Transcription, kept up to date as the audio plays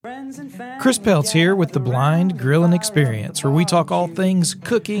Chris Peltz here with the Blind Grilling Experience, where we talk all things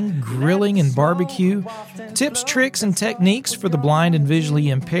cooking, grilling, and barbecue, tips, tricks, and techniques for the blind and visually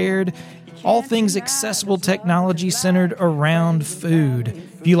impaired, all things accessible technology centered around food.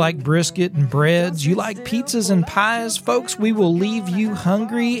 If you like brisket and breads, you like pizzas and pies, folks, we will leave you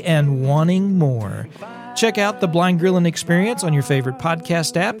hungry and wanting more. Check out the Blind Grilling Experience on your favorite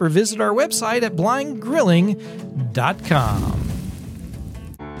podcast app or visit our website at blindgrilling.com.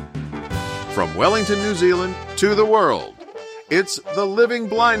 From Wellington, New Zealand to the world, it's the Living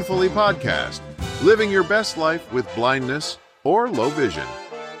Blindfully podcast, living your best life with blindness or low vision.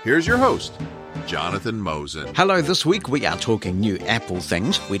 Here's your host, Jonathan Mosen. Hello, this week we are talking new Apple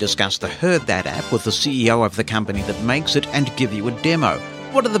things. We discuss the HeardThat app with the CEO of the company that makes it and give you a demo.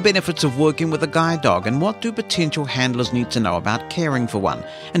 What are the benefits of working with a guide dog, and what do potential handlers need to know about caring for one?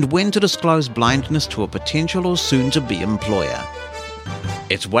 And when to disclose blindness to a potential or soon-to-be employer.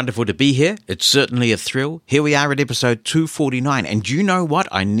 It's wonderful to be here. It's certainly a thrill. Here we are at episode 249. And you know what?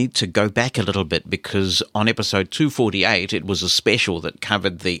 I need to go back a little bit because on episode 248, it was a special that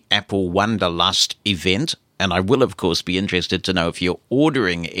covered the Apple Wanderlust event. And I will, of course, be interested to know if you're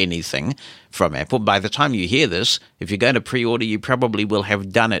ordering anything from Apple. By the time you hear this, if you're going to pre-order, you probably will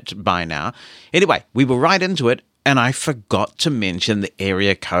have done it by now. Anyway, we were right into it. And I forgot to mention the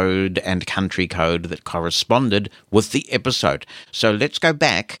area code and country code that corresponded with the episode. So let's go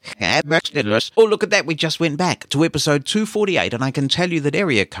back. Oh, look at that. We just went back to episode 248, and I can tell you that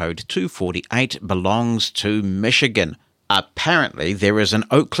area code 248 belongs to Michigan. Apparently, there is an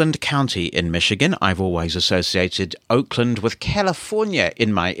Oakland County in Michigan. I've always associated Oakland with California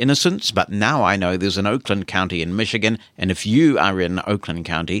in my innocence, but now I know there's an Oakland County in Michigan, and if you are in Oakland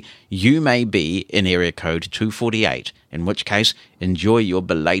County, you may be in area code 248, in which case, enjoy your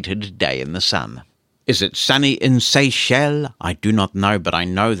belated day in the sun. Is it sunny in Seychelles? I do not know, but I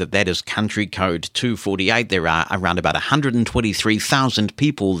know that that is country code 248. There are around about 123,000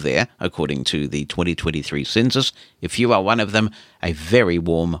 people there, according to the 2023 census. If you are one of them, a very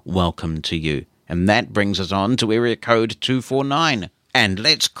warm welcome to you. And that brings us on to area code 249. And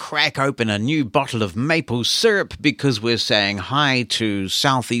let's crack open a new bottle of maple syrup because we're saying hi to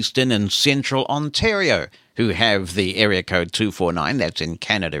southeastern and central Ontario, who have the area code 249, that's in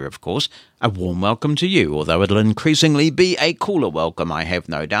Canada, of course. A warm welcome to you, although it'll increasingly be a cooler welcome, I have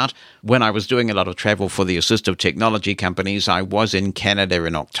no doubt. When I was doing a lot of travel for the assistive technology companies, I was in Canada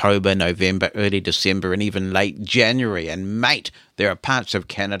in October, November, early December, and even late January. And mate, there are parts of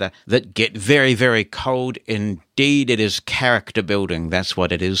Canada that get very, very cold indeed. It is character building, that's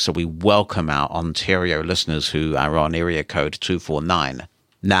what it is. So we welcome our Ontario listeners who are on area code 249.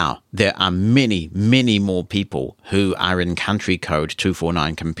 Now, there are many, many more people who are in country code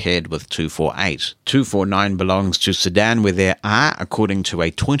 249 compared with 248. 249 belongs to Sudan, where there are, according to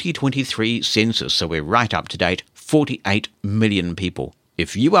a 2023 census, so we're right up to date, 48 million people.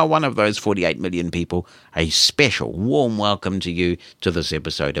 If you are one of those 48 million people, a special warm welcome to you to this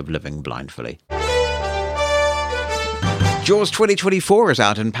episode of Living Blindfully. Jaws 2024 is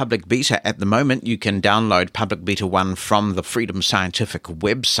out in public beta at the moment. You can download public beta 1 from the Freedom Scientific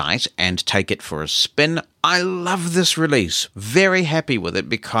website and take it for a spin. I love this release. Very happy with it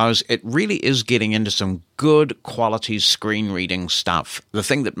because it really is getting into some good quality screen reading stuff. The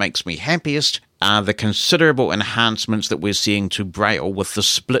thing that makes me happiest are the considerable enhancements that we're seeing to Braille with the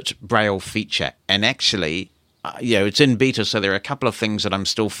split Braille feature. And actually, it's in beta, so there are a couple of things that I'm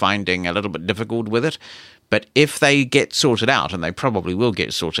still finding a little bit difficult with it. But if they get sorted out, and they probably will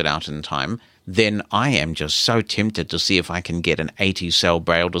get sorted out in time, then I am just so tempted to see if I can get an 80-cell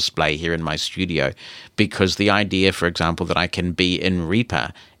Braille display here in my studio, because the idea, for example, that I can be in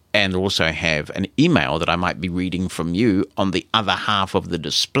Reaper and also have an email that I might be reading from you on the other half of the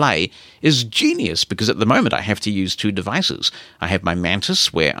display is genius, because at the moment I have to use two devices. I have my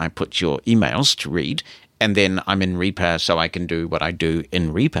Mantis, where I put your emails to read, and then I'm in Reaper, so I can do what I do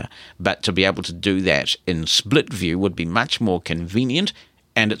in Reaper. But to be able to do that in split view would be much more convenient,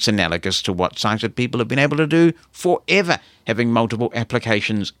 and it's analogous to what sighted people have been able to do forever, having multiple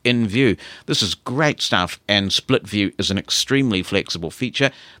applications in view. This is great stuff, and split view is an extremely flexible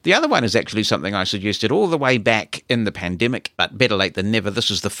feature. The other one is actually something I suggested all the way back in the pandemic, but better late than never.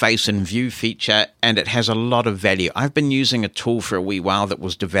 This is the face in view feature, and it has a lot of value. I've been using a tool for a wee while that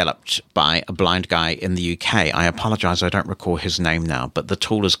was developed by a blind guy in the UK. I apologize, I don't recall his name now, but the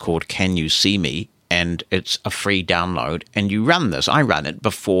tool is called Can You See Me? And it's a free download, and you run this. I run it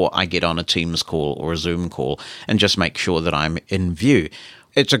before I get on a Teams call or a Zoom call and just make sure that I'm in view.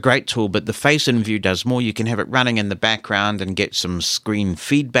 It's a great tool, but the face in view does more. You can have it running in the background and get some screen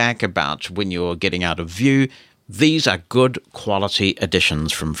feedback about when you're getting out of view. These are good quality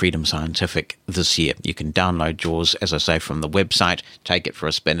additions from Freedom Scientific this year. You can download JAWS, as I say, from the website, take it for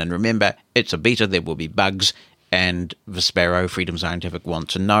a spin, and remember, it's a beta, there will be bugs, and Vispero, Freedom Scientific, want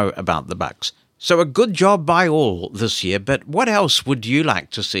to know about the bugs. So a good job by all this year, but what else would you like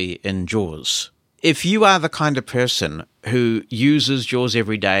to see in JAWS? If you are the kind of person who uses JAWS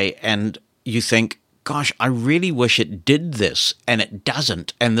every day and you think, gosh, I really wish it did this, and it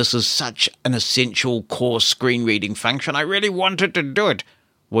doesn't, and this is such an essential core screen reading function, I really wanted to do it.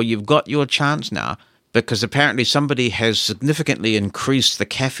 Well, you've got your chance now, because apparently somebody has significantly increased the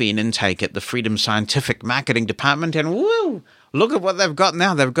caffeine intake at the Freedom Scientific marketing department, and woo, look at what they've got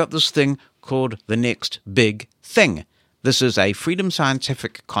now. They've got this thing called the Next Big Thing. This is a Freedom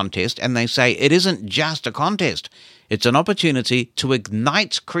Scientific contest, and they say it isn't just a contest. It's an opportunity to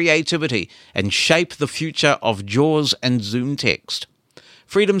ignite creativity and shape the future of JAWS and Zoom text.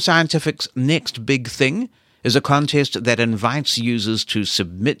 Freedom Scientific's Next Big Thing is a contest that invites users to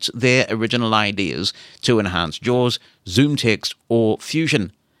submit their original ideas to enhance JAWS, Zoom text, or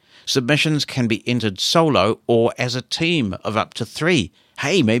Fusion. Submissions can be entered solo or as a team of up to 3.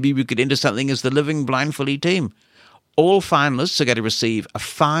 Hey, maybe we could enter something as the Living Blindfully team. All finalists are going to receive a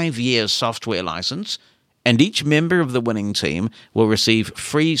 5-year software license, and each member of the winning team will receive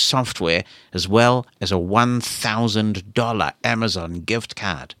free software as well as a $1,000 Amazon gift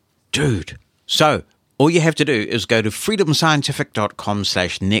card. Dude. So, all you have to do is go to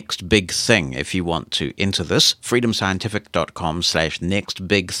freedomscientific.com/nextbigthing if you want to enter this,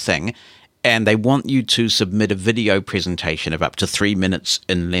 freedomscientific.com/nextbigthing, and they want you to submit a video presentation of up to 3 minutes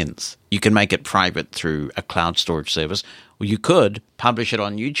in length. You can make it private through a cloud storage service, or you could publish it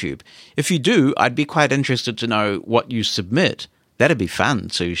on YouTube. If you do, I'd be quite interested to know what you submit. That'd be fun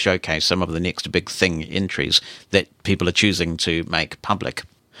to showcase some of the Next Big Thing entries that people are choosing to make public.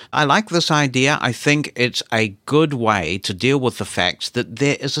 I like this idea. I think it's a good way to deal with the fact that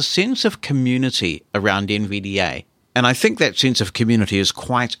there is a sense of community around NVDA. And I think that sense of community is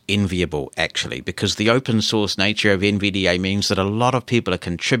quite enviable, actually, because the open source nature of NVDA means that a lot of people are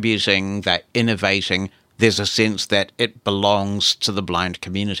contributing, they're innovating. There's a sense that it belongs to the blind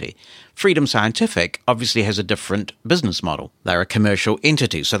community. Freedom Scientific obviously has a different business model. They're a commercial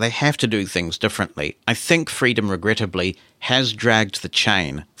entity, so they have to do things differently. I think Freedom, regrettably, has dragged the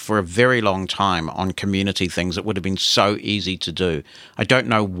chain for a very long time on community things that would have been so easy to do. I don't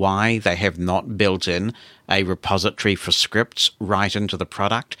know why they have not built in a repository for scripts right into the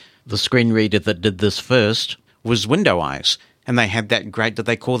product. The screen reader that did this first was Window-Eyes. And they had that great, did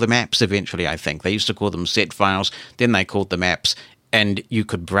they call them apps eventually, I think. They used to call them set files, then they called them apps, and you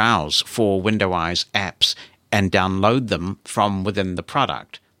could browse for Window-Eyes apps and download them from within the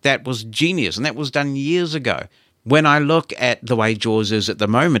product. That was genius, and that was done years ago. When I look at the way JAWS is at the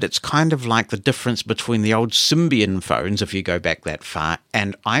moment, it's kind of like the difference between the old Symbian phones, if you go back that far,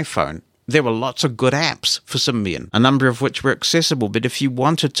 and iPhone. There were lots of good apps for Symbian, a number of which were accessible, but if you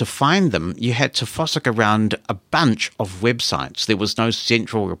wanted to find them, you had to fossick around a bunch of websites. There was no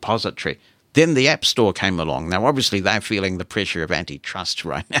central repository. Then the App Store came along. Now, obviously, they're feeling the pressure of antitrust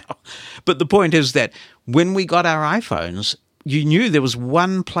right now. But the point is that when we got our iPhones, you knew there was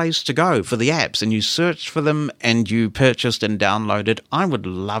one place to go for the apps, and you searched for them, and you purchased and downloaded. I would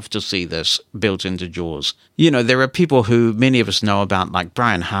love to see this built into JAWS. You know, there are people who many of us know about, like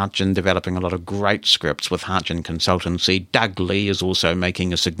Brian Hartgen, developing a lot of great scripts with Hartgen Consultancy. Doug Lee is also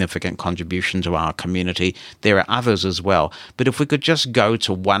making a significant contribution to our community. There are others as well. But if we could just go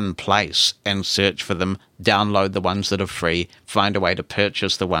to one place and search for them, download the ones that are free, find a way to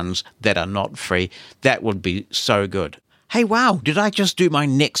purchase the ones that are not free, that would be so good. Hey, wow, did I just do my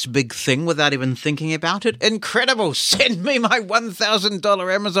next big thing without even thinking about it? Incredible! Send me my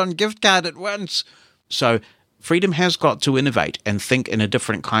 $1,000 Amazon gift card at once. So Freedom has got to innovate and think in a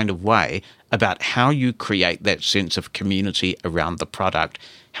different kind of way about how you create that sense of community around the product,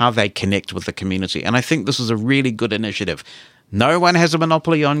 how they connect with the community. And I think this is a really good initiative. No one has a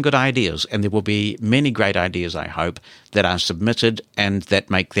monopoly on good ideas, and there will be many great ideas, I hope, that are submitted and that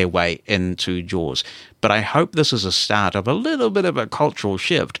make their way into JAWS. But I hope this is a start of a little bit of a cultural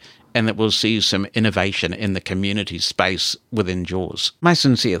shift, and that we'll see some innovation in the community space within JAWS. My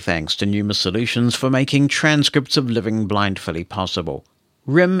sincere thanks to Numa Solutions for making transcripts of Living Blindfully possible.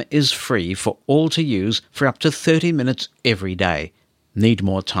 RIM is free for all to use for up to 30 minutes every day. Need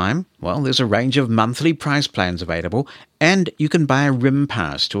more time? Well, there's a range of monthly price plans available, and you can buy a RIM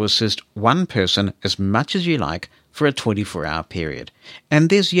pass to assist one person as much as you like for a 24-hour period. And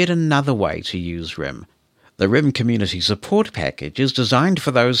there's yet another way to use RIM. The RIM Community Support Package is designed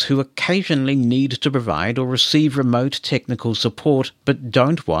for those who occasionally need to provide or receive remote technical support but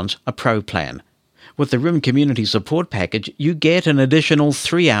don't want a pro plan. With the RIM Community Support Package, you get an additional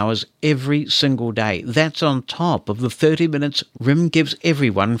 3 hours every single day. That's on top of the 30 minutes RIM gives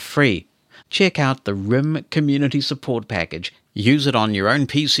everyone free. Check out the RIM Community Support Package. Use it on your own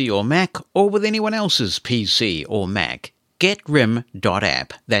PC or Mac, or with anyone else's PC or Mac.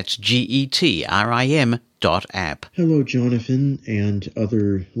 GetRim.app. That's GETRIM.app. Hello, Jonathan and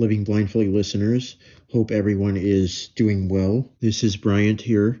other Living Blindfully listeners. Hope everyone is doing well. This is Bryant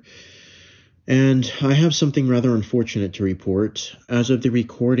here. And I have something rather unfortunate to report. As of the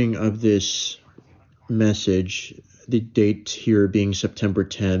recording of this message, the date here being September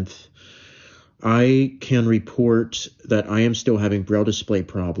 10th, I can report that I am still having Braille display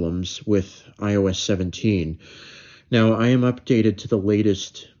problems with iOS 17. Now, I am updated to the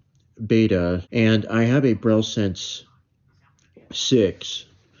latest beta, and I have a Braille Sense 6.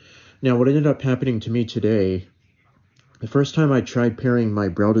 Now, what ended up happening to me today, the first time I tried pairing my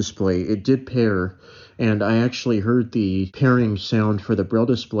Braille display, it did pair, and I actually heard the pairing sound for the Braille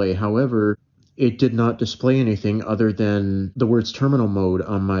display. However, it did not display anything other than the words terminal mode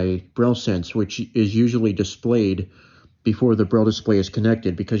on my Braille Sense, which is usually displayed before the Braille display is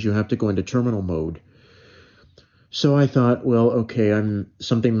connected because you have to go into terminal mode. So I thought, well, okay,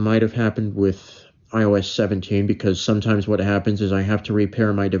 something might have happened with iOS 17 because sometimes what happens is I have to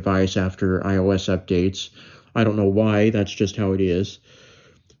repair my device after iOS updates. I don't know why, that's just how it is.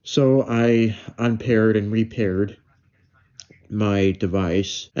 So I unpaired and repaired my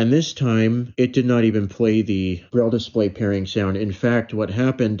device, and this time it did not even play the Braille display pairing sound. In fact, what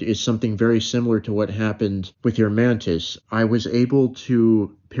happened is something very similar to what happened with your Mantis. I was able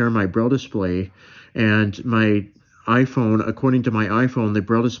to pair my Braille display, and my iPhone, according to my iPhone, the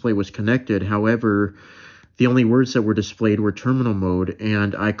Braille display was connected. However, the only words that were displayed were terminal mode,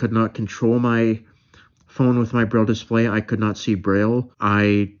 and I could not control my phone with my Braille display. I could not see Braille.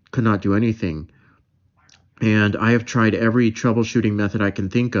 I could not do anything. And I have tried every troubleshooting method I can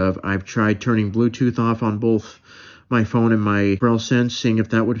think of. I've tried turning Bluetooth off on both my phone and my Braille Sense, seeing if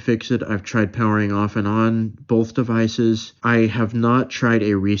that would fix it. I've tried powering off and on both devices. I have not tried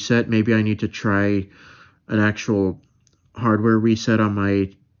a reset. Maybe I need to try an actual hardware reset on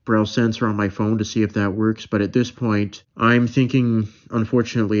my Braille Sense or on my phone to see if that works. But at this point, I'm thinking,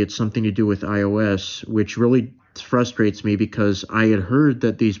 unfortunately, it's something to do with iOS, which really frustrates me because I had heard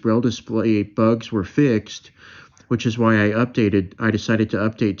that these Braille display bugs were fixed, which is why I decided to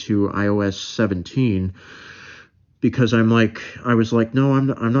update to iOS 17 because I was like, no, I'm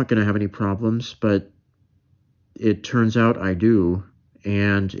not going to have any problems, but it turns out I do.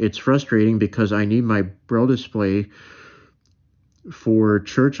 And it's frustrating because I need my Braille display for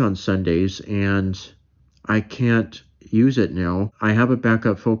church on Sundays and I can't use it now. I have a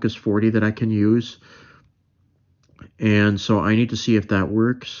backup Focus 40 that I can use, and so I need to see if that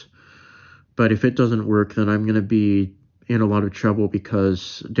works. But if it doesn't work, then I'm going to be in a lot of trouble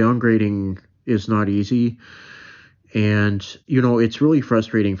because downgrading is not easy. And, it's really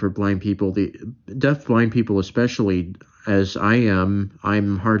frustrating for blind people, the deaf blind people especially, as I am.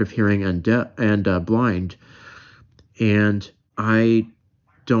 I'm hard of hearing and blind. And I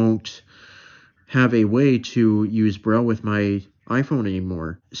don't have a way to use Braille with my iPhone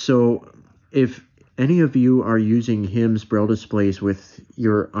anymore. So if any of you are using HIMS Braille displays with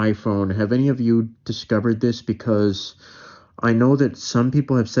your iPhone, have any of you discovered this? Because I know that some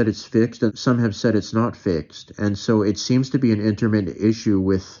people have said it's fixed and some have said it's not fixed. And so it seems to be an intermittent issue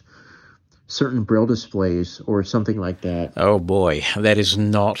with certain Braille displays or something like that. Oh boy, that is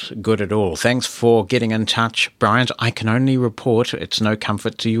not good at all. Thanks for getting in touch, Bryant. I can only report, it's no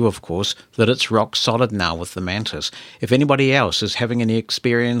comfort to you, of course, that it's rock solid now with the Mantis. If anybody else is having any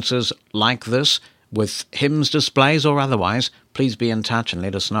experiences like this, with HIMS displays or otherwise, please be in touch and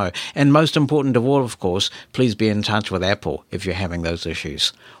let us know. And most important of all, of course, please be in touch with Apple if you're having those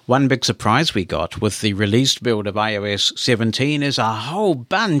issues. One big surprise we got with the released build of iOS 17 is a whole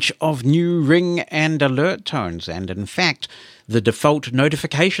bunch of new ring and alert tones. And in fact, the default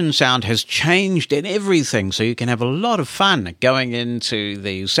notification sound has changed in everything, so you can have a lot of fun going into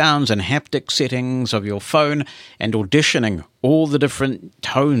the sounds and haptic settings of your phone and auditioning all the different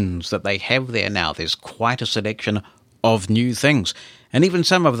tones that they have there now. There's quite a selection of new things. And even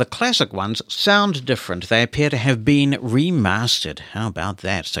some of the classic ones sound different. They appear to have been remastered. How about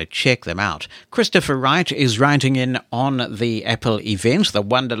that? So check them out. Christopher Wright is writing in on the Apple event, the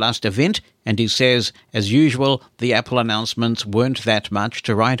Wanderlust event, and he says, as usual, the Apple announcements weren't that much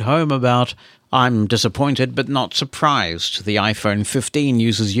to write home about. I'm disappointed but not surprised. The iPhone 15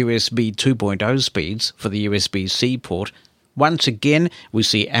 uses USB 2.0 speeds for the USB-C port, Once again, we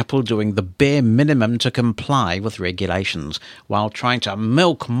see Apple doing the bare minimum to comply with regulations, while trying to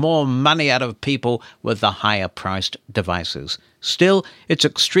milk more money out of people with the higher-priced devices. Still, it's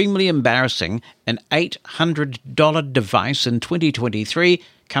extremely embarrassing. An $800 device in 2023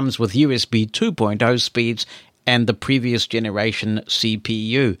 comes with USB 2.0 speeds and the previous generation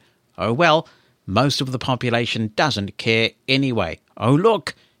CPU. Oh well, most of the population doesn't care anyway. Oh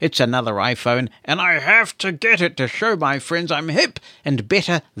look! It's another iPhone, and I have to get it to show my friends I'm hip and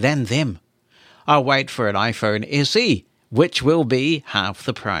better than them. I'll wait for an iPhone SE, which will be half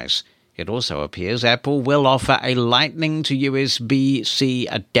the price. It also appears Apple will offer a Lightning to USB-C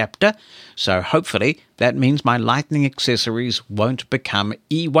adapter, so hopefully that means my Lightning accessories won't become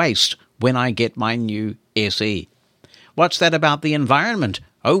e-waste when I get my new SE. What's that about the environment?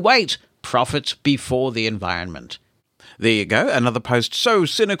 Oh wait, profit before the environment. There you go, another post so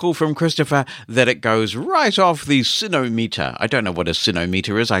cynical from Christopher that it goes right off the Sinometer. I don't know what a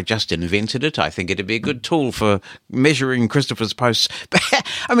Sinometer is, I just invented it. I think it'd be a good tool for measuring Christopher's posts. But,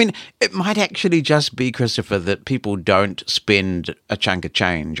 I mean, it might actually just be, Christopher, that people don't spend a chunk of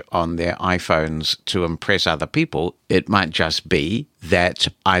change on their iPhones to impress other people. It might just be that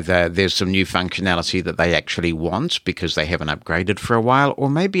either there's some new functionality that they actually want because they haven't upgraded for a while, or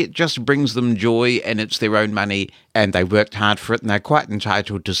maybe it just brings them joy and it's their own money and they worked hard for it and they're quite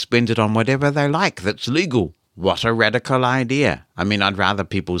entitled to spend it on whatever they like that's legal. What a radical idea. I mean, I'd rather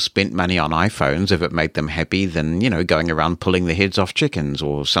people spent money on iPhones if it made them happy than, going around pulling the heads off chickens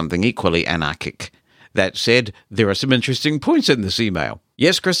or something equally anarchic. That said, there are some interesting points in this email.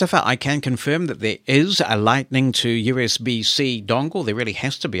 Yes, Christopher, I can confirm that there is a Lightning to USB-C dongle. There really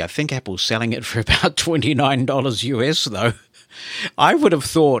has to be. I think Apple's selling it for about $29 US, though. I would have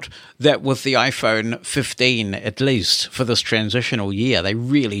thought that with the iPhone 15, at least, for this transitional year, they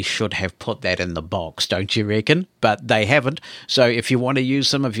really should have put that in the box, don't you reckon? But they haven't. So if you want to use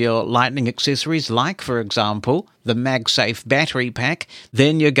some of your Lightning accessories, like, for example, the MagSafe battery pack,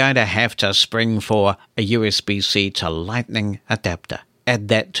 then you're going to have to spring for a USB-C to Lightning adapter. Add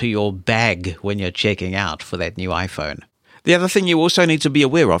that to your bag when you're checking out for that new iPhone. The other thing you also need to be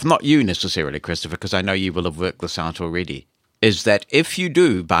aware of, not you necessarily, Christopher, because I know you will have worked this out already, is that if you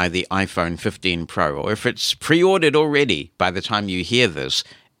do buy the iPhone 15 Pro, or if it's pre-ordered already by the time you hear this,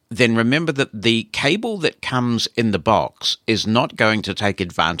 then remember that the cable that comes in the box is not going to take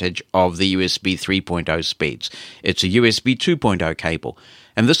advantage of the USB 3.0 speeds. It's a USB 2.0 cable.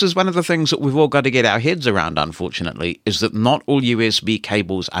 And this is one of the things that we've all got to get our heads around, unfortunately, is that not all USB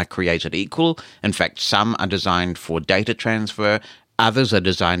cables are created equal. In fact, some are designed for data transfer, others are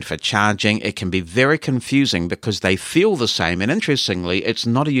designed for charging. It can be very confusing because they feel the same. And interestingly, it's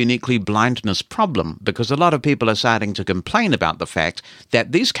not a uniquely blindness problem because a lot of people are starting to complain about the fact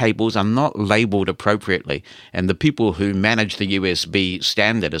that these cables are not labeled appropriately. And the people who manage the USB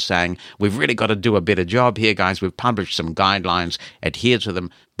standard are saying, we've really got to do a better job here, guys. We've published some guidelines, adhere to them.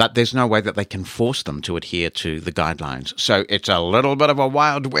 But there's no way that they can force them to adhere to the guidelines. So it's a little bit of a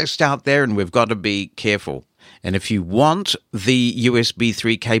Wild West out there, and we've got to be careful. And if you want the USB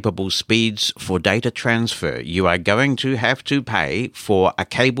 3 capable speeds for data transfer, you are going to have to pay for a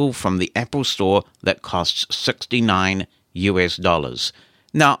cable from the Apple Store that costs $69 US.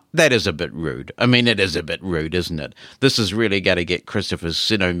 Now, that is a bit rude. I mean, it is a bit rude, isn't it? This is really going to get Christopher's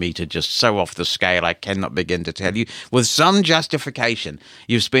Sinometer just so off the scale, I cannot begin to tell you. With some justification,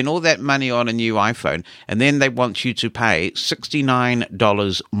 you've spent all that money on a new iPhone, and then they want you to pay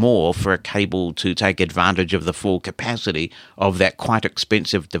 $69 more for a cable to take advantage of the full capacity of that quite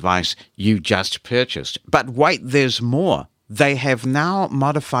expensive device you just purchased. But wait, there's more. They have now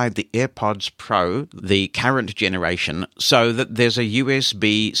modified the AirPods Pro, the current generation, so that there's a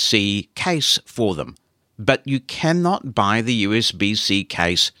USB-C case for them. But you cannot buy the USB-C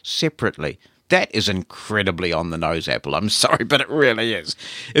case separately. That is incredibly on the nose, Apple. I'm sorry, but it really is.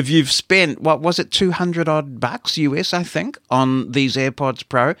 If you've spent, what was it, $200 US, I think, on these AirPods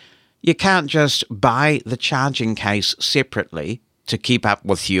Pro, you can't just buy the charging case separately to keep up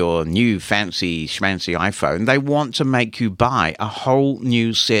with your new fancy schmancy iPhone. They want to make you buy a whole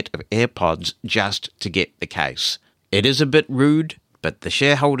new set of AirPods just to get the case. It is a bit rude, but the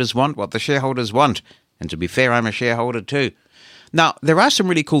shareholders want what the shareholders want. And to be fair, I'm a shareholder too. Now, there are some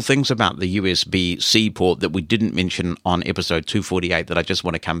really cool things about the USB-C port that we didn't mention on episode 248 that I just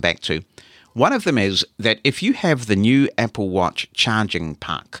want to come back to. One of them is that if you have the new Apple Watch charging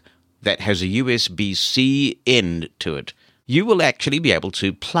puck that has a USB-C end to it, you will actually be able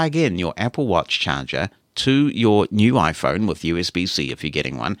to plug in your Apple Watch charger to your new iPhone with USB-C if you're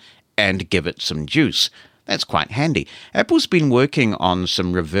getting one and give it some juice. That's quite handy. Apple's been working on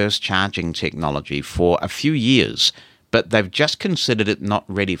some reverse charging technology for a few years, but they've just considered it not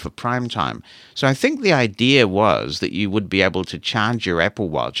ready for prime time. So I think the idea was that you would be able to charge your Apple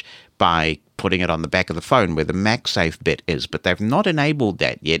Watch by putting it on the back of the phone where the MagSafe bit is, but they've not enabled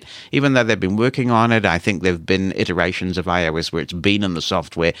that yet, even though they've been working on it. I think there have been iterations of iOS where it's been in the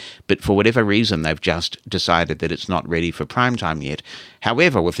software, but for whatever reason, they've just decided that it's not ready for prime time yet.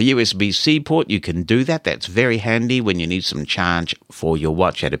 However, with the USB-C port, you can do that. That's very handy when you need some charge for your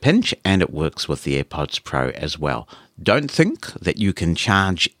watch at a pinch, and it works with the AirPods Pro as well. Don't think that you can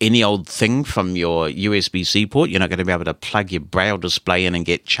charge any old thing from your USB-C port. You're not going to be able to plug your Braille display in and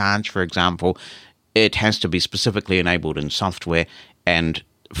get charged, for example. It has to be specifically enabled in software, and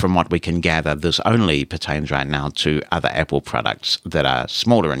from what we can gather, this only pertains right now to other Apple products that are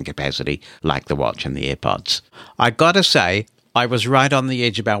smaller in capacity, like the watch and the AirPods. I gotta say, I was right on the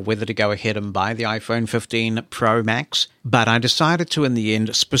edge about whether to go ahead and buy the iPhone 15 Pro Max, but I decided to in the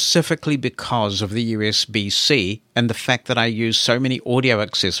end specifically because of the USB-C and the fact that I use so many audio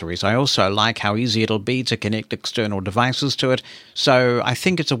accessories. I also like how easy it'll be to connect external devices to it, so I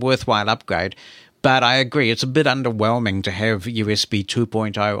think it's a worthwhile upgrade. But I agree, it's a bit underwhelming to have USB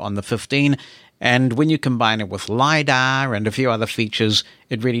 2.0 on the 15, and when you combine it with LiDAR and a few other features,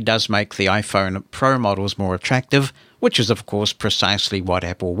 it really does make the iPhone Pro models more attractive, which is, of course, precisely what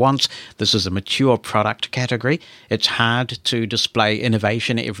Apple wants. This is a mature product category. It's hard to display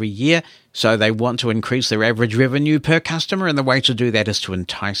innovation every year, so they want to increase their average revenue per customer, and the way to do that is to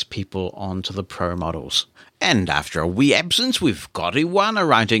entice people onto the Pro models. And after a wee absence, we've got Iwana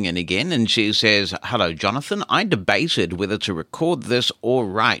writing in again, and she says, "Hello, Jonathan. I debated whether to record this or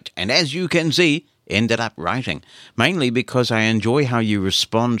write, and as you can see, ended up writing, mainly because I enjoy how you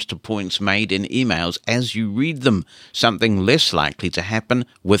respond to points made in emails as you read them, something less likely to happen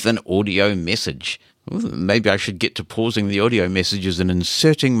with an audio message." Maybe I should get to pausing the audio messages and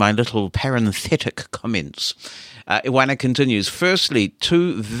inserting my little parenthetic comments. Iwana continues, "Firstly,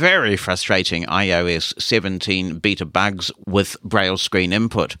 two very frustrating iOS 17 beta bugs with Braille screen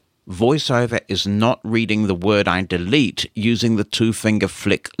input. VoiceOver is not reading the word I delete using the two-finger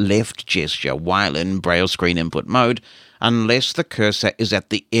flick left gesture while in Braille screen input mode, unless the cursor is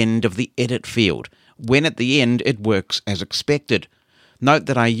at the end of the edit field. When at the end, it works as expected. Note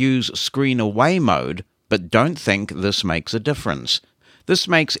that I use screen away mode, but don't think this makes a difference. This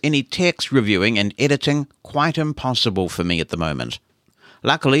makes any text reviewing and editing quite impossible for me at the moment.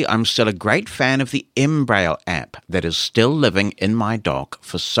 Luckily, I'm still a great fan of the mBraille app that is still living in my dock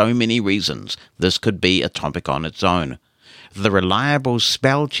for so many reasons. This could be a topic on its own. The reliable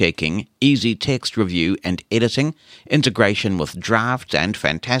spell checking, easy text review and editing, integration with Drafts and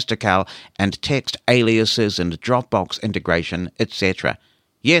Fantastical, and text aliases and Dropbox integration, etc.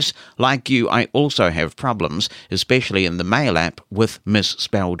 Yes, like you, I also have problems, especially in the Mail app, with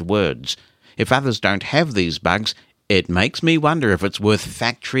misspelled words. If others don't have these bugs, it makes me wonder if it's worth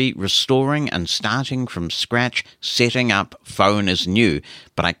factory restoring and starting from scratch, setting up phone as new,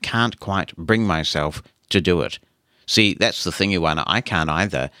 but I can't quite bring myself to do it. See, that's the thing, Iwana, I can't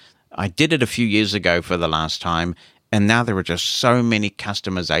either. I did it a few years ago for the last time, and now there are just so many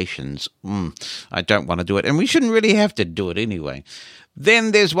customizations. I don't want to do it, and we shouldn't really have to do it anyway.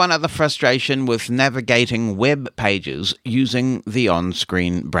 Then there's one other frustration with navigating web pages using the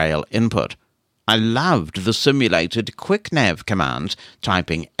on-screen Braille input. I loved the simulated QuickNav commands,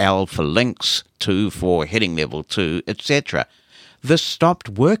 typing L for links, 2 for heading level 2, etc. This stopped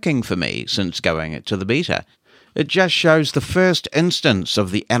working for me since going to the beta. It just shows the first instance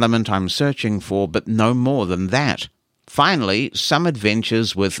of the element I'm searching for, but no more than that. Finally, some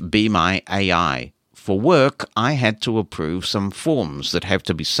adventures with Be My AI. For work, I had to approve some forms that have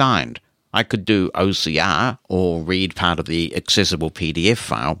to be signed. I could do OCR or read part of the accessible PDF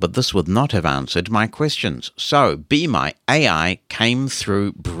file, but this would not have answered my questions. So, Be My AI came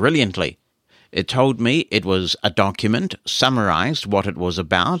through brilliantly. It told me it was a document, summarized what it was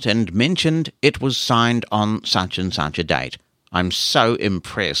about, and mentioned it was signed on such and such a date. I'm so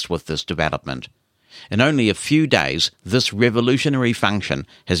impressed with this development. In only a few days, this revolutionary function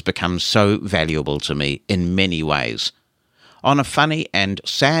has become so valuable to me in many ways. On a funny and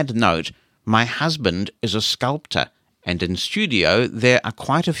sad note, my husband is a sculptor, and in studio there are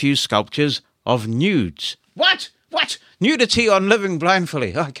quite a few sculptures of nudes. What? Nudity on Living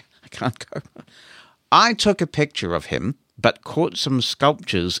Blindfully. I can't go. I took a picture of him, but caught some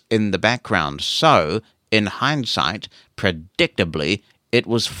sculptures in the background, so, in hindsight, predictably, it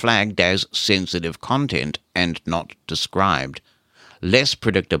was flagged as sensitive content and not described. Less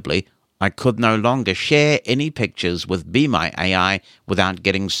predictably, I could no longer share any pictures with Be My AI without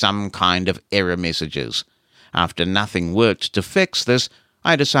getting some kind of error messages. After nothing worked to fix this,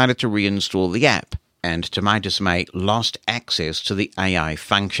 I decided to reinstall the app. and to my dismay, lost access to the AI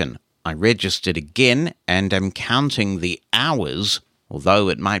function. I registered again and am counting the hours, although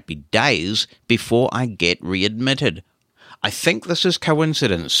it might be days, before I get readmitted. I think this is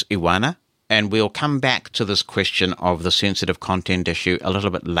coincidence, Iwana, and we'll come back to this question of the sensitive content issue a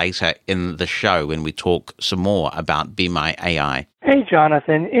little bit later in the show when we talk some more about Be My AI. Hey,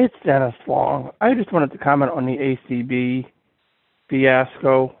 Jonathan, it's Dennis Long. I just wanted to comment on the ACB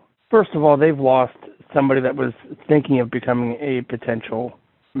fiasco. First of all, they've lost somebody that was thinking of becoming a potential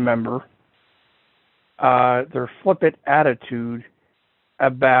member. Their flippant attitude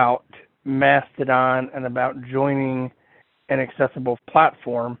about Mastodon and about joining an accessible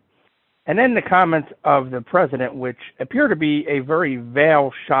platform, and then the comments of the president, which appear to be a very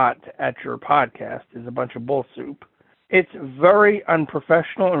veiled shot at your podcast, is a bunch of bull soup. It's very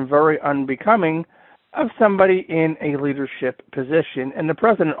unprofessional and very unbecoming of somebody in a leadership position, and the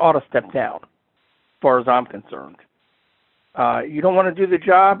president ought to step down, as far as I'm concerned. You don't want to do the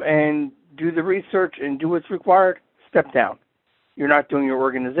job and do the research and do what's required, step down. You're not doing your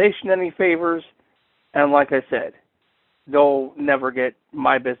organization any favors, and like I said, they'll never get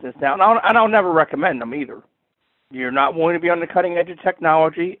my business down. And I'll never recommend them either. You're not willing to be on the cutting edge of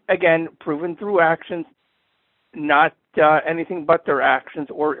technology, again, proven through actions, not anything but their actions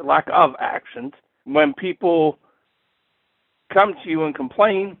or lack of actions. When people come to you and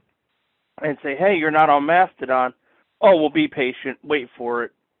complain and say, hey, you're not on Mastodon, oh, well, be patient, wait for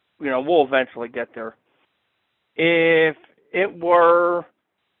it. We'll eventually get there. If it were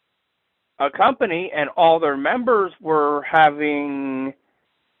a company and all their members were having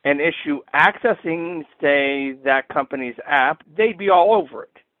an issue accessing, say, that company's app, they'd be all over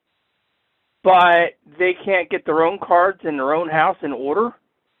it. But they can't get their own cards in their own house in order?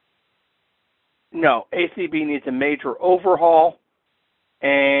 No, ACB needs a major overhaul,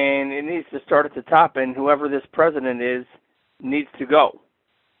 and it needs to start at the top, and whoever this president is needs to go.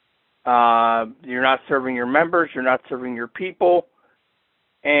 You're not serving your members, you're not serving your people,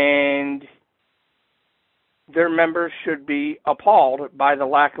 and their members should be appalled by the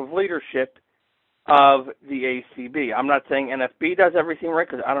lack of leadership of the ACB. I'm not saying NFB does everything right,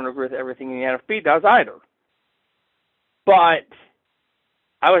 because I don't agree with everything the NFB does either. But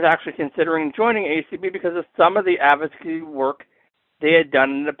I was actually considering joining ACB because of some of the advocacy work they had done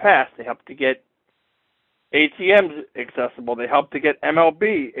in the past. They helped to get ATMs accessible. They helped to get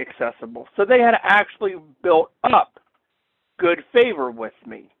MLB accessible. So they had actually built up good favor with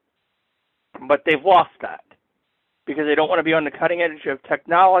me. But they've lost that because they don't want to be on the cutting edge of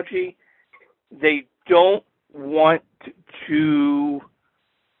technology. They don't want to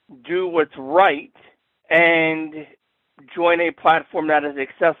do what's right and join a platform that is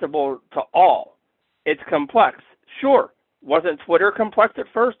accessible to all. It's complex. Sure. Wasn't Twitter complex at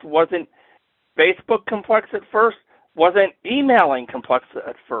first? Wasn't Facebook complex at first? Wasn't emailing complex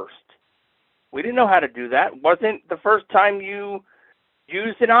at first? We didn't know how to do that. Wasn't the first time you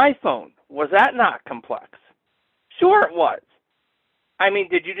used an iPhone? Was that not complex? Sure it was. I mean,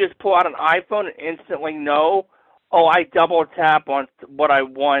 did you just pull out an iPhone and instantly know, oh, I double tap on what I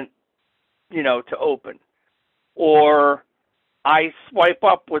want, to open? Or I swipe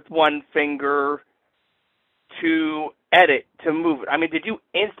up with one finger to edit, to move it. I mean, did you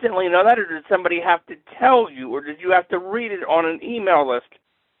instantly know that, or did somebody have to tell you, or did you have to read it on an email list?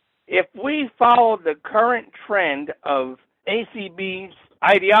 If we follow the current trend of ACB's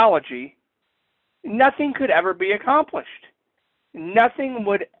ideology, nothing could ever be accomplished. Nothing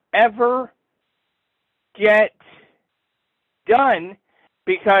would ever get done,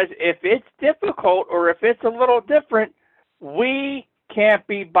 because if it's difficult or if it's a little different, we can't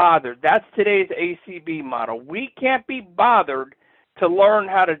be bothered. That's today's ACB model. We can't be bothered to learn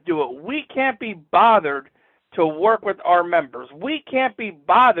how to do it. We can't be bothered to work with our members. We can't be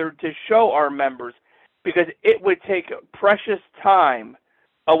bothered to show our members because it would take precious time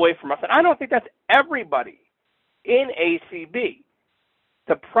away from us. And I don't think that's everybody in ACB.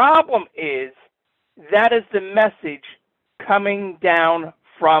 The problem is that is the message coming down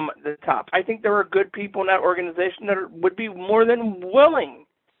from the top. I think there are good people in that organization that would be more than willing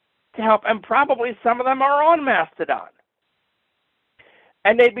to help, and probably some of them are on Mastodon.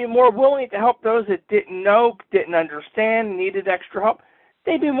 And they'd be more willing to help those that didn't know, didn't understand, needed extra help.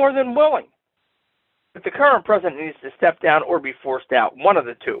 They'd be more than willing. But the current president needs to step down or be forced out, one of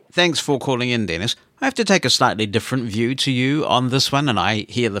the two. Thanks for calling in, Dennis. I have to take a slightly different view to you on this one, and I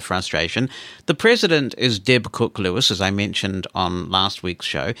hear the frustration. The president is Deb Cook-Lewis, as I mentioned on last week's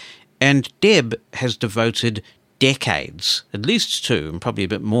show, and Deb has devoted decades, at least two, and probably a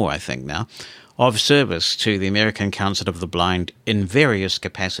bit more, I think now, of service to the American Council of the Blind in various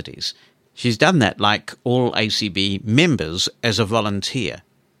capacities. She's done that, like all ACB members, as a volunteer.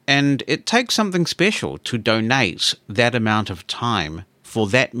 And it takes something special to donate that amount of time for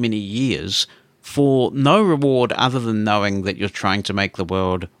that many years for no reward other than knowing that you're trying to make the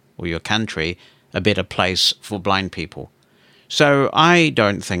world or your country a better place for blind people. So I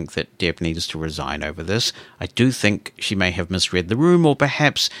don't think that Deb needs to resign over this. I do think she may have misread the room, or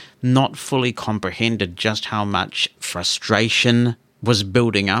perhaps not fully comprehended just how much frustration was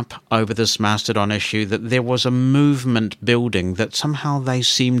building up over this Mastodon issue, that there was a movement building that somehow they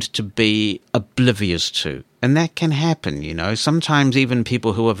seemed to be oblivious to. And that can happen, you know. Sometimes even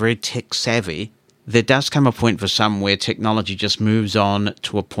people who are very tech savvy, there does come a point for some where technology just moves on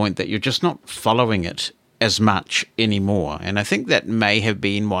to a point that you're just not following it as much anymore. And I think that may have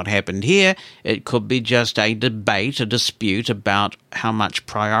been what happened here. It could be just a debate, a dispute about how much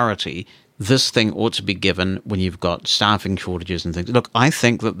priority this thing ought to be given when you've got staffing shortages and things. Look, I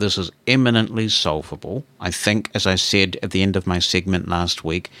think that this is eminently solvable. I think, as I said at the end of my segment last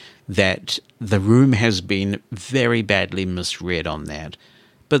week, that the room has been very badly misread on that.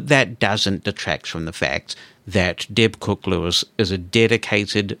 But that doesn't detract from the fact that Deb Cook-Lewis is a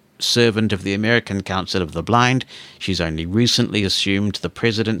dedicated servant of the American Council of the Blind. She's only recently assumed the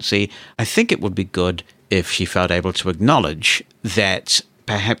presidency. I think it would be good if she felt able to acknowledge that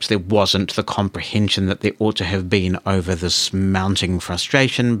perhaps there wasn't the comprehension that there ought to have been over this mounting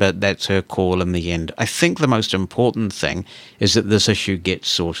frustration, but that's her call in the end. I think the most important thing is that this issue gets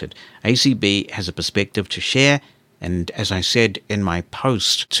sorted. ACB has a perspective to share, and as I said in my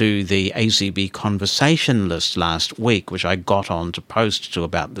post to the ACB conversation list last week, which I got on to post to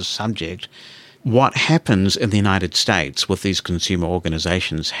about this subject, what happens in the United States with these consumer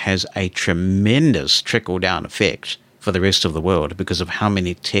organizations has a tremendous trickle-down effect for the rest of the world because of how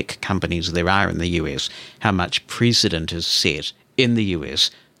many tech companies there are in the US, how much precedent is set in the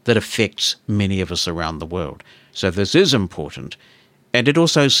US that affects many of us around the world. So this is important. And it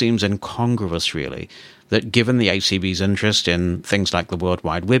also seems incongruous, really, that given the ACB's interest in things like the World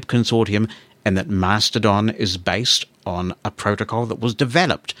Wide Web Consortium, and that Mastodon is based on a protocol that was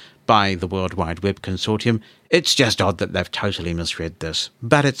developed by the World Wide Web Consortium, it's just odd that they've totally misread this.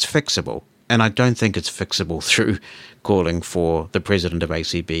 But it's fixable. And I don't think it's fixable through calling for the president of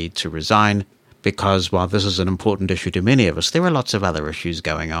ACB to resign, because while this is an important issue to many of us, there are lots of other issues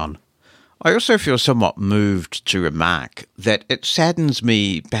going on. I also feel somewhat moved to remark that it saddens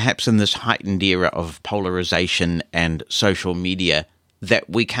me, perhaps in this heightened era of polarization and social media, that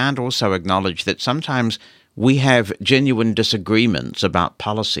we can't also acknowledge that sometimes we have genuine disagreements about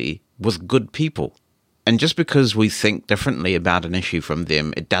policy with good people. And just because we think differently about an issue from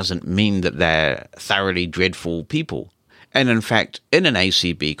them, it doesn't mean that they're thoroughly dreadful people. And in fact, in an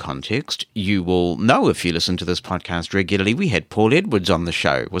ACB context, you will know if you listen to this podcast regularly, we had Paul Edwards on the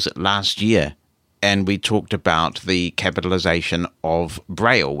show, was it last year? And we talked about the capitalization of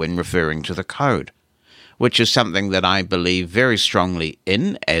Braille when referring to the code, which is something that I believe very strongly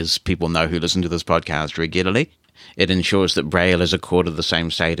in, as people know who listen to this podcast regularly. It ensures that Braille is accorded the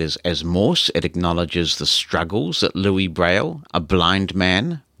same status as Morse. It acknowledges the struggles that Louis Braille, a blind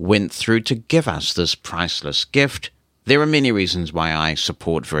man, went through to give us this priceless gift. There are many reasons why I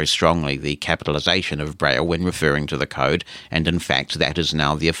support very strongly the capitalization of Braille when referring to the code, and in fact that is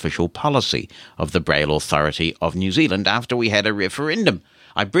now the official policy of the Braille Authority of New Zealand after we had a referendum.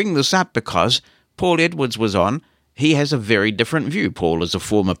 I bring this up because Paul Edwards was on. He has a very different view. Paul is a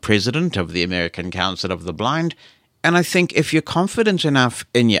former president of the American Council of the Blind, and I think if you're confident enough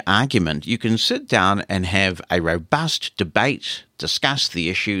in your argument, you can sit down and have a robust debate, discuss the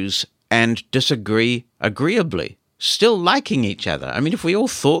issues, and disagree agreeably, still liking each other. I mean, if we all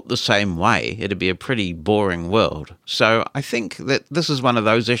thought the same way, it'd be a pretty boring world. So I think that this is one of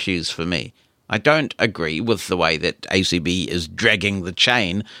those issues for me. I don't agree with the way that ACB is dragging the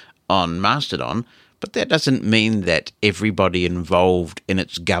chain on Mastodon, but that doesn't mean that everybody involved in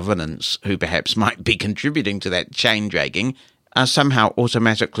its governance who perhaps might be contributing to that chain dragging are somehow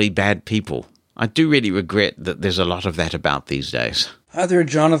automatically bad people. I do really regret that there's a lot of that about these days. Hi there,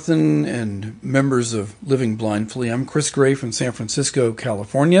 Jonathan and members of Living Blindfully. I'm Chris Gray from San Francisco,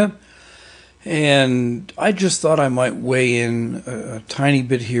 California, and I just thought I might weigh in a tiny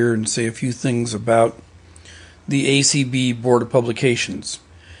bit here and say a few things about the ACB Board of Publications.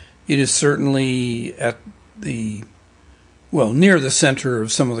 It is certainly near the center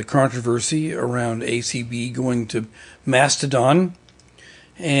of some of the controversy around ACB going to Mastodon,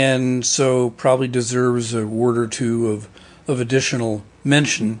 and so probably deserves a word or two of additional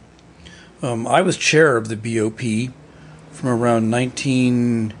mention. I was chair of the BOP from around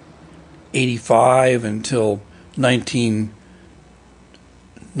 1985 until 19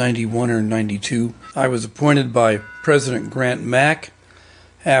 91 or 92. I was appointed by President Grant Mack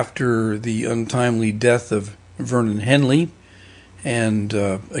after the untimely death of Vernon Henley, and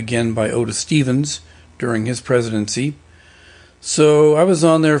again by Otis Stevens during his presidency. So I was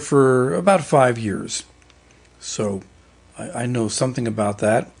on there for about 5 years. So I know something about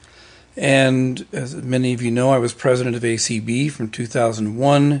that. And as many of you know, I was president of ACB from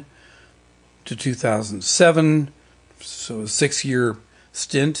 2001 to 2007, so a 6-year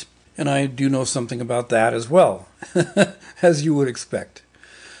stint, and I do know something about that as well, as you would expect.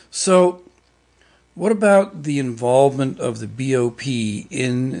 So what about the involvement of the BOP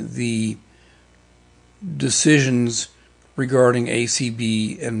in the decisions regarding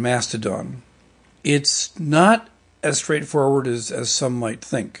ACB and Mastodon? It's not as straightforward as some might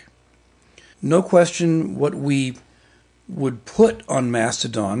think. No question what we would put on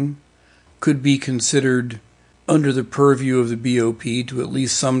Mastodon could be considered under the purview of the BOP to at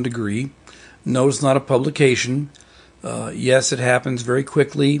least some degree. No, it's not a publication. Yes, it happens very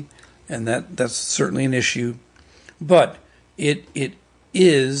quickly, and that's certainly an issue. But it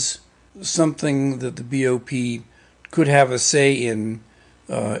is something that the BOP could have a say in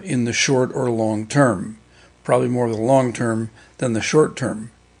the short or long term. Probably more the long term than the short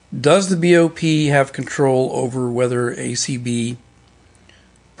term. Does the BOP have control over whether ACB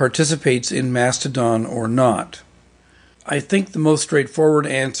participates in Mastodon or not? I think the most straightforward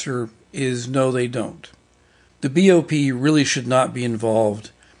answer is no, they don't. The BOP really should not be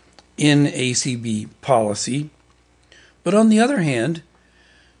involved in ACB policy. But on the other hand,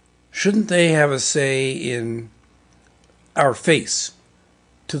 shouldn't they have a say in our face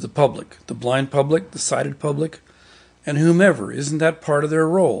to the public, the blind public, the sighted public, and whomever? Isn't that part of their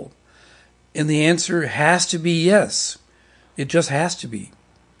role? And the answer has to be yes. It just has to be.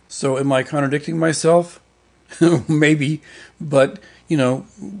 So am I contradicting myself? Maybe, but,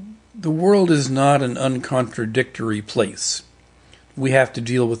 the world is not an uncontradictory place. We have to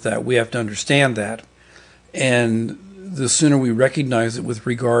deal with that. We have to understand that. And the sooner we recognize it with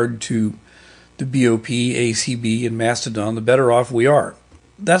regard to the BOP, ACB, and Mastodon, the better off we are.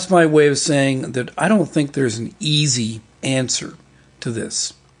 That's my way of saying that I don't think there's an easy answer to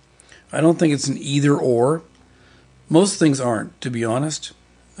this. I don't think it's an either or. Most things aren't, to be honest.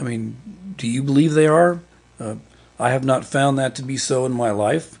 I mean, do you believe they are? I have not found that to be so in my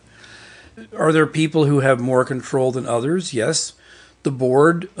life. Are there people who have more control than others? Yes. The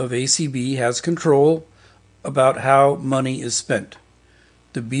board of ACB has control about how money is spent.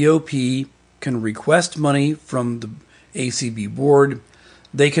 The BOP can request money from the ACB board.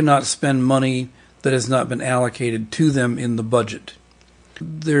 They cannot spend money that has not been allocated to them in the budget.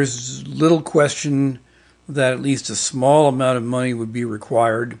 There's little question that at least a small amount of money would be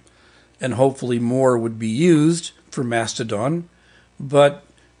required, and hopefully more would be used for Mastodon. But,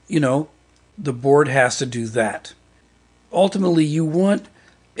 the board has to do that. Ultimately, you want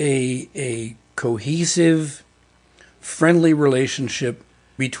a cohesive, friendly relationship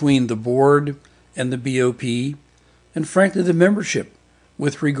between the board and the BOP, and frankly the membership,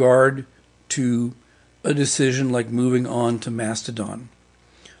 with regard to a decision like moving on to Mastodon.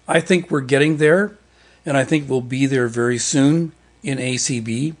 I think we're getting there, and I think we'll be there very soon in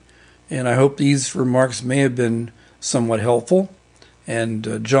ACB, and I hope these remarks may have been somewhat helpful.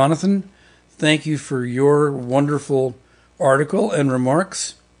 And Jonathan, thank you for your wonderful article and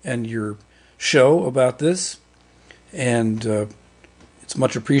remarks and your show about this, and it's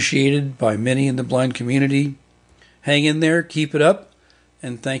much appreciated by many in the blind community. Hang in there, keep it up,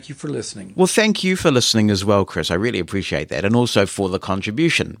 and thank you for listening. Well, thank you for listening as well, Chris. I really appreciate that, and also for the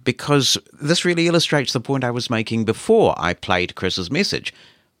contribution, because this really illustrates the point I was making before I played Chris's message.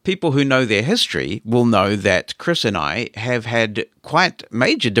 People who know their history will know that Chris and I have had quite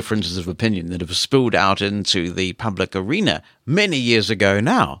major differences of opinion that have spilled out into the public arena many years ago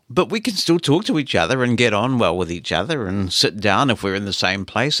now. But we can still talk to each other and get on well with each other and sit down if we're in the same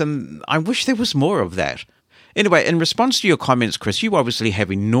place, and I wish there was more of that. Anyway, in response to your comments, Chris, you obviously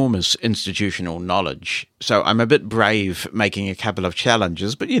have enormous institutional knowledge, so I'm a bit brave making a couple of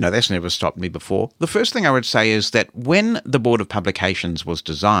challenges, but that's never stopped me before. The first thing I would say is that when the Board of Publications was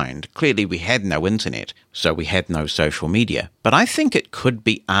designed, clearly we had no internet, so we had no social media. But I think it could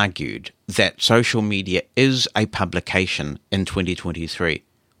be argued that social media is a publication in 2023.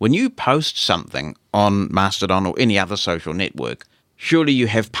 When you post something on Mastodon or any other social network, surely you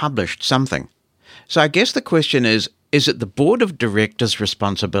have published something. So I guess the question is it the Board of Directors'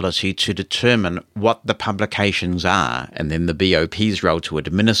 responsibility to determine what the publications are, and then the BOP's role to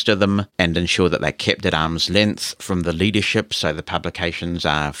administer them and ensure that they're kept at arm's length from the leadership so the publications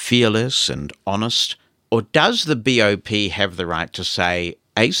are fearless and honest? Or does the BOP have the right to say,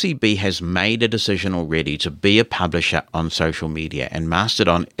 ACB has made a decision already to be a publisher on social media, and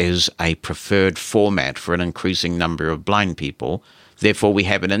Mastodon is a preferred format for an increasing number of blind people. Therefore, we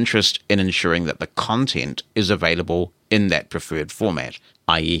have an interest in ensuring that the content is available in that preferred format,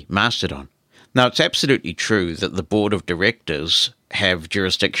 i.e. Mastodon. Now, it's absolutely true that the board of directors have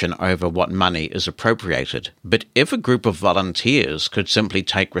jurisdiction over what money is appropriated, but if a group of volunteers could simply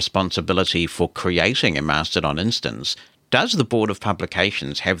take responsibility for creating a Mastodon instance, does the Board of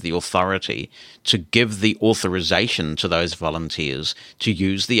Publications have the authority to give the authorization to those volunteers to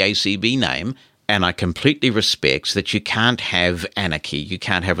use the ACB name? And I completely respect that you can't have anarchy. You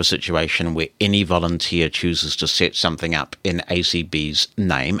can't have a situation where any volunteer chooses to set something up in ACB's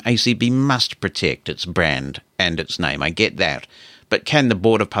name. ACB must protect its brand and its name. I get that. But can the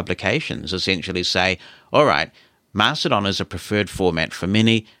Board of Publications essentially say, all right, Mastodon is a preferred format for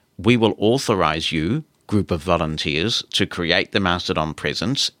many. We will authorize you, group of volunteers, to create the Mastodon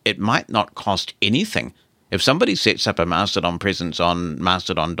presence. It might not cost anything. If somebody sets up a Mastodon presence on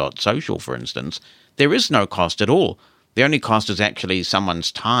mastodon.social, for instance, there is no cost at all. The only cost is actually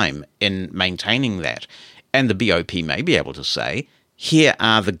someone's time in maintaining that. And the BOP may be able to say, here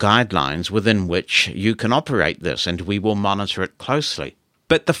are the guidelines within which you can operate this, and we will monitor it closely.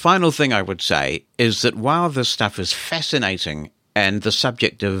 But the final thing I would say is that while this stuff is fascinating and the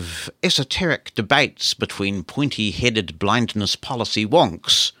subject of esoteric debates between pointy-headed blindness policy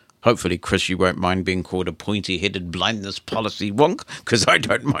wonks, hopefully, Chris, you won't mind being called a pointy-headed blindness policy wonk, because I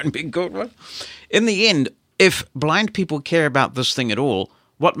don't mind being called one. In the end, if blind people care about this thing at all,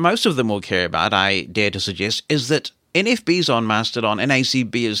 what most of them will care about, I dare to suggest, is that NFB's on Mastodon and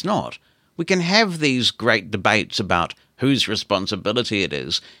ACB is not. We can have these great debates about whose responsibility it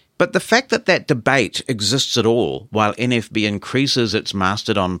is, but the fact that that debate exists at all while NFB increases its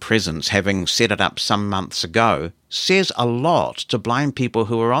Mastodon presence, having set it up some months ago, says a lot to blind people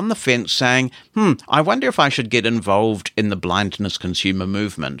who are on the fence saying, I wonder if I should get involved in the blindness consumer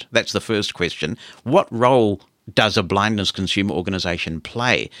movement. That's the first question. What role does a blindness consumer organization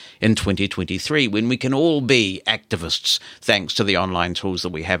play in 2023 when we can all be activists thanks to the online tools that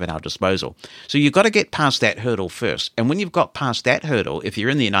we have at our disposal? So you've got to get past that hurdle first. And when you've got past that hurdle, if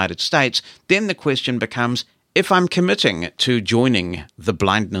you're in the United States, then the question becomes, if I'm committing to joining the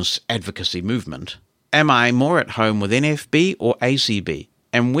blindness advocacy movement, am I more at home with NFB or ACB?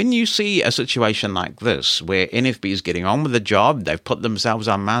 And when you see a situation like this, where NFB is getting on with the job, they've put themselves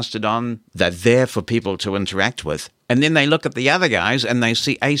on Mastodon, they're there for people to interact with, and then they look at the other guys and they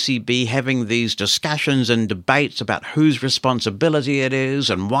see ACB having these discussions and debates about whose responsibility it is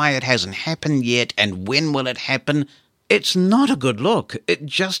and why it hasn't happened yet and when will it happen, it's not a good look. It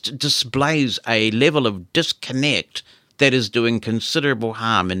just displays a level of disconnect that is doing considerable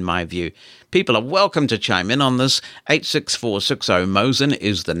harm, in my view. People are welcome to chime in on this. 86460-MOSEN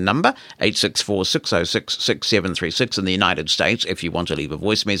is the number, 864-606-6736 in the United States if you want to leave a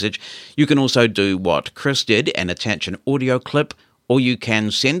voice message. You can also do what Chris did and attach an audio clip, or you can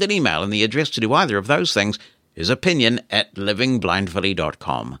send an email, and the address to do either of those things is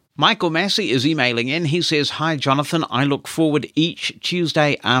opinion@livingblindfully.com. Michael Massey is emailing in. He says, Hi, Jonathan. I look forward each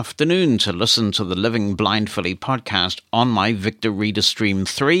Tuesday afternoon to listen to the Living Blindfully podcast on my Victor Reader Stream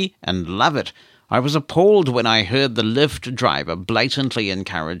 3 and love it. I was appalled when I heard the Lyft driver blatantly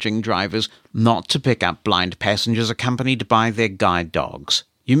encouraging drivers not to pick up blind passengers accompanied by their guide dogs.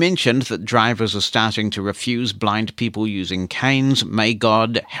 You mentioned that drivers are starting to refuse blind people using canes. May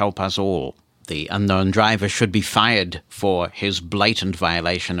God help us all. The unknown driver should be fired for his blatant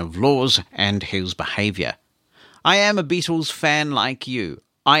violation of laws and his behaviour. I am a Beatles fan like you.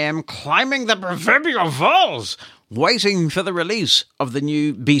 I am climbing the proverbial walls, waiting for the release of the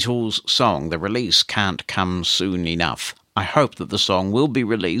new Beatles song. The release can't come soon enough. I hope that the song will be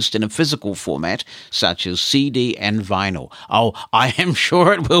released in a physical format, such as CD and vinyl. Oh, I am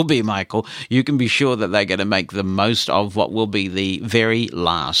sure it will be, Michael. You can be sure that they're going to make the most of what will be the very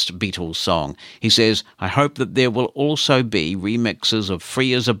last Beatles song. He says, I hope that there will also be remixes of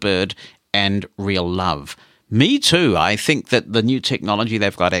Free as a Bird and Real Love. Me too. I think that the new technology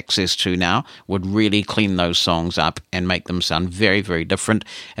they've got access to now would really clean those songs up and make them sound very, very different.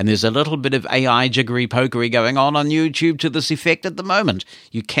 And there's a little bit of AI jiggery-pokery going on YouTube to this effect at the moment.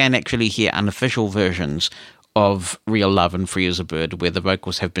 You can actually hear unofficial versions of Real Love and Free as a Bird where the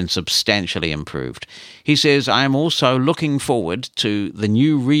vocals have been substantially improved. He says, I am also looking forward to the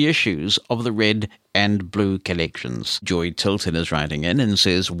new reissues of the Red and Blue collections. Joy Tilton is writing in and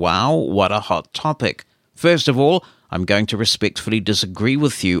says, wow, what a hot topic. First of all, I'm going to respectfully disagree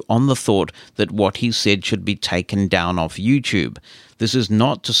with you on the thought that what he said should be taken down off YouTube. This is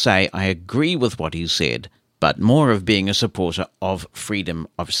not to say I agree with what he said. but more of being a supporter of freedom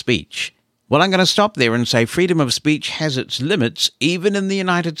of speech. Well, I'm going to stop there and say freedom of speech has its limits, even in the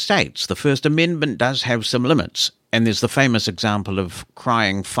United States. The First Amendment does have some limits, and there's the famous example of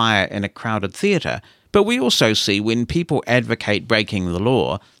crying fire in a crowded theatre. But we also see when people advocate breaking the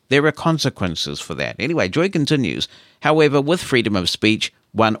law, there are consequences for that. Anyway, Joy continues. However, with freedom of speech,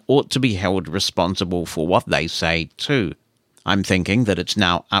 one ought to be held responsible for what they say too. I'm thinking that it's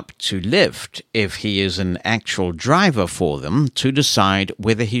now up to Lyft, if he is an actual driver for them, to decide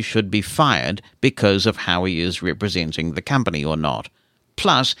whether he should be fired because of how he is representing the company or not.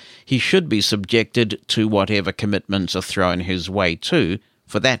 Plus, he should be subjected to whatever commitments are thrown his way too,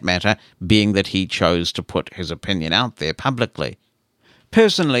 for that matter, being that he chose to put his opinion out there publicly.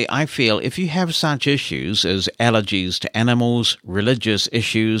 Personally, I feel if you have such issues as allergies to animals, religious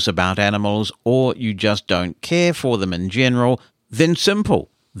issues about animals, or you just don't care for them in general, then simple.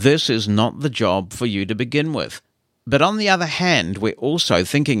 This is not the job for you to begin with. But on the other hand, we're also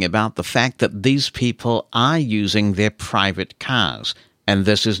thinking about the fact that these people are using their private cars. And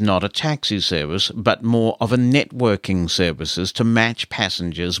this is not a taxi service, but more of a networking services to match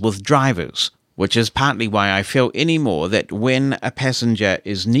passengers with drivers. Which is partly why I feel anymore that when a passenger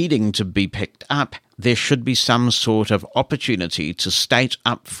is needing to be picked up, there should be some sort of opportunity to state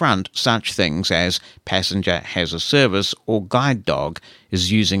up front such things as passenger has a service or guide dog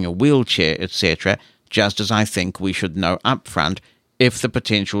is using a wheelchair, etc., just as I think we should know up front if the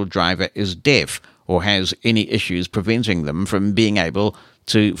potential driver is deaf or has any issues preventing them from being able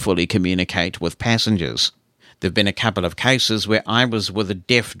to fully communicate with passengers. There have been a couple of cases where I was with a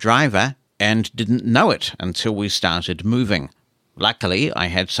deaf driver and didn't know it until we started moving. Luckily, I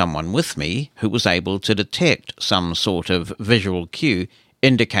had someone with me who was able to detect some sort of visual cue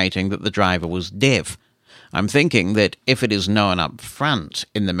indicating that the driver was deaf. I'm thinking that if it is known up front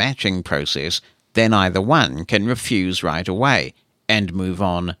in the matching process, then either one can refuse right away and move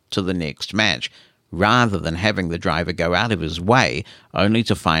on to the next match, rather than having the driver go out of his way only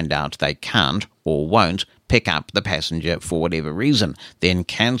to find out they can't or won't pick up the passenger for whatever reason, then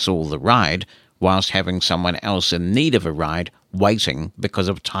cancel the ride whilst having someone else in need of a ride waiting because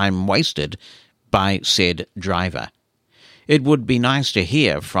of time wasted by said driver. It would be nice to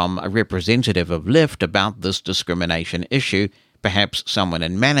hear from a representative of Lyft about this discrimination issue, perhaps someone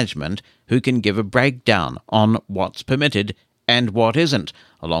in management who can give a breakdown on what's permitted and what isn't,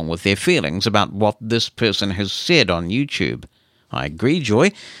 along with their feelings about what this person has said on YouTube. I agree,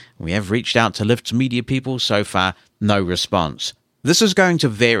 Joy. We have reached out to Lyft's media people. So far, no response. This is going to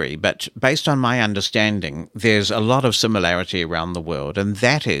vary, but based on my understanding, there's a lot of similarity around the world, and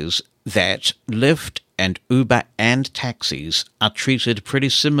that is that Lyft and Uber and taxis are treated pretty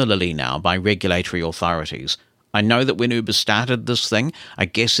similarly now by regulatory authorities. I know that when Uber started this thing, I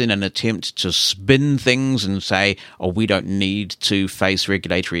guess in an attempt to spin things and say, oh, we don't need to face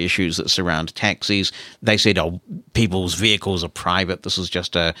regulatory issues that surround taxis, they said, oh, people's vehicles are private, this is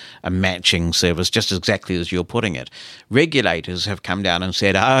just a matching service, just exactly as you're putting it. Regulators have come down and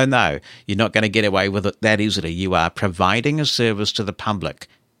said, oh, no, you're not going to get away with it that easily. You are providing a service to the public.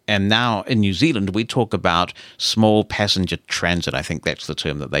 And now in New Zealand, we talk about small passenger transit. I think that's the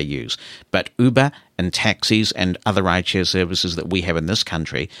term that they use. But Uber and taxis and other rideshare services that we have in this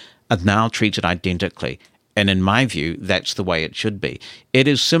country are now treated identically. And in my view, that's the way it should be. It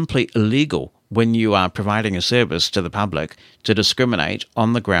is simply illegal when you are providing a service to the public to discriminate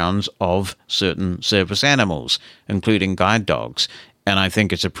on the grounds of certain service animals, including guide dogs. And I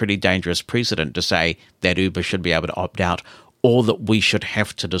think it's a pretty dangerous precedent to say that Uber should be able to opt out or that we should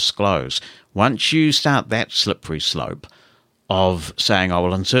have to disclose. Once you start that slippery slope of saying, oh,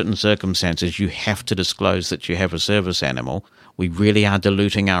 well, in certain circumstances you have to disclose that you have a service animal, we really are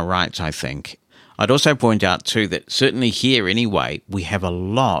diluting our rights, I think. I'd also point out, too, that certainly here anyway, we have a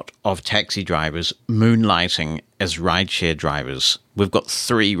lot of taxi drivers moonlighting as rideshare drivers. We've got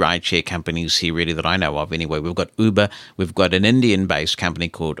 3 rideshare companies here really that I know of anyway. We've got Uber, we've got an Indian-based company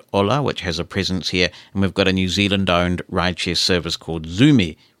called Ola, which has a presence here, and we've got a New Zealand-owned rideshare service called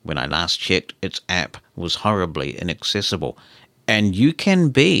Zoomy. When I last checked, its app was horribly inaccessible. And you can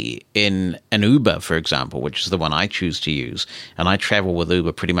be in an Uber, for example, which is the one I choose to use, and I travel with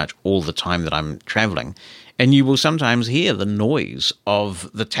Uber pretty much all the time that I'm traveling, and you will sometimes hear the noise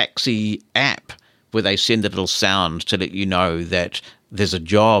of the taxi app where they send a little sound to let you know that there's a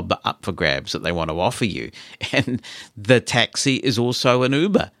job up for grabs that they want to offer you. And the taxi is also an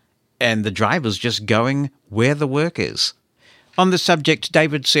Uber, and the driver's just going where the work is. On the subject,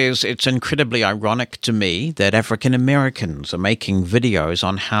 David says, it's incredibly ironic to me that African Americans are making videos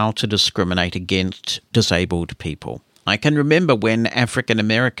on how to discriminate against disabled people. I can remember when African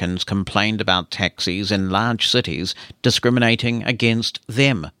Americans complained about taxis in large cities discriminating against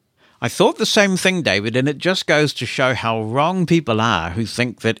them. I thought the same thing, David, and it just goes to show how wrong people are who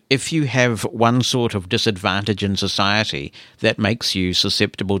think that if you have one sort of disadvantage in society that makes you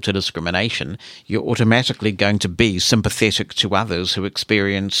susceptible to discrimination, you're automatically going to be sympathetic to others who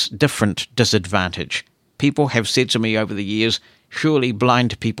experience different disadvantage. People have said to me over the years, surely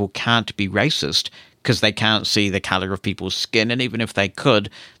blind people can't be racist because they can't see the colour of people's skin, and even if they could,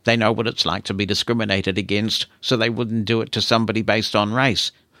 they know what it's like to be discriminated against, so they wouldn't do it to somebody based on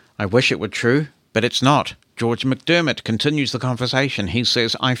race. I wish it were true, but it's not. George McDermott continues the conversation. He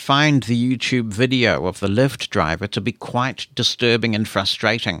says, I find the YouTube video of the Lyft driver to be quite disturbing and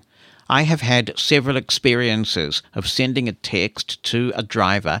frustrating. I have had several experiences of sending a text to a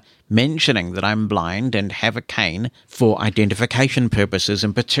driver mentioning that I'm blind and have a cane for identification purposes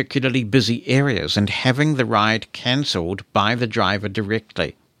in particularly busy areas and having the ride cancelled by the driver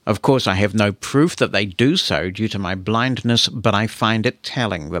directly. Of course, I have no proof that they do so due to my blindness, but I find it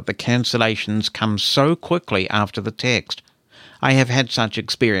telling that the cancellations come so quickly after the text. I have had such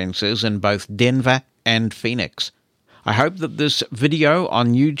experiences in both Denver and Phoenix. I hope that this video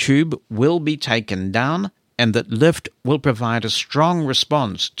on YouTube will be taken down and that Lyft will provide a strong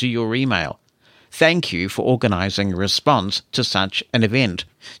response to your email. Thank you for organising a response to such an event.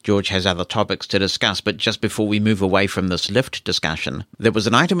 George has other topics to discuss, but just before we move away from this Lyft discussion, there was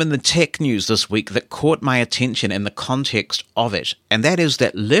an item in the tech news this week that caught my attention in the context of it, and that is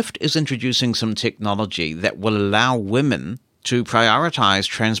that Lyft is introducing some technology that will allow women to prioritise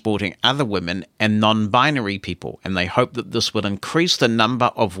transporting other women and non-binary people, and they hope that this will increase the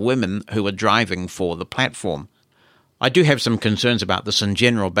number of women who are driving for the platform. I do have some concerns about this in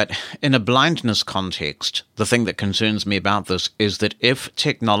general, but in a blindness context, the thing that concerns me about this is that if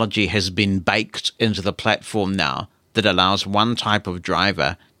technology has been baked into the platform now that allows one type of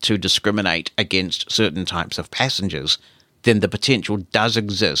driver to discriminate against certain types of passengers, then the potential does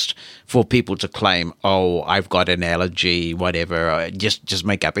exist for people to claim, oh, I've got an allergy, whatever, just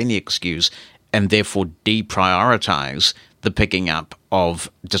make up any excuse, and therefore deprioritize the picking up of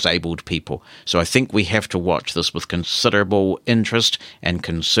disabled people. So I think we have to watch this with considerable interest and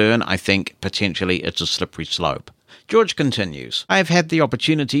concern. I think potentially it's a slippery slope. George continues, I have had the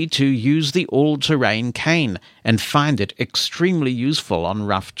opportunity to use the all-terrain cane and find it extremely useful on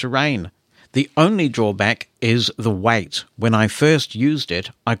rough terrain. The only drawback is the weight. When I first used it,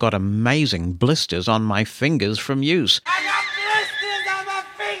 I got amazing blisters on my fingers from use.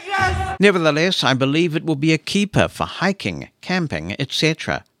 Nevertheless, I believe it will be a keeper for hiking, camping,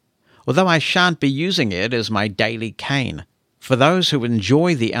 etc. Although I shan't be using it as my daily cane. For those who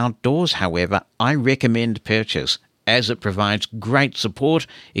enjoy the outdoors, however, I recommend purchase, as it provides great support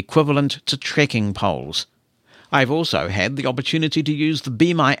equivalent to trekking poles. I've also had the opportunity to use the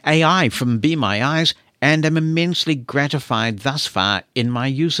Be My AI from Be My Eyes and am immensely gratified thus far in my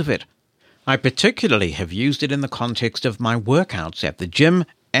use of it. I particularly have used it in the context of my workouts at the gym,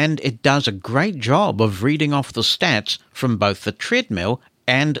 and it does a great job of reading off the stats from both the treadmill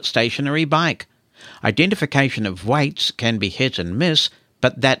and stationary bike. Identification of weights can be hit and miss,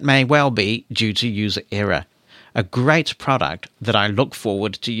 but that may well be due to user error. A great product that I look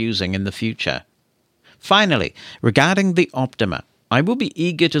forward to using in the future. Finally, regarding the Optima, I will be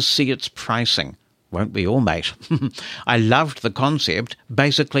eager to see its pricing. Won't we all, mate? I loved the concept,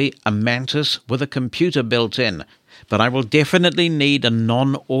 basically a mantis with a computer built in, but I will definitely need a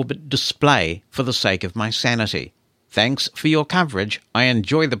non-orbit display for the sake of my sanity. Thanks for your coverage. I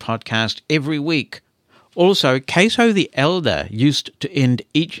enjoy the podcast every week. Also, Cato the Elder used to end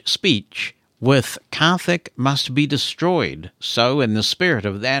each speech with Karthik must be destroyed. So, in the spirit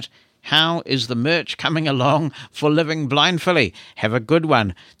of that, how is the merch coming along for Living Blindfully? Have a good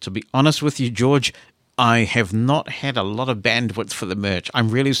one. To be honest with you, George, I have not had a lot of bandwidth for the merch. I'm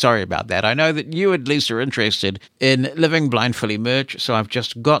really sorry about that. I know that you at least are interested in Living Blindfully merch, so I've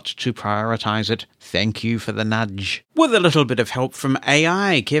just got to prioritize it. Thank you for the nudge. With a little bit of help from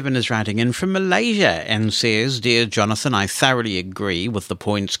AI, Kevin is writing in from Malaysia and says, Dear Jonathan, I thoroughly agree with the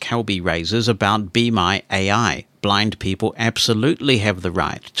points Kelby raises about Be My AI. Blind people absolutely have the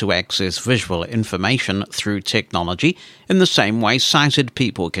right to access visual information through technology in the same way sighted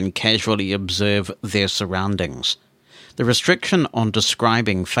people can casually observe their surroundings. The restriction on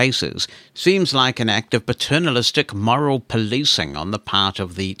describing faces seems like an act of paternalistic moral policing on the part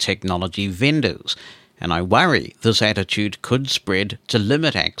of the technology vendors, and I worry this attitude could spread to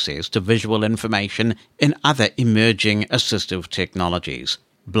limit access to visual information in other emerging assistive technologies.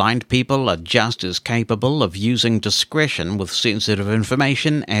 Blind people are just as capable of using discretion with sensitive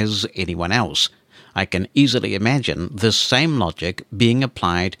information as anyone else. I can easily imagine this same logic being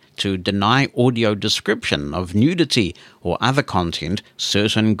applied to deny audio description of nudity or other content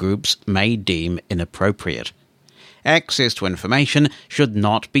certain groups may deem inappropriate. Access to information should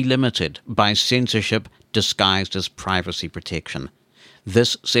not be limited by censorship disguised as privacy protection.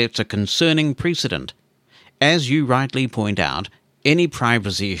 This sets a concerning precedent. As you rightly point out, any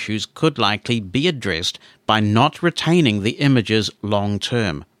privacy issues could likely be addressed by not retaining the images long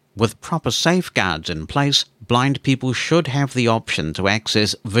term. With proper safeguards in place, blind people should have the option to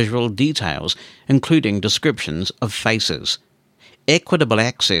access visual details, including descriptions of faces. Equitable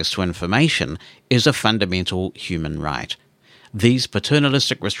access to information is a fundamental human right. These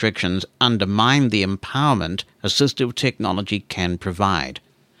paternalistic restrictions undermine the empowerment assistive technology can provide.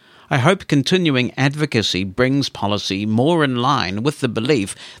 I hope continuing advocacy brings policy more in line with the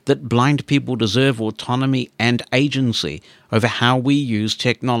belief that blind people deserve autonomy and agency over how we use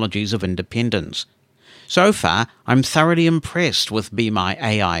technologies of independence. So far, I'm thoroughly impressed with Be My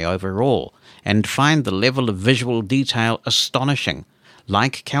AI overall, and find the level of visual detail astonishing.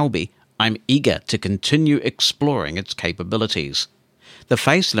 Like Kelby, I'm eager to continue exploring its capabilities. The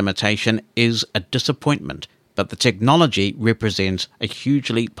face limitation is a disappointment, but the technology represents a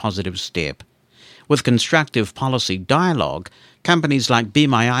hugely positive step. With constructive policy dialogue, companies like Be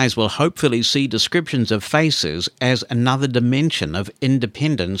My Eyes will hopefully see descriptions of faces as another dimension of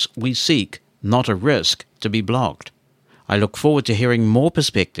independence we seek, not a risk to be blocked. I look forward to hearing more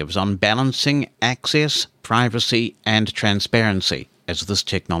perspectives on balancing access, privacy, and transparency as this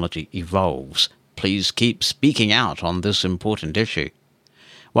technology evolves. Please keep speaking out on this important issue.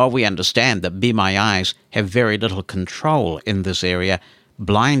 While we understand that Be My Eyes have very little control in this area,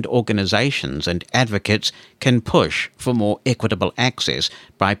 blind organizations and advocates can push for more equitable access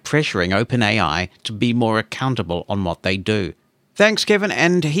by pressuring OpenAI to be more accountable on what they do. Thanks, Kevin.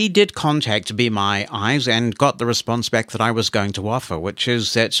 And he did contact Be My Eyes and got the response back that I was going to offer, which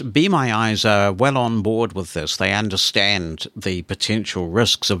is that Be My Eyes are well on board with this. They understand the potential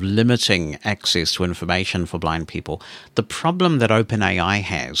risks of limiting access to information for blind people. The problem that OpenAI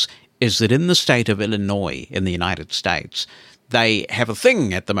has is that in the state of Illinois in the United States, they have a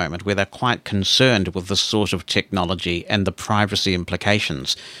thing at the moment where they're quite concerned with this sort of technology and the privacy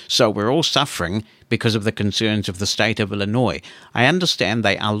implications. So we're all suffering because of the concerns of the state of Illinois. I understand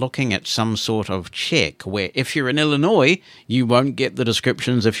they are looking at some sort of check where if you're in Illinois, you won't get the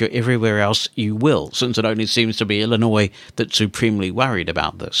descriptions. If you're everywhere else, you will, since it only seems to be Illinois that's supremely worried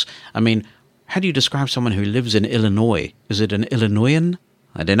about this. I mean, how do you describe someone who lives in Illinois? Is it an Illinoisan?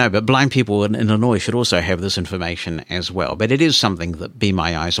 I don't know, but blind people in Illinois should also have this information as well. But it is something that Be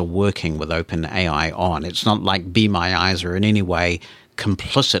My Eyes are working with OpenAI on. It's not like Be My Eyes are in any way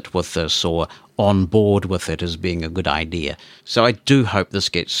complicit with this or on board with it as being a good idea. So I do hope this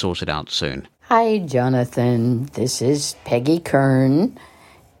gets sorted out soon. Hi, Jonathan. This is Peggy Kern.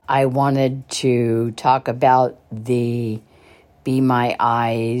 I wanted to talk about the Be My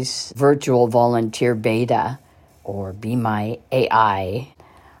Eyes virtual volunteer beta, or Be My AI.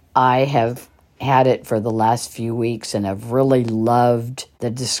 I have had it for the last few weeks and have really loved the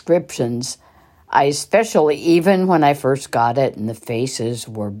descriptions. I especially, even when I first got it and the faces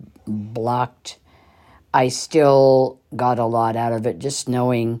were blocked, I still got a lot out of it, just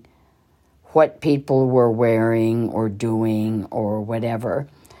knowing what people were wearing or doing or whatever.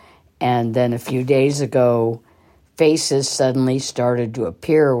 And then a few days ago, faces suddenly started to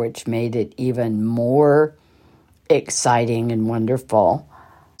appear, which made it even more exciting and wonderful.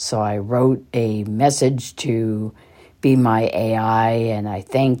 So I wrote a message to Be My AI, and I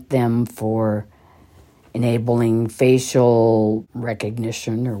thanked them for enabling facial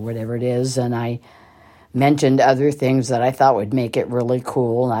recognition or whatever it is. And I mentioned other things that I thought would make it really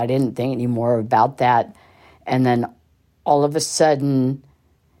cool. And I didn't think any more about that. And then all of a sudden,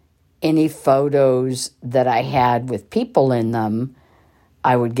 any photos that I had with people in them,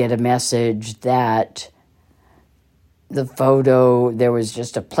 I would get a message that the photo, there was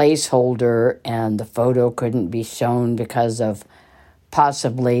just a placeholder and the photo couldn't be shown because of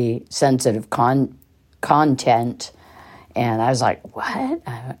possibly sensitive content. And I was like, what?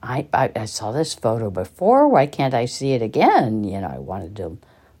 I saw this photo before. Why can't I see it again? You know, I wanted to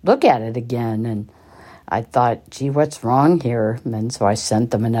look at it again. And I thought, gee, what's wrong here? And so I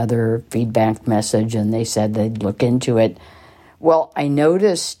sent them another feedback message and they said they'd look into it. Well, I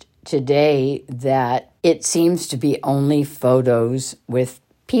noticed today that it seems to be only photos with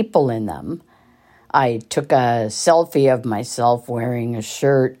people in them. I took a selfie of myself wearing a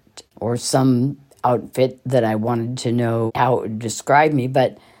shirt or some outfit that I wanted to know how it would describe me,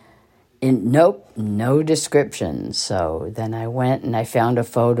 but nope, no description. So then I went and I found a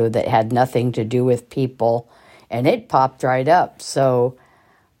photo that had nothing to do with people, and it popped right up. So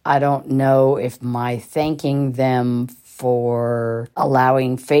I don't know if my thanking them for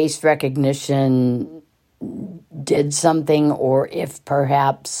allowing face recognition did something, or if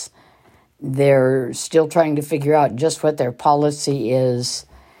perhaps they're still trying to figure out just what their policy is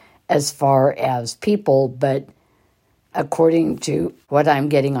as far as people. But according to what I'm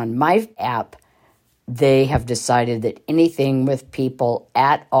getting on my app, they have decided that anything with people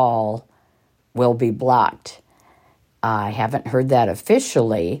at all will be blocked. I haven't heard that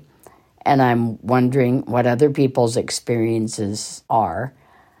officially, and I'm wondering what other people's experiences are.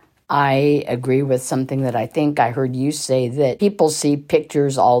 I agree with something that I think I heard you say, that people see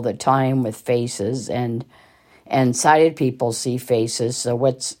pictures all the time with faces, and sighted people see faces, so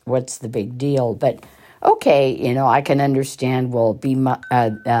what's the big deal? But okay, I can understand, well,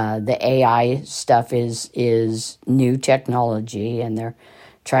 the AI stuff is new technology, and they're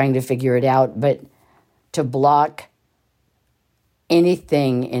trying to figure it out, but to block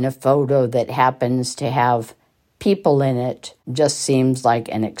anything in a photo that happens to have people in it just seems like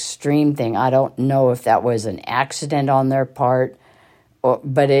an extreme thing. I don't know if that was an accident on their part,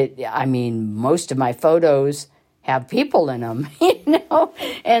 but most of my photos have people in them,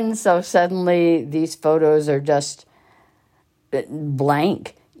 and so suddenly these photos are just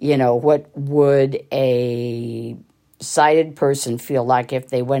blank. What would a sighted person feel like if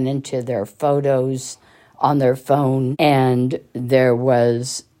they went into their photos on their phone and there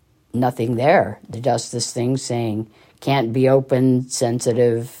was nothing there, just this thing saying can't be opened,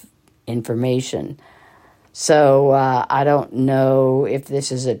 sensitive information? So I don't know if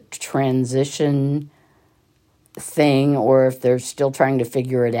this is a transition thing, or if they're still trying to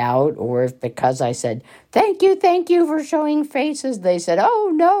figure it out, or if because I said thank you for showing faces, they said,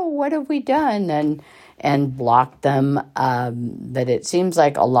 oh no, what have we done, and blocked them. But it seems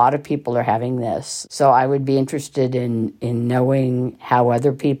like a lot of people are having this. So I would be interested in knowing how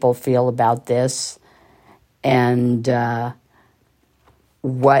other people feel about this, and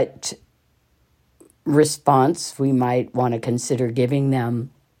what response we might want to consider giving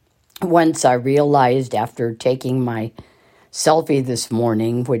them. Once I realized, after taking my selfie this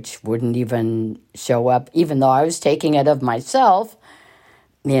morning, which wouldn't even show up, even though I was taking it of myself,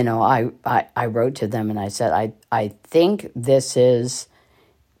 I wrote to them and I said, I think this is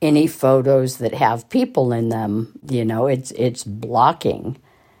any photos that have people in them. It's blocking.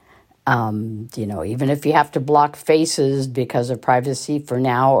 Even if you have to block faces because of privacy for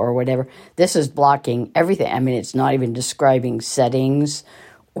now or whatever, this is blocking everything. It's not even describing settings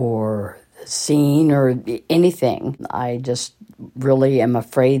or scene or anything. I just really am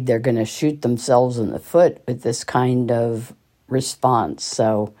afraid they're going to shoot themselves in the foot with this kind of response.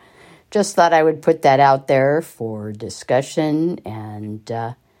 So just thought I would put that out there for discussion and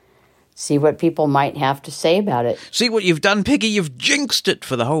see what people might have to say about it. See what you've done, Peggy? You've jinxed it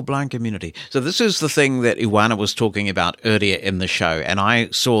for the whole blind community. So this is the thing that Ioana was talking about earlier in the show, and I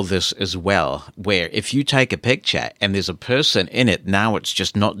saw this as well, where if you take a picture and there's a person in it, now it's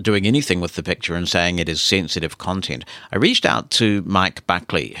just not doing anything with the picture and saying it is sensitive content. I reached out to Mike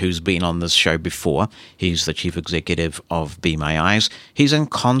Buckley, who's been on this show before. He's the chief executive of Be My Eyes. He's in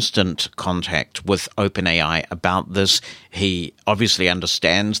constant contact with OpenAI about this. He obviously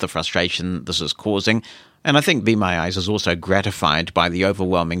understands the frustration this is causing, and I think Be My Eyes is also gratified by the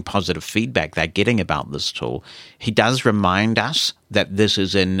overwhelming positive feedback they're getting about this tool. He does remind us that this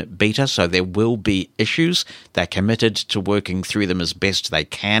is in beta, so there will be issues. They're committed to working through them as best they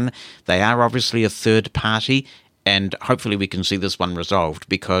can. They are obviously a third party, and hopefully we can see this one resolved,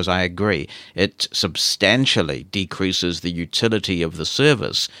 because I agree, it substantially decreases the utility of the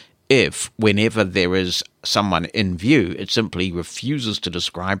service if, whenever there is someone in view, it simply refuses to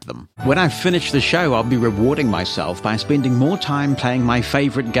describe them. When I finish the show, I'll be rewarding myself by spending more time playing my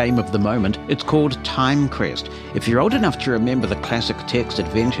favorite game of the moment. It's called Time Crest. If you're old enough to remember the classic text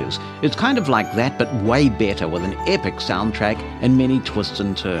adventures, it's kind of like that, but way better, with an epic soundtrack and many twists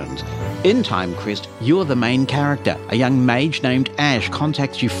and turns. In Time Crest, you're the main character. A young mage named Ash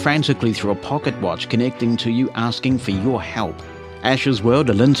contacts you frantically through a pocket watch, connecting to you, asking for your help. Ash's world,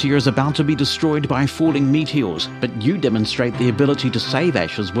 Alintia, is about to be destroyed by falling meteors, but you demonstrate the ability to save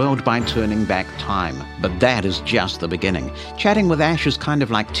Ash's world by turning back time. But that is just the beginning. Chatting with Ash is kind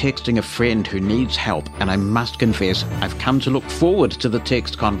of like texting a friend who needs help, and I must confess, I've come to look forward to the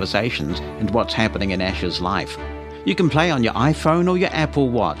text conversations and what's happening in Ash's life. You can play on your iPhone or your Apple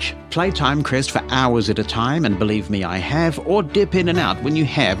Watch. Play Timecrest for hours at a time, and believe me, I have, or dip in and out when you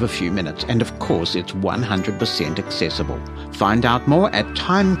have a few minutes. And of course, it's 100% accessible. Find out more at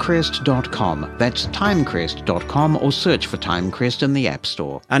timecrest.com. That's timecrest.com, or search for Timecrest in the App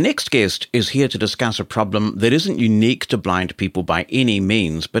Store. Our next guest is here to discuss a problem that isn't unique to blind people by any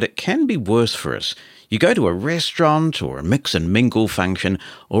means, but it can be worse for us. You go to a restaurant or a mix and mingle function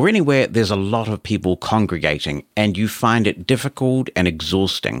or anywhere there's a lot of people congregating, and you find it difficult and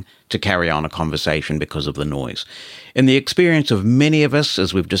exhausting to carry on a conversation because of the noise. In the experience of many of us,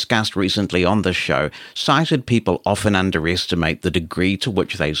 as we've discussed recently on this show, sighted people often underestimate the degree to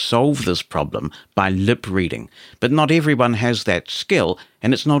which they solve this problem by lip reading. But not everyone has that skill,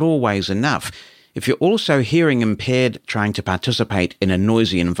 and it's not always enough. If you're also hearing impaired, trying to participate in a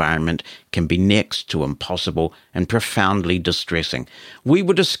noisy environment can be next to impossible and profoundly distressing. We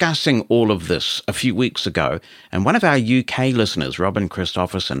were discussing all of this a few weeks ago, and one of our UK listeners, Robin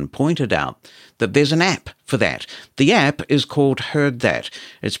Christopherson, pointed out that there's an app for that. The app is called HeardThat.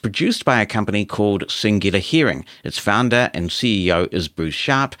 It's produced by a company called Singular Hearing. Its founder and CEO is Bruce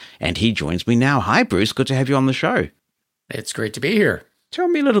Sharp, and he joins me now. Hi, Bruce. Good to have you on the show. It's great to be here. Tell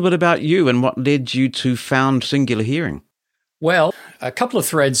me a little bit about you and what led you to found Singular Hearing. Well, a couple of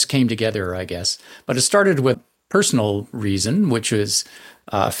threads came together, I guess, but it started with personal reason, which was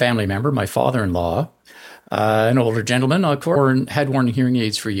a family member, my father-in-law, an older gentleman, had worn hearing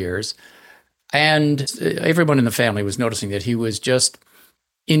aids for years. And everyone in the family was noticing that he was just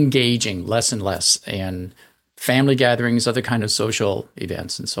engaging less and less in family gatherings, other kind of social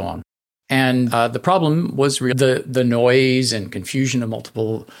events, and so on. And the problem was the noise and confusion of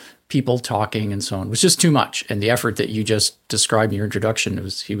multiple people talking and so on was just too much. And the effort that you just described in your introduction,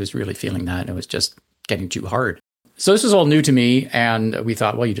 he was really feeling that, and it was just getting too hard. So this was all new to me, and we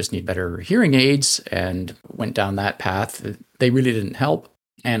thought, well, you just need better hearing aids, and went down that path. They really didn't help,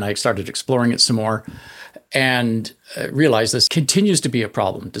 and I started exploring it some more and realized this continues to be a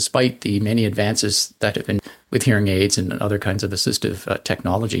problem despite the many advances that have been with hearing aids and other kinds of assistive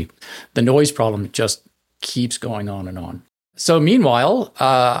technology. The noise problem just keeps going on and on. So meanwhile,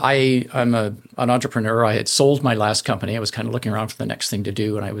 I'm an entrepreneur. I had sold my last company. I was kind of looking around for the next thing to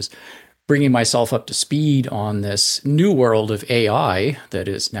do, and I was bringing myself up to speed on this new world of AI that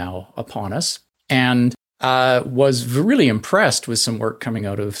is now upon us, and was really impressed with some work coming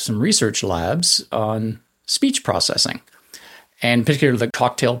out of some research labs on speech processing, and particularly the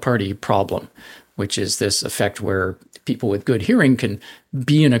cocktail party problem, which is this effect where people with good hearing can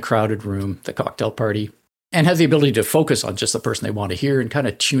be in a crowded room, the cocktail party, and have the ability to focus on just the person they want to hear and kind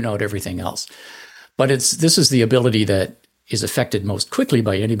of tune out everything else. But this is the ability that is affected most quickly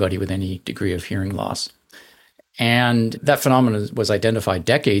by anybody with any degree of hearing loss. And that phenomenon was identified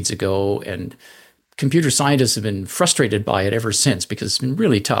decades ago, and computer scientists have been frustrated by it ever since, because it's been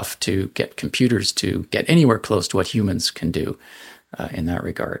really tough to get computers to get anywhere close to what humans can do in that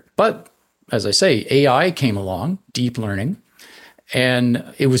regard. But as I say, AI came along, deep learning,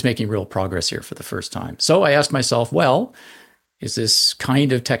 and it was making real progress here for the first time. So I asked myself, well, is this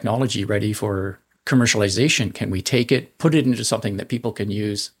kind of technology ready for commercialization? Can we take it, put it into something that people can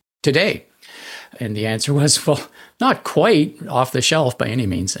use today? And the answer was, well, not quite off the shelf by any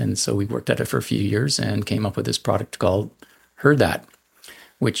means. And so we worked at it for a few years and came up with this product called HeardThat,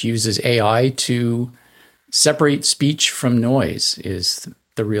 which uses AI to separate speech from noise, is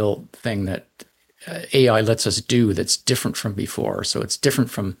the real thing that AI lets us do that's different from before. So it's different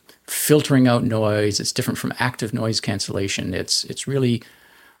from filtering out noise. It's different from active noise cancellation. It's really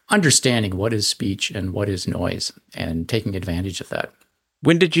understanding what is speech and what is noise and taking advantage of that.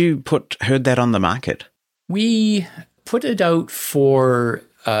 When did you put HeardThat on the market? We put it out for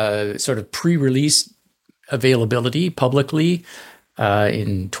sort of pre-release availability publicly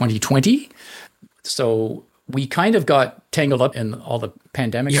in 2020. So we kind of got tangled up in all the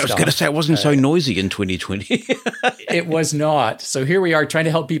pandemic stuff. I was going to say, it wasn't so noisy in 2020. It was not. So here we are trying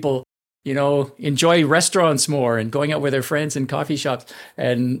to help people, enjoy restaurants more and going out with their friends in coffee shops.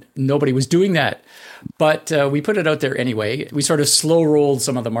 And nobody was doing that. But we put it out there anyway. We sort of slow rolled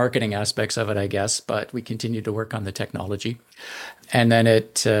some of the marketing aspects of it, I guess, but we continued to work on the technology. And then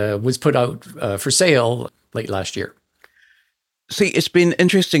it was put out for sale late last year. See, it's been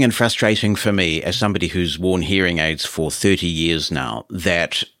interesting and frustrating for me as somebody who's worn hearing aids for 30 years now,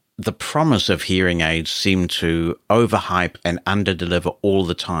 that the promise of hearing aids seem to overhype and underdeliver all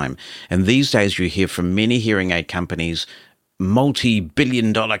the time. And these days you hear from many hearing aid companies,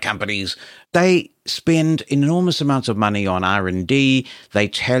 multi-billion-dollar companies, they spend enormous amounts of money on R&D. They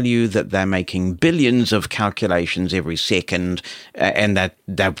tell you that they're making billions of calculations every second and that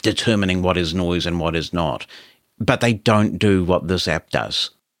they're determining what is noise and what is not. But they don't do what this app does.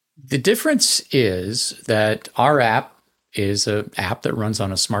 The difference is that our app is an app that runs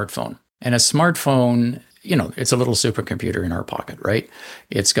on a smartphone. And a smartphone, it's a little supercomputer in our pocket, right?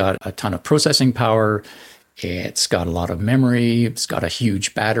 It's got a ton of processing power. It's got a lot of memory. It's got a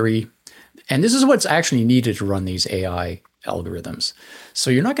huge battery. And this is what's actually needed to run these AI algorithms. So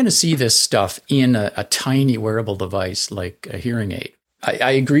you're not going to see this stuff in a tiny wearable device like a hearing aid.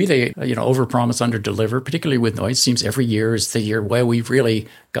 I agree they, overpromise, underdeliver, particularly with noise. Seems every year is the year, well, we've really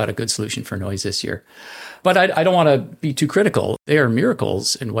got a good solution for noise this year. But I don't want to be too critical. They are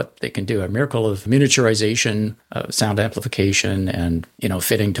miracles in what they can do. A miracle of miniaturization, sound amplification, and,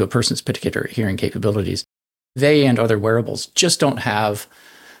 fitting to a person's particular hearing capabilities. They and other wearables just don't have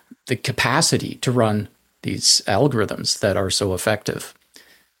the capacity to run these algorithms that are so effective.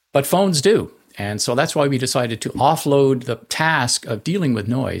 But phones do. And so that's why we decided to offload the task of dealing with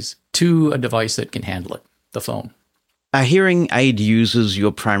noise to a device that can handle it, the phone. Are hearing aid users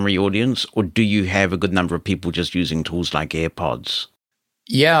your primary audience, or do you have a good number of people just using tools like AirPods?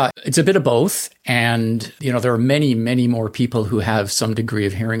 Yeah, it's a bit of both. And, there are many, many more people who have some degree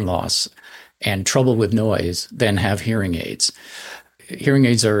of hearing loss and trouble with noise than have hearing aids. Hearing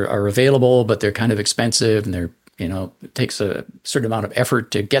aids are available, but they're kind of expensive, and it takes a certain amount of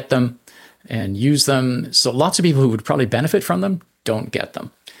effort to get them and use them. So lots of people who would probably benefit from them don't get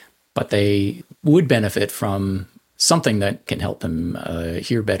them, but they would benefit from something that can help them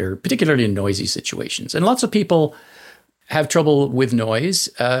hear better, particularly in noisy situations. And lots of people have trouble with noise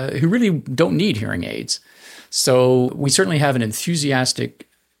who really don't need hearing aids. So we certainly have an enthusiastic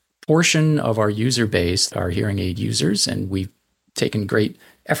portion of our user base, our hearing aid users, and we've taken great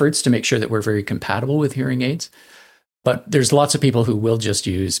efforts to make sure that we're very compatible with hearing aids. But there's lots of people who will just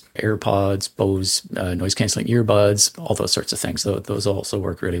use AirPods, Bose noise-canceling earbuds, all those sorts of things. Those also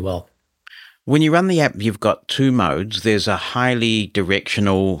work really well. When you run the app, you've got two modes. There's a highly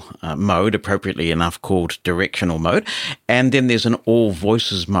directional mode, appropriately enough called directional mode, and then there's an all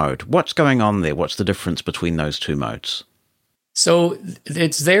voices mode. What's going on there? What's the difference between those two modes? So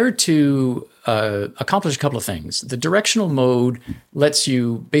it's there to accomplish a couple of things. The directional mode lets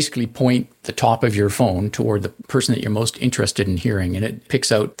you basically point the top of your phone toward the person that you're most interested in hearing, and it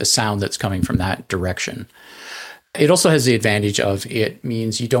picks out the sound that's coming from that direction. It also has the advantage of it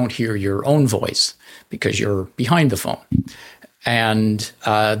means you don't hear your own voice because you're behind the phone. And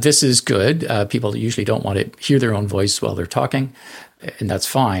this is good. People usually don't want to hear their own voice while they're talking, and that's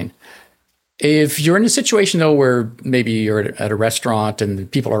fine. If you're in a situation, though, where maybe you're at a restaurant and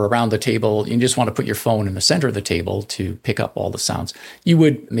people are around the table, you just want to put your phone in the center of the table to pick up all the sounds, you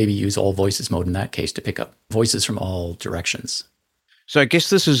would maybe use all voices mode in that case to pick up voices from all directions. So I guess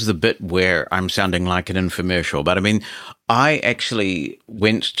this is the bit where I'm sounding like an infomercial, but I actually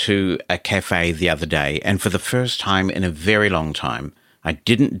went to a cafe the other day, and for the first time in a very long time, I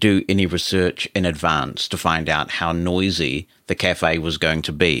didn't do any research in advance to find out how noisy the cafe was going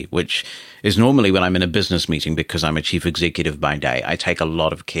to be, which is normally when I'm in a business meeting because I'm a chief executive by day. I take a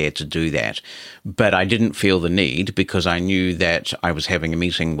lot of care to do that. But I didn't feel the need because I knew that I was having a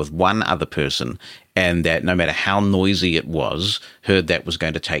meeting with one other person and that no matter how noisy it was, HeardThat was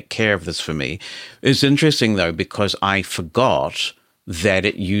going to take care of this for me. It's interesting, though, because I forgot that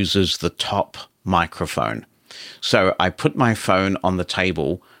it uses the top microphone. So I put my phone on the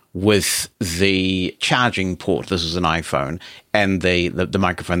table with the charging port, this is an iPhone, and the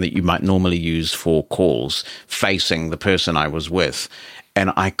microphone that you might normally use for calls facing the person I was with.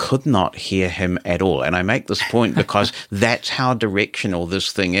 And I could not hear him at all. And I make this point because that's how directional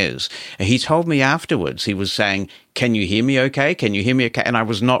this thing is. And he told me afterwards, he was saying, "Can you hear me okay? Can you hear me okay?" And I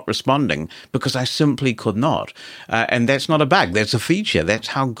was not responding because I simply could not. And that's not a bug. That's a feature. That's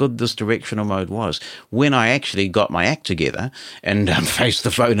how good this directional mode was. When I actually got my act together and faced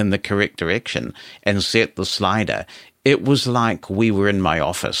the phone in the correct direction and set the slider, it was like we were in my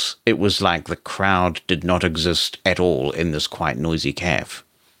office. It was like the crowd did not exist at all in this quite noisy cafe.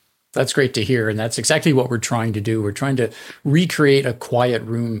 That's great to hear. And that's exactly what we're trying to do. We're trying to recreate a quiet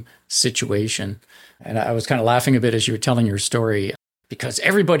room situation. And I was kind of laughing a bit as you were telling your story because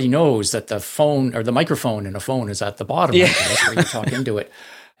everybody knows that the phone or the microphone in a phone is at the bottom. Yeah. Right? That's where you talk into it.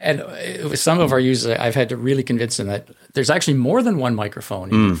 And with some of our users, I've had to really convince them that there's actually more than one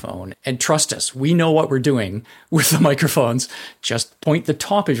microphone in your phone. And trust us, we know what we're doing with the microphones. Just point the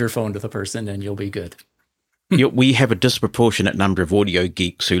top of your phone to the person and you'll be good. We have a disproportionate number of audio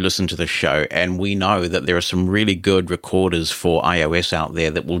geeks who listen to the show, and we know that there are some really good recorders for iOS out there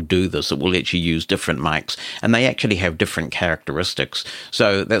that will do this, that will let you use different mics, and they actually have different characteristics.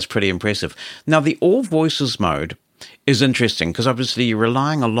 So that's pretty impressive. Now, the all voices mode is interesting because obviously you're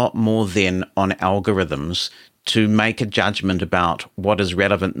relying a lot more then on algorithms to make a judgment about what is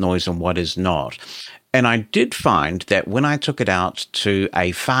relevant noise and what is not. And I did find that when I took it out to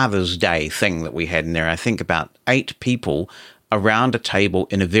a Father's Day thing that we had in there, I think about 8 people around a table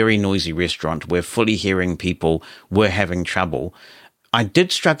in a very noisy restaurant where fully hearing people were having trouble. I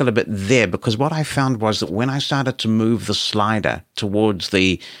did struggle a bit there because what I found was that when I started to move the slider towards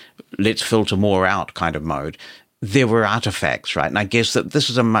the let's filter more out kind of mode, there were artifacts, right? And I guess that this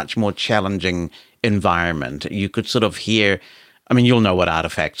is a much more challenging environment. You could sort of hear, I mean, you'll know what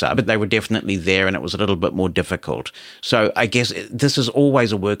artifacts are, but they were definitely there and it was a little bit more difficult. So I guess this is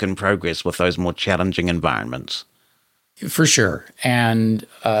always a work in progress with those more challenging environments. For sure. And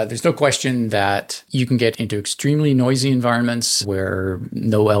there's no question that you can get into extremely noisy environments where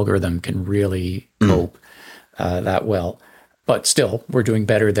no algorithm can really cope that well. But still, we're doing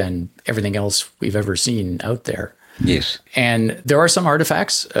better than everything else we've ever seen out there. Yes. And there are some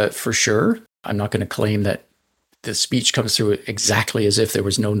artifacts, for sure. I'm not going to claim that the speech comes through exactly as if there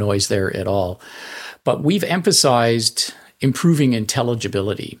was no noise there at all. But we've emphasized improving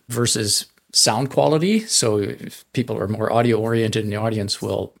intelligibility versus sound quality. So if people are more audio oriented in the audience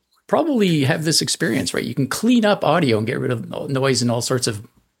will probably have this experience, right? You can clean up audio and get rid of noise in all sorts of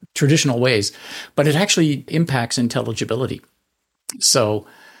traditional ways, but it actually impacts intelligibility. So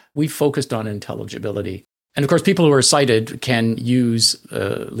we focused on intelligibility. And of course, people who are sighted can use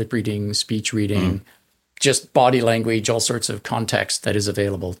lip reading, speech reading, just body language, all sorts of context that is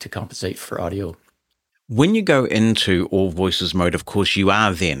available to compensate for audio. When you go into all voices mode, of course, you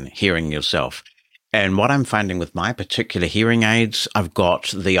are then hearing yourself. And what I'm finding with my particular hearing aids, I've got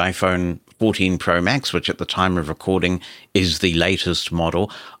the iPhone 14 Pro Max, which at the time of recording is the latest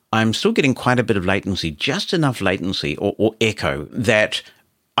model. I'm still getting quite a bit of latency, just enough latency or echo that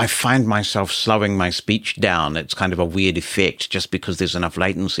I find myself slowing my speech down. It's kind of a weird effect just because there's enough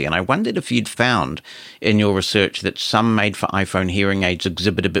latency. And I wondered if you'd found in your research that some made-for-iPhone hearing aids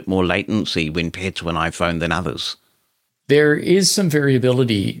exhibit a bit more latency when paired to an iPhone than others. There is some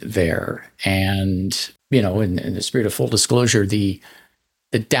variability there. And, you know, in the spirit of full disclosure, the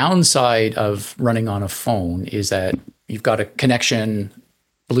downside of running on a phone is that you've got a connection,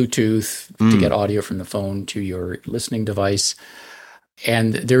 Bluetooth, to get audio from the phone to your listening device.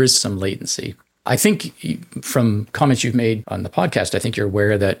 And there is some latency. I think from comments you've made on the podcast, I think you're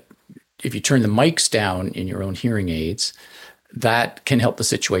aware that if you turn the mics down in your own hearing aids, that can help the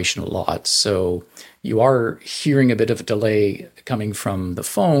situation a lot. So you are hearing a bit of a delay coming from the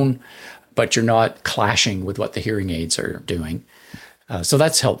phone, but you're not clashing with what the hearing aids are doing. So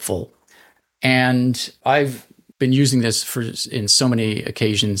that's helpful. And I've been using this in so many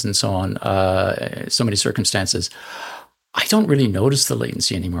occasions and so on, so many circumstances. I don't really notice the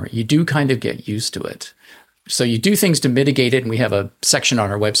latency anymore. You do kind of get used to it. So you do things to mitigate it. And we have a section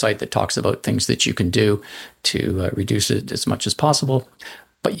on our website that talks about things that you can do to reduce it as much as possible.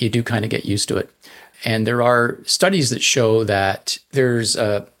 But you do kind of get used to it. And there are studies that show that there's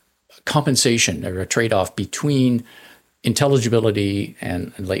a compensation or a trade-off between intelligibility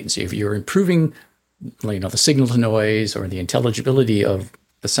and latency. If you're improving, you know, the signal to noise or the intelligibility of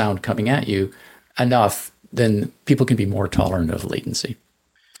the sound coming at you enough, then people can be more tolerant of latency.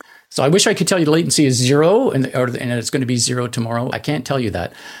 So I wish I could tell you the latency is 0 and it's going to be 0 tomorrow. I can't tell you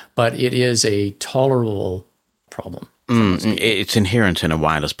that, but it is a tolerable problem. It's inherent in a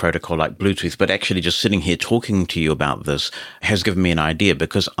wireless protocol like Bluetooth, but actually just sitting here talking to you about this has given me an idea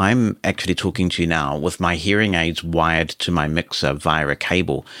because I'm actually talking to you now with my hearing aids wired to my mixer via a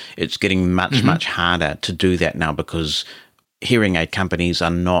cable. It's getting much, much harder to do that now because hearing aid companies are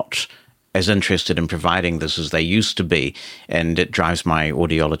not as interested in providing this as they used to be. And it drives my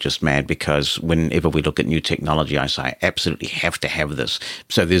audiologist mad because whenever we look at new technology, I say, I absolutely have to have this.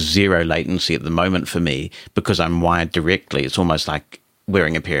 So there's 0 latency at the moment for me because I'm wired directly. It's almost like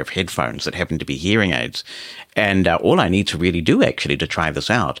wearing a pair of headphones that happen to be hearing aids. And all I need to really do actually to try this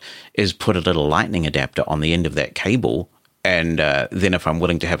out is put a little lightning adapter on the end of that cable. And then if I'm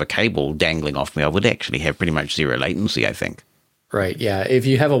willing to have a cable dangling off me, I would actually have pretty much 0 latency, I think. Right. Yeah. If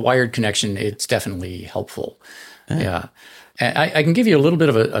you have a wired connection, it's definitely helpful. Yeah. And I can give you a little bit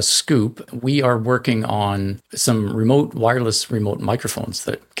of a scoop. We are working on some wireless remote microphones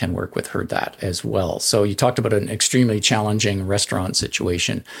that can work with HeardThat as well. So you talked about an extremely challenging restaurant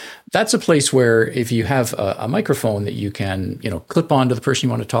situation. That's a place where if you have a microphone that you can, you know, clip onto the person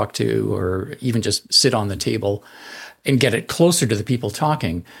you want to talk to, or even just sit on the table and get it closer to the people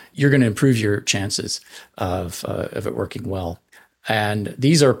talking, you're going to improve your chances of it working well. And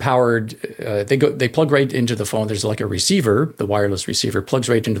these are powered, they plug right into the phone. There's like a receiver, the wireless receiver plugs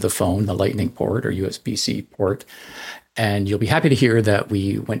right into the phone, the lightning port or USB-C port. And you'll be happy to hear that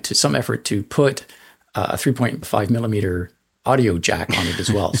we went to some effort to put a 3.5 millimeter audio jack on it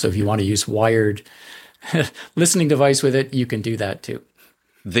as well. So if you want to use wired listening device with it, you can do that too.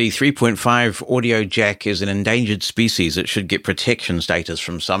 The 3.5 audio jack is an endangered species. It should get protection status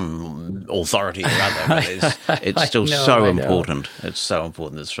from some authority or other. But it's still so important. It's so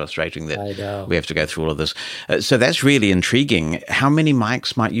important. It's frustrating that we have to go through all of this. So that's really intriguing. How many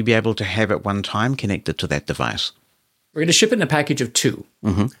mics might you be able to have at one time connected to that device? We're going to ship it in a package of 2,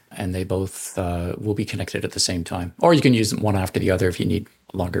 and they both will be connected at the same time. Or you can use them one after the other if you need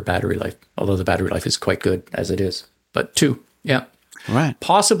a longer battery life, although the battery life is quite good as it is. But 2, yeah. Right.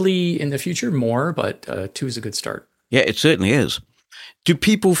 Possibly in the future more, but 2 is a good start. Yeah, it certainly is. Do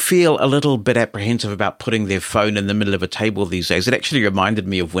people feel a little bit apprehensive about putting their phone in the middle of a table these days? It actually reminded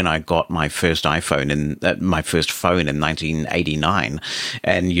me of when I got my first iPhone and my first phone in 1989,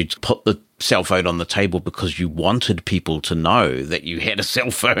 and you'd put the cell phone on the table because you wanted people to know that you had a cell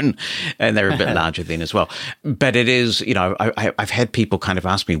phone, and they were a bit larger then as well. But it is, I've had people kind of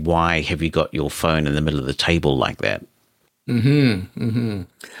ask me, why have you got your phone in the middle of the table like that?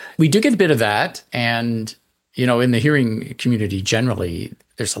 We do get a bit of that. And, in the hearing community generally,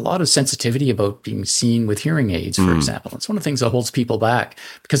 there's a lot of sensitivity about being seen with hearing aids, for example. It's one of the things that holds people back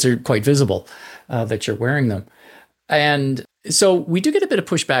because they're quite visible that you're wearing them. And so we do get a bit of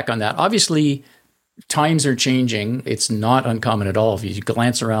pushback on that. Obviously, times are changing. It's not uncommon at all. If you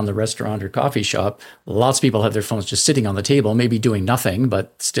glance around the restaurant or coffee shop, lots of people have their phones just sitting on the table, maybe doing nothing,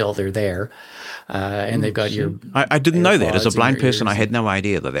 but still they're there. And they've got your... I didn't know that. As a blind person, I had no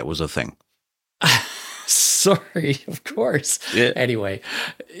idea that was a thing. Sorry, of course. Yeah. Anyway,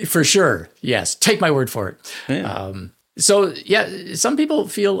 for sure. Yes. Take my word for it. Yeah. Some people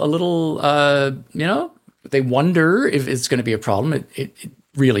feel a little, they wonder if it's going to be a problem. It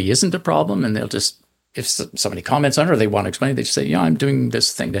really isn't a problem. And they'll just, if somebody comments on it or they want to explain it, they just say, I'm doing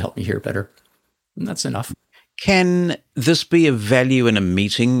this thing to help me hear better. And that's enough. Can this be of value in a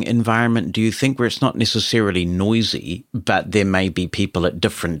meeting environment, do you think, where it's not necessarily noisy, but there may be people at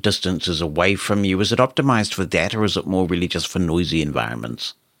different distances away from you? Is it optimized for that, or is it more really just for noisy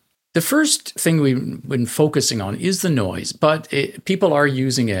environments? The first thing we've been focusing on is the noise, but people are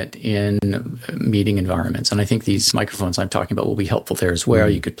using it in meeting environments. And I think these microphones I'm talking about will be helpful there as well.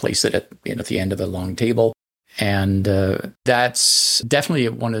 You could place it at the end of a long table. And that's definitely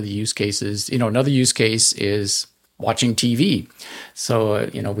one of the use cases. Another use case is watching TV. So,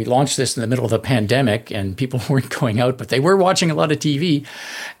 we launched this in the middle of the pandemic and people weren't going out, but they were watching a lot of TV.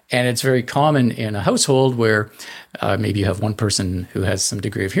 And it's very common in a household where maybe you have one person who has some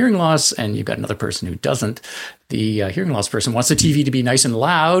degree of hearing loss and you've got another person who doesn't. The hearing loss person wants the TV to be nice and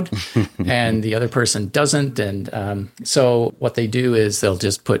loud and the other person doesn't. And so what they do is they'll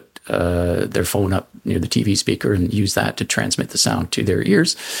just put their phone up near the TV speaker and use that to transmit the sound to their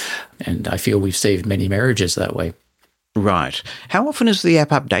ears. And I feel we've saved many marriages that way. Right. How often is the app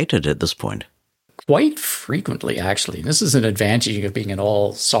updated at this point? Quite frequently, actually. This is an advantage of being an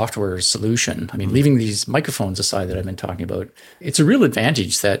all software solution. I mean, leaving these microphones aside that I've been talking about, it's a real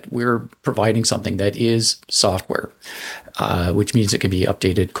advantage that we're providing something that is software, which means it can be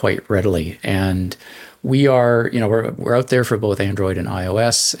updated quite readily. And we are, we're out there for both Android and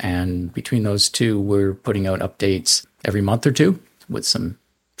iOS. And between those two, we're putting out updates every month or two with some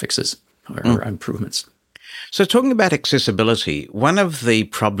fixes or improvements. So talking about accessibility, one of the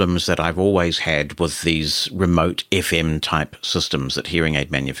problems that I've always had with these remote FM type systems that hearing aid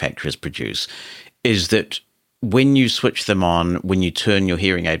manufacturers produce is that when you switch them on, when you turn your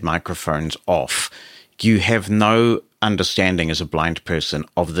hearing aid microphones off, you have no understanding as a blind person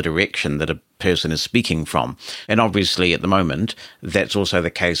of the direction that a person is speaking from. And obviously at the moment, that's also the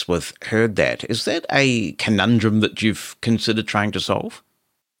case with HeardThat. Is that a conundrum that you've considered trying to solve?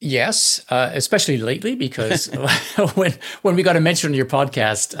 Yes, especially lately, because when we got a mention on your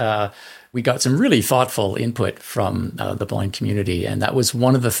podcast, we got some really thoughtful input from the blind community, and that was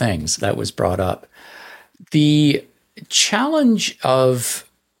one of the things that was brought up. The challenge of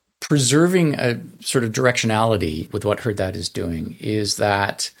preserving a sort of directionality with what HeardThat is doing is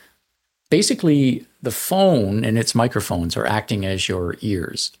that basically the phone and its microphones are acting as your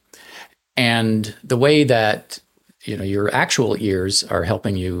ears. And the way that your actual ears are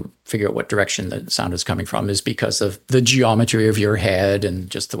helping you figure out what direction the sound is coming from is because of the geometry of your head and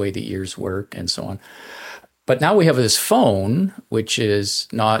just the way the ears work and so on. But now we have this phone, which is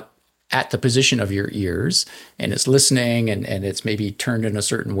not at the position of your ears, and it's listening and it's maybe turned in a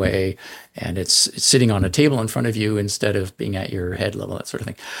certain way, and it's sitting on a table in front of you instead of being at your head level, that sort of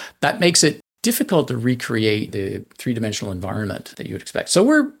thing. That makes it difficult to recreate the three-dimensional environment that you would expect. So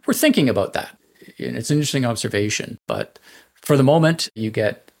we're thinking about that. And it's an interesting observation, but for the moment, you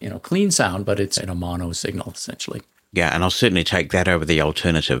get clean sound, but it's in a mono signal essentially. Yeah, and I'll certainly take that over the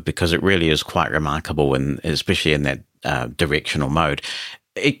alternative because it really is quite remarkable, especially in that directional mode.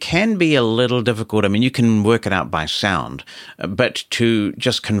 It can be a little difficult. I mean, you can work it out by sound, but to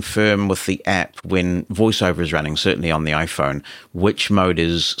just confirm with the app when VoiceOver is running, certainly on the iPhone, which mode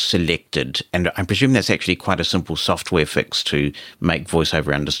is selected. And I presume that's actually quite a simple software fix to make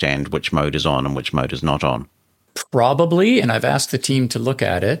VoiceOver understand which mode is on and which mode is not on. Probably, and I've asked the team to look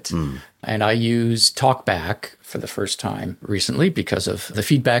at it, and I used TalkBack for the first time recently because of the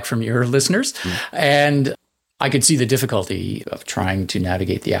feedback from your listeners, and I could see the difficulty of trying to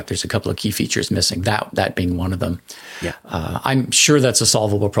navigate the app. There's a couple of key features missing, that being one of them. Yeah, I'm sure that's a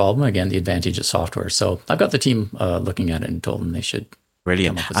solvable problem. Again, the advantage of software. So I've got the team looking at it and told them they should.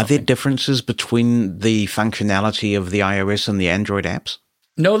 Brilliant. Are there differences between the functionality of the iOS and the Android apps?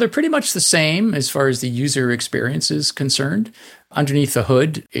 No, they're pretty much the same as far as the user experience is concerned. Underneath the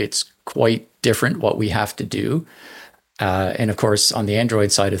hood, it's quite different what we have to do. And of course, on the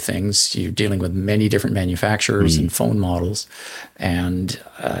Android side of things, you're dealing with many different manufacturers and phone models, and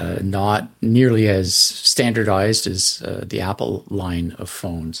not nearly as standardized as the Apple line of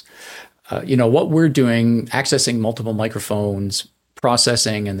phones. What we're doing, accessing multiple microphones,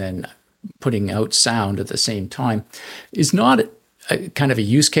 processing, and then putting out sound at the same time, is not kind of a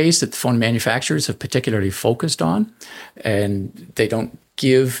use case that the phone manufacturers have particularly focused on, and they don't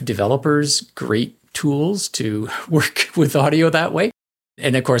give developers great tools to work with audio that way.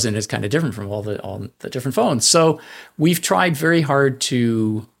 And of course, it's kind of different from all the different phones. So we've tried very hard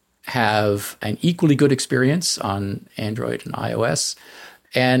to have an equally good experience on Android and iOS,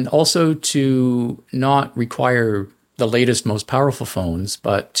 and also to not require the latest, most powerful phones,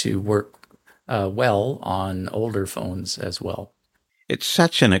 but to work well on older phones as well. It's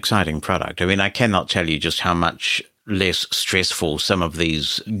such an exciting product. I mean, I cannot tell you just how much less stressful some of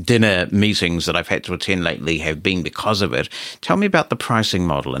these dinner meetings that I've had to attend lately have been because of it. Tell me about the pricing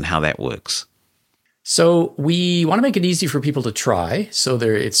model and how that works. So we want to make it easy for people to try. So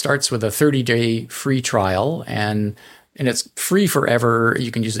it starts with a 30-day free trial, and it's free forever.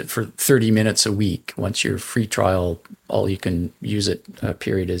 You can use it for 30 minutes a week. Once your free trial, all you can use it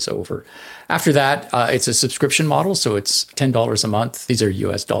period is over. After that, it's a subscription model. So it's $10 a month. These are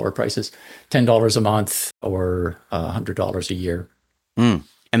US dollar prices, $10 a month or $100 a year. And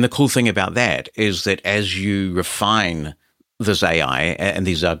the cool thing about that is that as you refine this AI and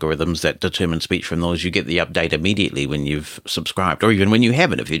these algorithms that determine speech from noise, you get the update immediately when you've subscribed, or even when you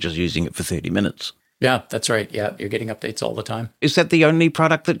haven't, if you're just using it for 30 minutes. Yeah, that's right. Yeah, you're getting updates all the time. Is that the only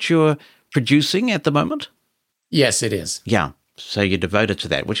product that you're producing at the moment? Yes, it is. Yeah, so you're devoted to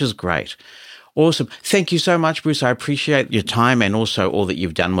that, which is great. Awesome. Thank you so much, Bruce. I appreciate your time and also all that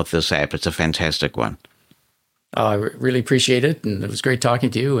you've done with this app. It's a fantastic one. I really appreciate it, and it was great talking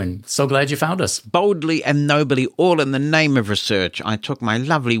to you, and so glad you found us. Boldly and nobly, all in the name of research, I took my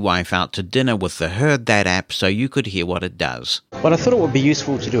lovely wife out to dinner with the HeardThat app so you could hear what it does. Well, I thought it would be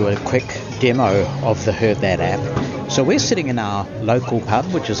useful to do a quick demo of the HeardThat app. So we're sitting in our local pub,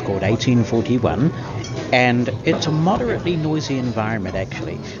 which is called 1841, and it's a moderately noisy environment,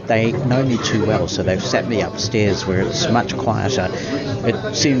 actually. They know me too well, so they've sat me upstairs where it's much quieter.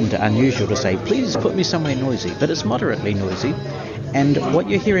 It seemed unusual to say, please put me somewhere noisy, but it's moderately noisy. And what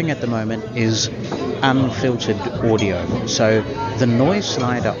you're hearing at the moment is unfiltered audio. So the noise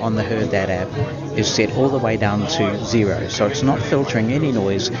slider on the HeardThat app is set all the way down to 0. So it's not filtering any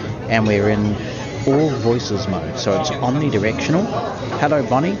noise, and we're in all voices mode. So it's omnidirectional. Hello,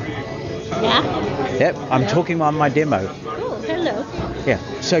 Bonnie. Yeah? Yep, I'm talking on my demo. Oh, hello. Yeah,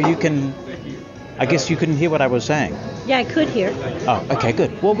 so I guess you couldn't hear what I was saying. Yeah, I could hear. Oh, okay,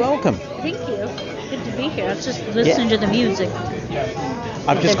 good. Well, welcome. Thank you. Good to be here. I was just listening to the music.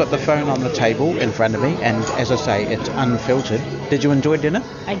 I've just got the phone on the table in front of me, and as I say, it's unfiltered. Did you enjoy dinner?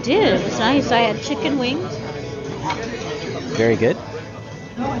 I did. It was nice. I had chicken wings. Very good.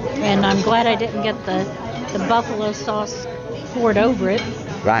 And I'm glad I didn't get the buffalo sauce poured over it.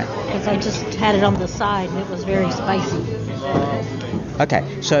 Right. Because I just had it on the side, and it was very spicy.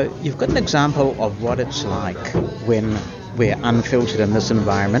 Okay, so you've got an example of what it's like when we're unfiltered in this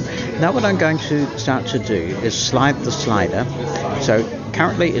environment. Now what I'm going to start to do is slide the slider. So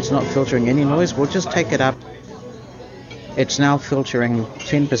currently it's not filtering any noise. We'll just take it up. It's now filtering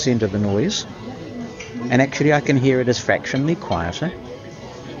 10% of the noise. And actually I can hear it as fractionally quieter.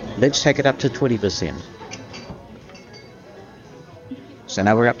 Let's take it up to 20%. So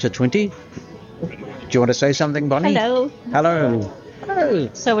now we're up to 20. Do you want to say something, Bonnie? Hello. Hello. Hello.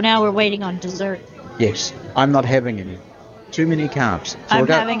 So now we're waiting on dessert. Yes, I'm not having any. Too many carbs. So I'm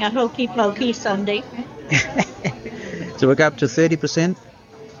having a hokey pokey sundae. So we'll go up to 30%.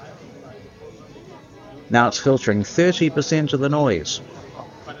 Now it's filtering 30% of the noise.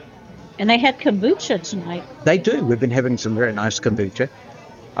 And they had kombucha tonight. They do. We've been having some very nice kombucha.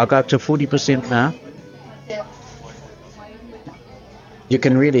 I'll go up to 40% now. You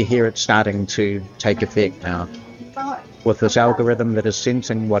can really hear it starting to take effect now. With this algorithm that is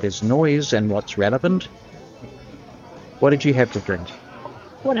sensing what is noise and what's relevant. What did you have to drink?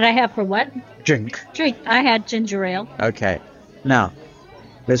 What did I have for what? Drink. I had ginger ale. Okay. Now,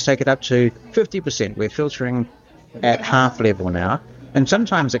 let's take it up to 50%. We're filtering at half level now. And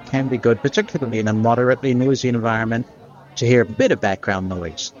sometimes it can be good, particularly in a moderately noisy environment, to hear a bit of background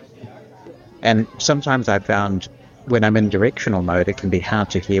noise. And sometimes I found when I'm in directional mode, it can be hard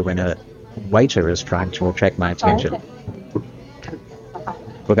to hear when a waiter is trying to attract my attention.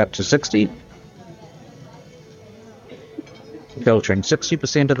 Look up to 60. Filtering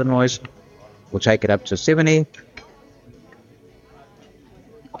 60% of the noise. We'll take it up to 70.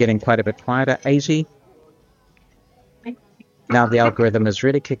 Getting quite a bit quieter, 80. Now the algorithm is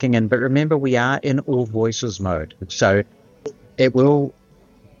really kicking in, but remember we are in all voices mode. So it will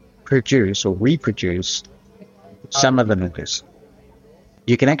produce or reproduce some of the noise.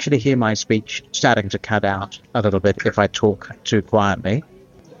 You can actually hear my speech starting to cut out a little bit if I talk too quietly.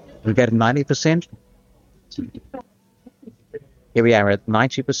 We get 90%. Here we are at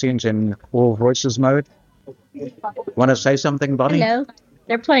 90% in all voices mode. Want to say something, Bonnie? Hello.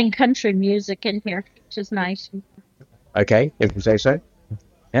 They're playing country music in here, which is nice. Okay, if you say so.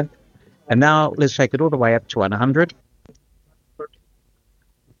 Yeah. And now let's take it all the way up to 100.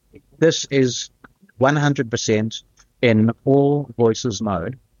 This is 100% in all voices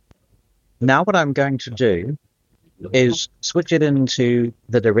mode. Now what I'm going to do is switch it into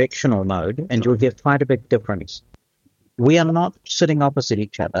the directional mode, and you'll get quite a big difference. We are not sitting opposite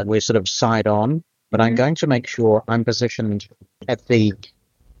each other. We're sort of side on, but I'm going to make sure I'm positioned at the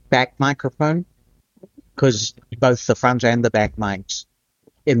back microphone, because both the front and the back mics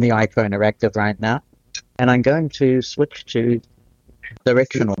in the iPhone are active right now. And I'm going to switch to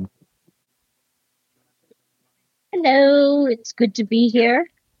directional. Hello, it's good to be here.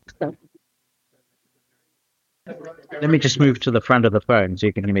 Let me just move to the front of the phone so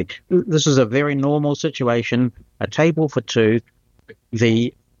you can hear me. This is a very normal situation. A table for two.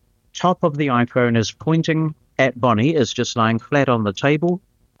 The top of the iPhone is pointing at Bonnie, is just lying flat on the table.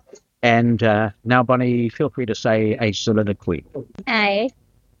 And now, Bonnie, feel free to say a soliloquy. Hi.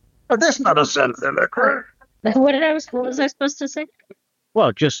 Oh, that's not a soliloquy. What was I supposed to say?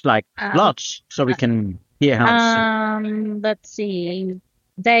 Well, just like lots, so we can hear how it's... Let's see.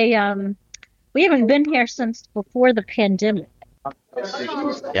 We haven't been here since before the pandemic.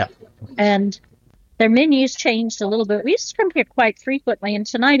 Yeah. And their menus changed a little bit. We used to come here quite frequently, and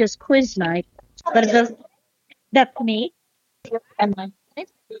tonight is quiz night. But that's me. And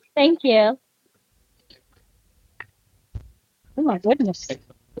thank you. Oh my goodness.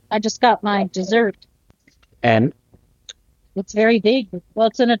 I just got my dessert. And? It's very big. Well,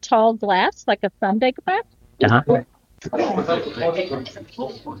 it's in a tall glass, like a sundae glass. Uh-huh.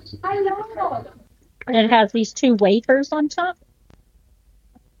 And it has these two wafers on top.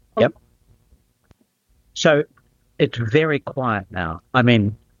 Yep. So it's very quiet now. I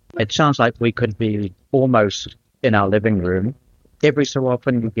mean, it sounds like we could be almost in our living room. Every so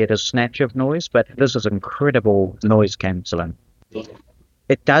often you get a snatch of noise, but this is incredible noise cancelling.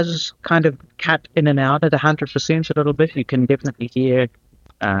 It does kind of cut in and out at 100% a little bit. You can definitely hear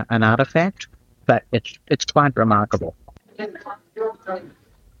an artifact, but it's quite remarkable. And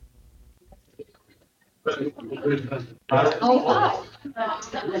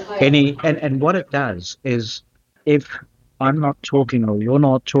what it does is, if I'm not talking or you're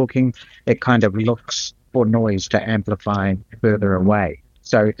not talking, it kind of looks for noise to amplify further away.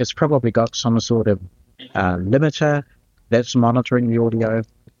 So it's probably got some sort of limiter that's monitoring the audio,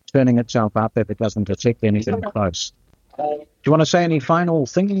 turning itself up if it doesn't detect anything close. Do you want to say any final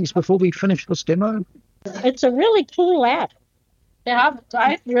things before we finish this demo? It's a really cool app. Yeah,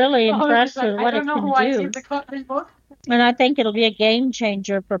 I'm really impressed with what it can do. And I think it'll be a game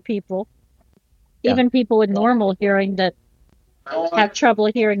changer for people. Yeah. Even people with normal hearing that have trouble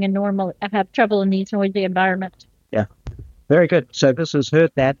hearing have trouble in these noisy environments. Yeah, very good. So this is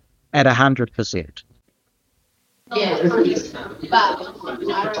HeardThat at 100%.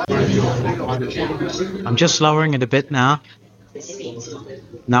 I'm just lowering it a bit now.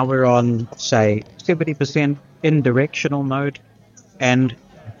 Now we're on, say, 70% in directional mode, and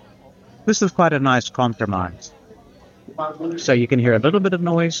this is quite a nice compromise. So you can hear a little bit of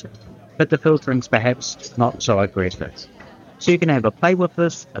noise, but the filtering's perhaps not so aggressive. So you can have a play with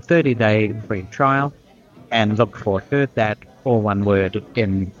this, a 30-day free trial, and look for HeardThat all one word,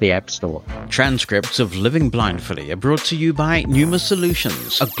 in the App Store. Transcripts of Living Blindfully are brought to you by Pneuma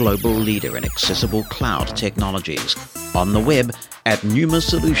Solutions, a global leader in accessible cloud technologies. On the web at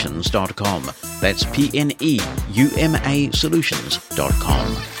pneumasolutions.com. That's PNEUMA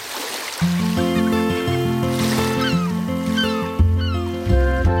solutions.com.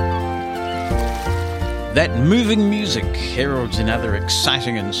 That moving music heralds another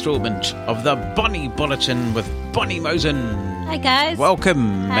exciting installment of the Bonnie Bulletin with Bonnie Mosen. Hi, guys.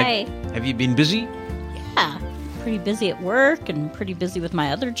 Welcome. Hi. Have you been busy? Yeah, pretty busy at work and pretty busy with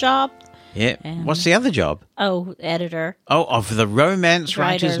my other job. Yeah. What's the other job? Oh, editor. Oh, of the Romance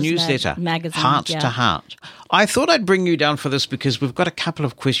Writers newsletter, magazine, Heart yeah. to Heart. I thought I'd bring you down for this because we've got a couple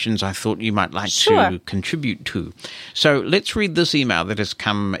of questions I thought you might like to contribute to. So let's read this email that has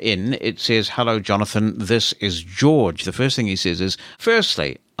come in. It says, "Hello, Jonathan. This is George." The first thing he says is,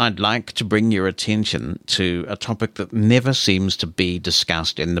 "Firstly, I'd like to bring your attention to a topic that never seems to be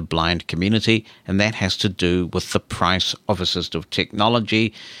discussed in the blind community, and that has to do with the price of assistive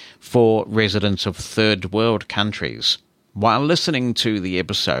technology for residents of third world countries. While listening to the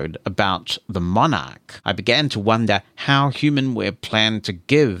episode about the Monarch, I began to wonder how HumanWeb planned to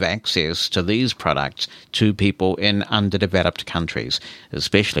give access to these products to people in underdeveloped countries,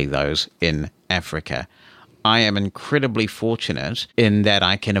 especially those in Africa. I am incredibly fortunate in that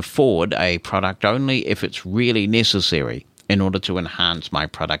I can afford a product only if it's really necessary in order to enhance my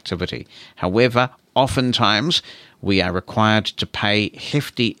productivity. However, oftentimes we are required to pay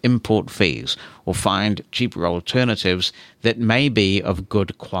hefty import fees or find cheaper alternatives that may be of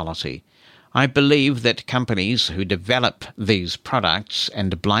good quality. I believe that companies who develop these products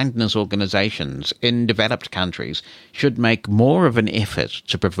and blindness organizations in developed countries should make more of an effort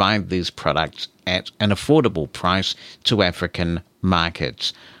to provide these products at an affordable price to African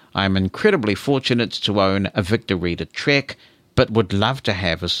markets. I am incredibly fortunate to own a Victor Reader Trek, but would love to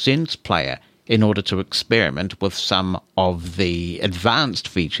have a Sense player in order to experiment with some of the advanced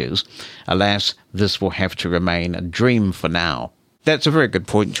features. Alas, this will have to remain a dream for now." That's a very good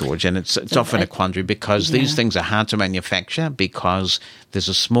point, George, and it's often a quandary because these things are hard to manufacture because there's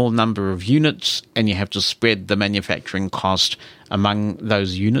a small number of units and you have to spread the manufacturing cost among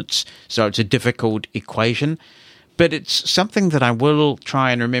those units. So it's a difficult equation. But it's something that I will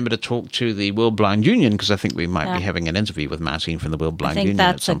try and remember to talk to the World Blind Union, because I think we might be having an interview with Martine from the World Blind Union.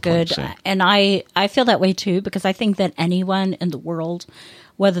 I think that's a good, and I feel that way too, because I think that anyone in the world,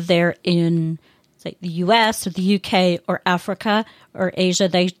 whether they're in, say, the US or the UK or Africa or Asia,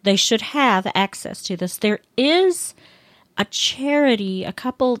 they should have access to this. There is a charity, a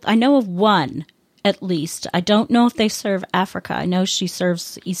couple, I know of one at least. I don't know if they serve Africa. I know she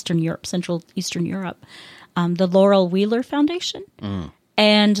serves Eastern Europe, Central Eastern Europe. The Laurel Wheeler Foundation.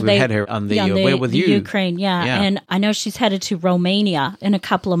 And we had her on the Where With You? Ukraine, yeah. And I know she's headed to Romania in a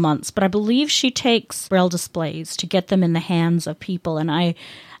couple of months, but I believe she takes Braille displays to get them in the hands of people. And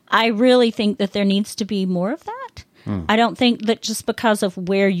I really think that there needs to be more of that. I don't think that just because of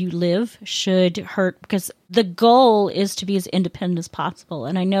where you live should hurt, because the goal is to be as independent as possible.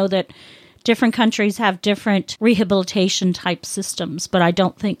 And I know that different countries have different rehabilitation type systems, but I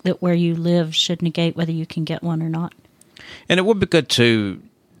don't think that where you live should negate whether you can get one or not. And it would be good to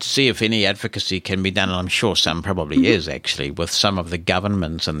see if any advocacy can be done, and I'm sure some probably is actually, with some of the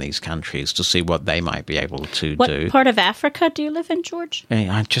governments in these countries to see what they might be able to do. What part of Africa do you live in, George?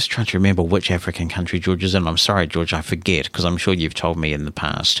 I'm just trying to remember which African country George is in. I'm sorry, George, I forget, because I'm sure you've told me in the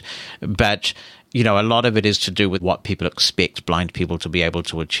past. But you know, a lot of it is to do with what people expect blind people to be able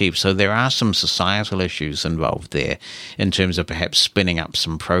to achieve. So there are some societal issues involved there in terms of perhaps spinning up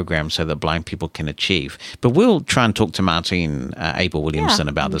some programs so that blind people can achieve. But we'll try and talk to Martine Abel-Williamson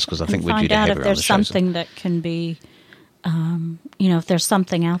about this, because I think we're due to have her on the show. Find out if there's something that can be, if there's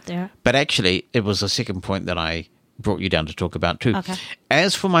something out there. But actually, it was the second point that I brought you down to talk about too. Okay.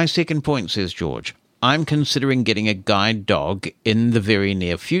 As for my second point, says George, I'm considering getting a guide dog in the very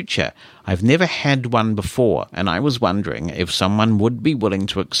near future. I've never had one before, and I was wondering if someone would be willing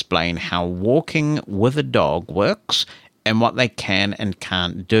to explain how walking with a dog works and what they can and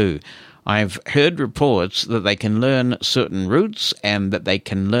can't do. I've heard reports that they can learn certain routes and that they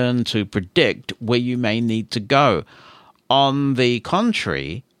can learn to predict where you may need to go. On the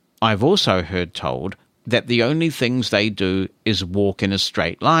contrary, I've also heard told that the only things they do is walk in a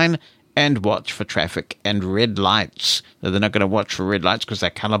straight line and watch for traffic and red lights. They're not going to watch for red lights because they're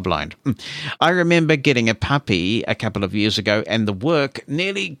colorblind. I remember getting a puppy a couple of years ago and the work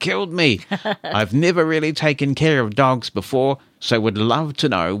nearly killed me. I've never really taken care of dogs before, so would love to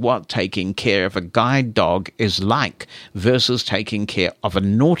know what taking care of a guide dog is like versus taking care of a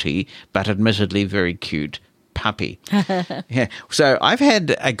naughty but admittedly very cute puppy. Yeah. So I've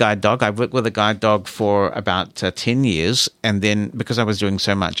had a guide dog. I've worked with a guide dog for about 10 years. And then because I was doing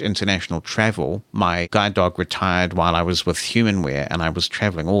so much international travel, my guide dog retired while I was with Humanware, and I was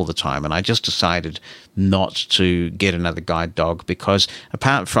traveling all the time. And I just decided not to get another guide dog because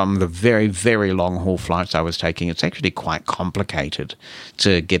apart from the very, very long haul flights I was taking, it's actually quite complicated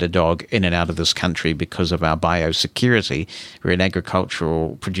to get a dog in and out of this country because of our biosecurity. We're an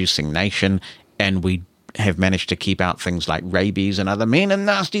agricultural producing nation, and we have managed to keep out things like rabies and other mean and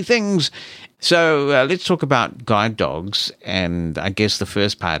nasty things. So let's talk about guide dogs. And I guess the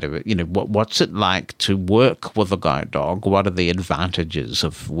first part of it, what's it like to work with a guide dog? What are the advantages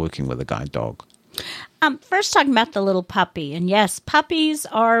of working with a guide dog? First, talking about the little puppy. And yes, puppies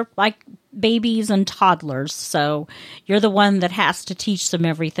are like babies and toddlers. So you're the one that has to teach them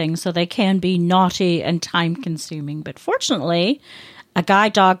everything. So they can be naughty and time-consuming. But fortunately, a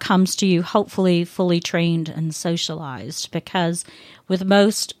guide dog comes to you hopefully fully trained and socialized, because with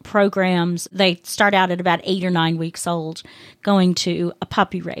most programs, they start out at about 8 or 9 weeks old going to a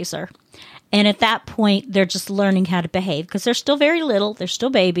puppy raiser. And at that point, they're just learning how to behave because they're still very little. They're still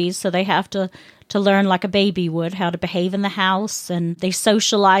babies, so they have to learn like a baby would how to behave in the house. And they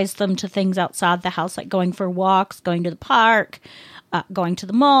socialize them to things outside the house, like going for walks, going to the park, going to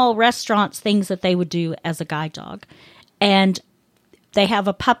the mall, restaurants, things that they would do as a guide dog. And they have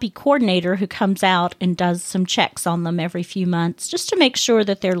a puppy coordinator who comes out and does some checks on them every few months just to make sure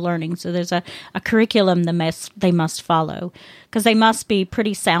that they're learning. So there's a curriculum they must follow because they must be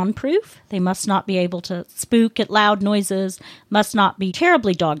pretty soundproof. They must not be able to spook at loud noises, must not be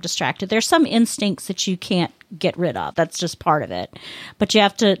terribly dog distracted. There's some instincts that you can't get rid of. That's just part of it. But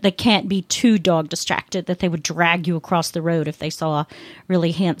they can't be too dog distracted that they would drag you across the road if they saw a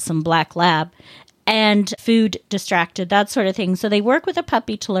really handsome black lab. And food distracted, that sort of thing. So they work with a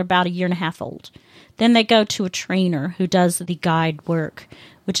puppy till they're about 1.5 years old. Then they go to a trainer who does the guide work,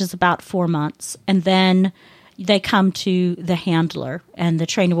 which is about 4 months. And then they come to the handler, and the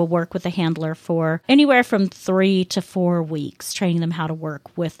trainer will work with the handler for anywhere from 3 to 4 weeks, training them how to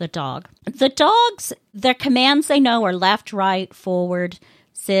work with the dog. The dogs, their commands they know are left, right, forward,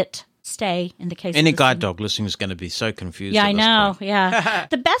 sit, stay. In the case any of guide dog listening is going to be so confused. Yeah, I know. Point. Yeah.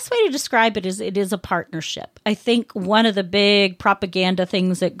 The best way to describe it is a partnership. I think one of the big propaganda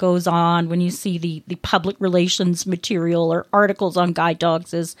things that goes on when you see the public relations material or articles on guide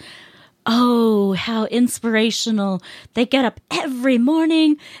dogs is, oh, how inspirational. They get up every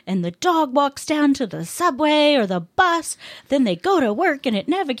morning and the dog walks down to the subway or the bus. Then they go to work and it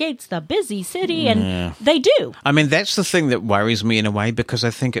navigates the busy city. And they do. I mean, that's the thing that worries me in a way, because I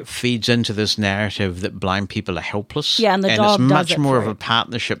think it feeds into this narrative that blind people are helpless. Yeah, and the dog it's does much it more for of a it.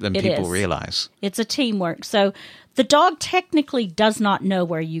 partnership than It people is. realize. It's a teamwork. So the dog technically does not know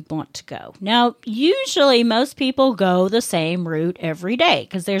where you want to go. Now, usually most people go the same route every day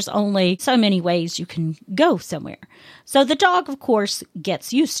because there's only so many ways you can go somewhere. So the dog, of course,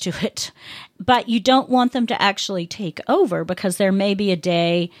 gets used to it, but you don't want them to actually take over because there may be a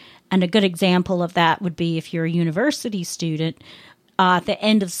day, and a good example of that would be if you're a university student. At the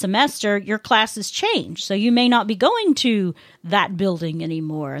end of semester, your classes change. So you may not be going to that building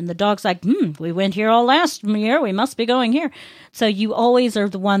anymore. And the dog's like, we went here all last year. We must be going here. So you always are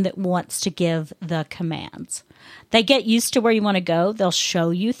the one that wants to give the commands. They get used to where you want to go. They'll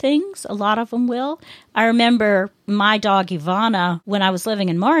show you things. A lot of them will. I remember my dog, Ivana, when I was living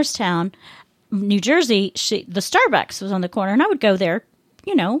in Morristown, New Jersey, the Starbucks was on the corner. And I would go there,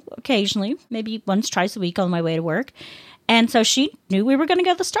 occasionally, maybe once, twice a week on my way to work. And so she knew we were going to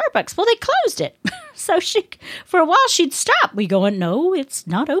go to the Starbucks. Well, they closed it. So for a while, she'd stop. We going, no, it's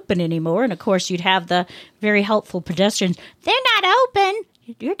not open anymore. And of course, you'd have the very helpful pedestrians. They're not open.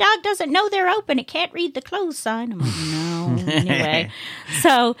 Your dog doesn't know they're open. It can't read the close sign. I'm like, no. Anyway,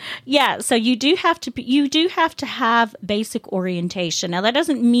 so you do have to have basic orientation. Now, that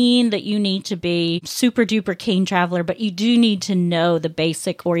doesn't mean that you need to be super duper keen traveler, but you do need to know the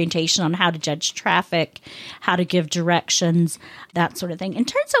basic orientation on how to judge traffic, how to give directions, that sort of thing. In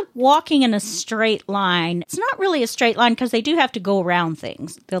terms of walking in a straight line, it's not really a straight line because they do have to go around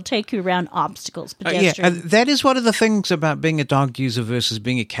things. They'll take you around obstacles, pedestrians. That is one of the things about being a dog user versus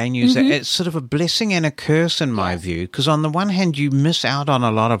being a cane user. Mm-hmm. It's sort of a blessing and a curse in my view, because on the one hand, you miss out on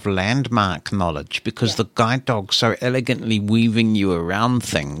a lot of landmark knowledge because the guide dog's so elegantly weaving you around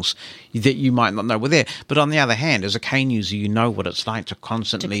things that you might not know were there. But on the other hand, as a cane user, you know what it's like to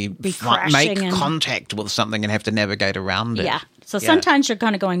constantly make contact with something and have to navigate around it. Yeah. So sometimes you're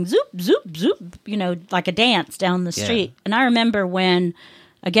kind of going zoop, zoop, zoop, like a dance down the street. And I remember when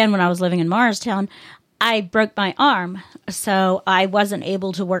I was living in Morristown, I broke my arm, so I wasn't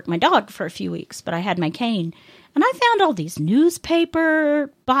able to work my dog for a few weeks, but I had my cane. And I found all these newspaper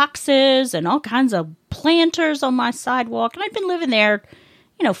boxes and all kinds of planters on my sidewalk. And I'd been living there,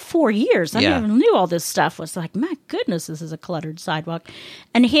 4 years. I never knew all this stuff. Was like, my goodness, this is a cluttered sidewalk.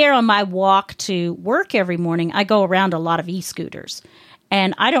 And here on my walk to work every morning, I go around a lot of e-scooters.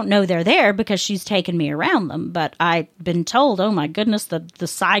 And I don't know they're there because she's taken me around them. But I've been told, oh, my goodness, the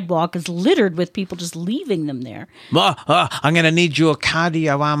sidewalk is littered with people just leaving them there. I'm going to need your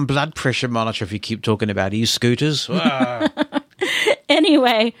cardio arm blood pressure monitor if you keep talking about e-scooters.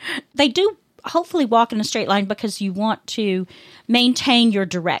 Anyway, they do hopefully walk in a straight line because you want to maintain your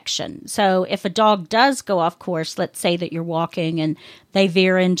direction. So if a dog does go off course, let's say that you're walking and they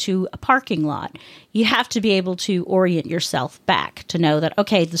veer into a parking lot, you have to be able to orient yourself back to know that,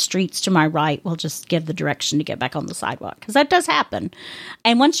 okay, the street's to my right, we'll just give the direction to get back on the sidewalk, because that does happen.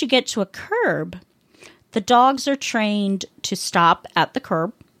 And once you get to a curb, the dogs are trained to stop at the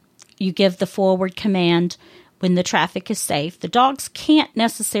curb. You give the forward command when the traffic is safe. The dogs can't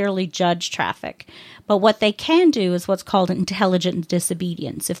necessarily judge traffic, but what they can do is what's called intelligent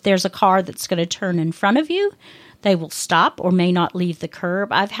disobedience. If there's a car that's going to turn in front of you, they will stop or may not leave the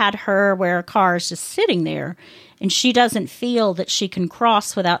curb. I've had her where a car is just sitting there and she doesn't feel that she can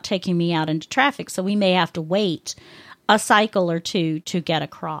cross without taking me out into traffic, so we may have to wait a cycle or two to get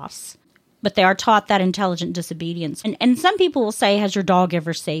across. But they are taught that intelligent disobedience. And some people will say, has your dog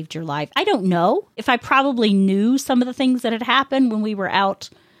ever saved your life? I don't know. If I probably knew some of the things that had happened when we were out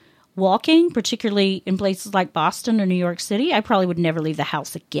walking, particularly in places like Boston or New York City, I probably would never leave the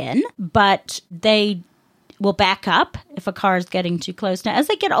house again. But they will back up if a car is getting too close. Now, as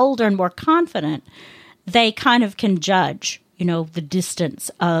they get older and more confident, they kind of can judge, the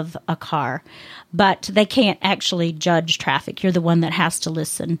distance of a car. But they can't actually judge traffic. You're the one that has to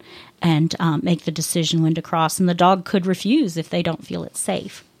listen and make the decision when to cross. And the dog could refuse if they don't feel it's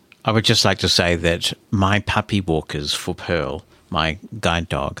safe. I would just like to say that my puppy walkers for Pearl, my guide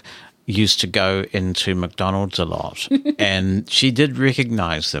dog, used to go into McDonald's a lot, and she did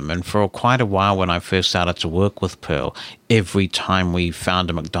recognize them. And for quite a while when I first started to work with Pearl, every time we found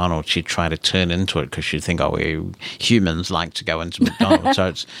a McDonald's, she'd try to turn into it because she'd think, we humans like to go into McDonald's.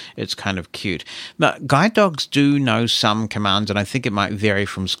 So it's kind of cute. But guide dogs do know some commands, and I think it might vary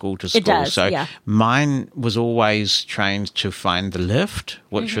from school to school. It does, so yeah. Mine was always trained to find the lift,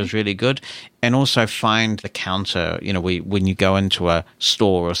 which was really good. And also find the counter, when you go into a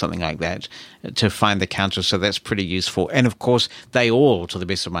store or something like that, to find the counter. So that's pretty useful. And of course, they all, to the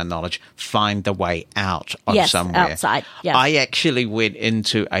best of my knowledge, find the way out of somewhere. Outside. Yes. I actually went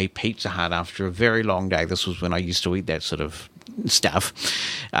into a Pizza Hut after a very long day. This was when I used to eat that sort of stuff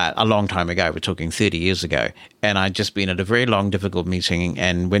a long time ago. We're talking 30 years ago. And I'd just been at a very long, difficult meeting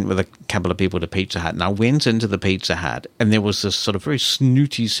and went with a couple of people to Pizza Hut. And I went into the Pizza Hut and there was this sort of very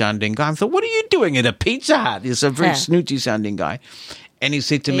snooty-sounding guy. I thought, what are you doing at a Pizza Hut? He's a very snooty-sounding guy. And he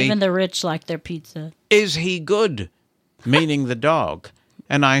said to me, even the rich like their pizza. Is he good? Meaning the dog.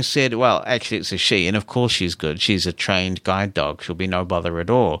 And I said, well, actually, it's a she. And of course she's good. She's a trained guide dog. She'll be no bother at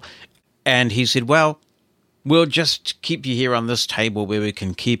all. And he said, well, we'll just keep you here on this table where we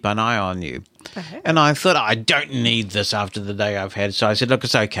can keep an eye on you. And I thought, I don't need this after the day I've had. So I said, look,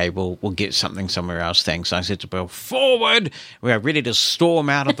 it's okay. We'll get something somewhere else. Thanks. I said to Bill, forward. We are ready to storm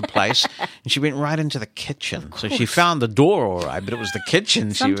out of the place. And she went right into the kitchen. So she found the door all right, but it was the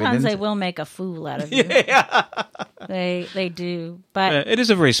kitchen she went into. Sometimes they will make a fool out of you. Yeah. They do. But it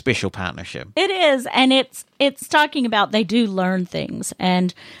is a very special partnership. It is. And it's talking about they do learn things.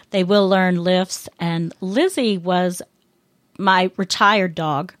 And they will learn lifts. And Lizzie was my retired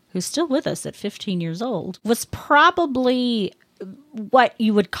dog, who's still with us at 15 years old, was probably what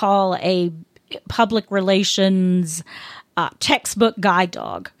you would call a public relations textbook guide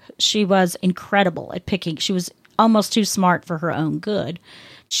dog. She was incredible at picking. She was almost too smart for her own good.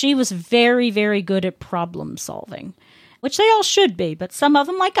 She was very, very good at problem solving, which they all should be, but some of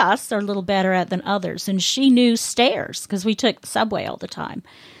them, like us, are a little better at than others. And she knew stairs because we took the subway all the time.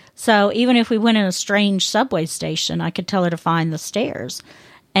 So even if we went in a strange subway station, I could tell her to find the stairs.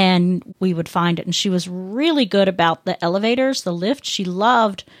 And we would find it. And she was really good about the elevators, the lift. She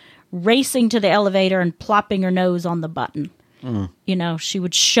loved racing to the elevator and plopping her nose on the button. She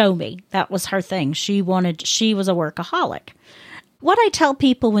would show me. That was her thing. She was a workaholic. What I tell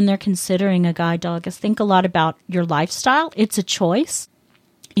people when they're considering a guide dog is think a lot about your lifestyle. It's a choice.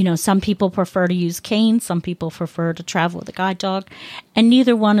 Some people prefer to use canes. Some people prefer to travel with a guide dog. And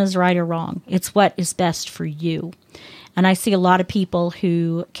neither one is right or wrong. It's what is best for you. And I see a lot of people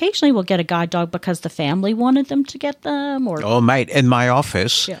who occasionally will get a guide dog because the family wanted them to get them. Or Oh, mate, in my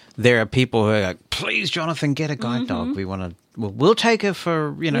office, there are people who are like, please, Jonathan, get a guide dog. We want to, we'll take her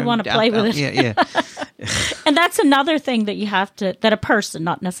for, we want to play with it. Yeah. And that's another thing that you have to, that a person,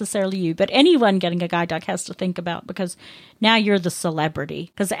 not necessarily you, but anyone getting a guide dog has to think about, because now you're the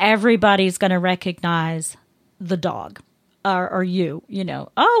celebrity, because everybody's going to recognize the dog. Or you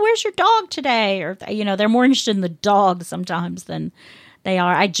know, oh, where's your dog today? Or, you know, they're more interested in the dog sometimes than they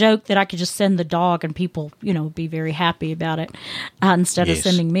are. I joke that I could just send the dog and people, you know, be very happy about it instead of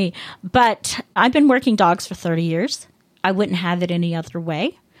sending me. But I've been working dogs for 30 years. I wouldn't have it any other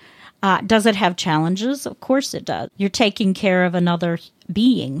way. Does it have challenges? Of course it does. You're taking care of another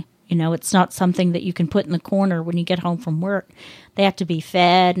being. You know, it's not something that you can put in the corner when you get home from work. They have to be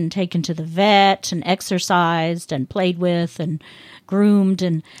fed and taken to the vet and exercised and played with and groomed,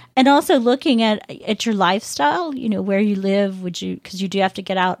 and also looking at your lifestyle, you know, where you live, because you do have to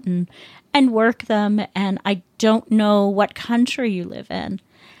get out and work them. And I don't know what country you live in,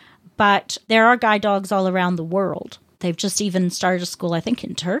 but there are guide dogs all around the world. They've just even started a school, I think,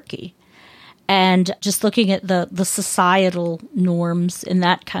 in Turkey. And just looking at the societal norms in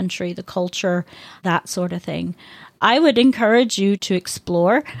that country, the culture, that sort of thing. I would encourage you to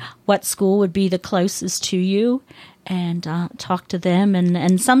explore what school would be the closest to you and talk to them.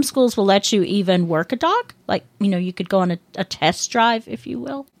 And some schools will let you even work a dog. Like, you know, you could go on a test drive, if you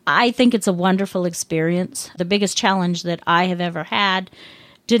will. I think it's a wonderful experience. The biggest challenge that I have ever had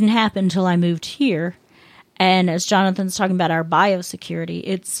didn't happen until I moved here. And as Jonathan's talking about our biosecurity,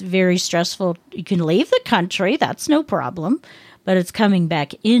 it's very stressful. You can leave the country, that's no problem, but it's coming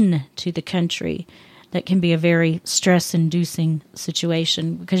back into the country that can be a very stress-inducing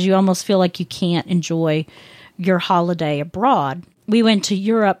situation, because you almost feel like you can't enjoy your holiday abroad. We went to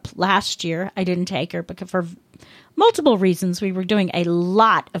Europe last year. I didn't take her because for multiple reasons. We were doing a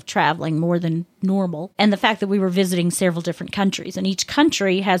lot of traveling, more than normal. And the fact that we were visiting several different countries, and each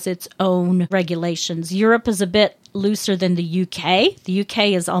country has its own regulations. Europe is a bit looser than the UK. The UK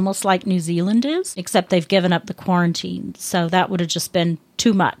is almost like New Zealand is, except they've given up the quarantine. So that would have just been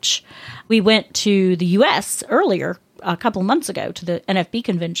too much. We went to the US earlier, a couple of months ago, to the NFB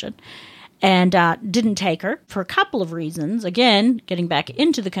convention. And didn't take her for a couple of reasons. Again, getting back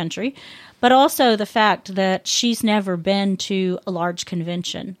into the country, but also the fact that she's never been to a large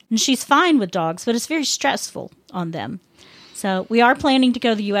convention. And she's fine with dogs, but it's very stressful on them. So we are planning to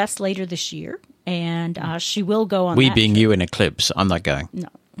go to the U.S. later this year, and she will go on We that being trip. you in Eclipse, I'm not going.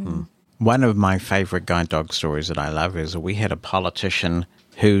 No. One of my favorite guide dog stories that I love is we had a politician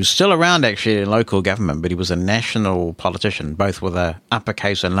who's still around actually in local government, but he was a national politician, both with a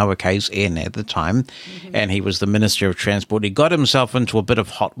uppercase and lowercase N at the time, and he was the Minister of Transport. He got himself into a bit of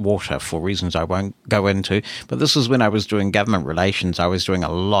hot water for reasons I won't go into, but this is when I was doing government relations. I was doing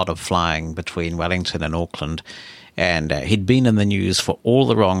a lot of flying between Wellington and Auckland, and he'd been in the news for all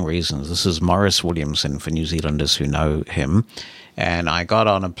the wrong reasons. This is Maurice Williamson, for New Zealanders who know him. And I got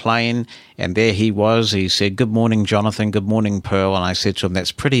on a plane, and there he was. He said, "Good morning, Jonathan. Good morning, Pearl." And I said to him,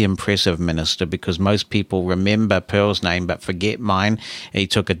 "That's pretty impressive, Minister, because most people remember Pearl's name but forget mine." And he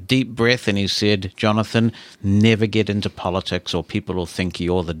took a deep breath and he said, "Jonathan, never get into politics or people will think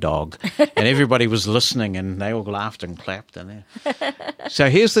you're the dog." And everybody was listening, and they all laughed and clapped. So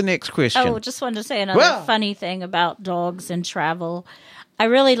here's the next question. Oh, just wanted to say another funny thing about dogs and travel. I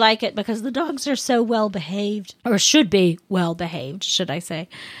really like it because the dogs are so well behaved, or should be well behaved, should I say,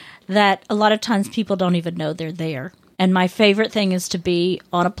 that a lot of times people don't even know they're there. And my favorite thing is to be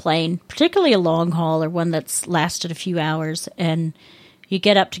on a plane, particularly a long haul or one that's lasted a few hours, and you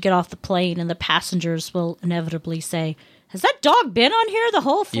get up to get off the plane and the passengers will inevitably say, "Has that dog been on here the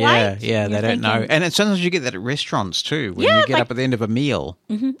whole flight?" Yeah, they don't know. And sometimes you get that at restaurants too, when you get up at the end of a meal.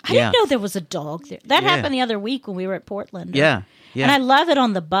 I didn't know there was a dog there. That happened the other week when we were at Portland. Yeah. And I love it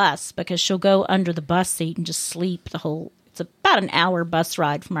on the bus because she'll go under the bus seat and just sleep it's about an hour bus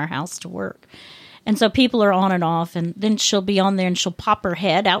ride from our house to work. And so people are on and off, and then she'll be on there and she'll pop her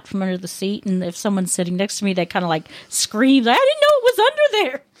head out from under the seat. And if someone's sitting next to me, they kind of like scream, "I didn't know it was under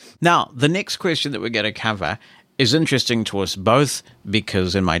there." Now, the next question that we're going to cover is interesting to us both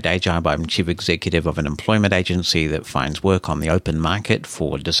because in my day job, I'm chief executive of an employment agency that finds work on the open market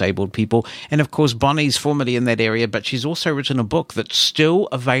for disabled people. And of course, Bonnie's formerly in that area, but she's also written a book that's still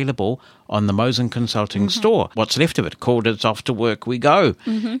available on the Mosen Consulting store. What's left of it, called It's Off to Work We Go.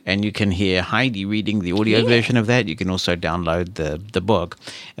 And you can hear Heidi reading the audio version of that. You can also download the book.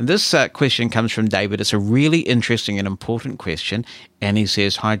 And this question comes from David. It's a really interesting and important question. And he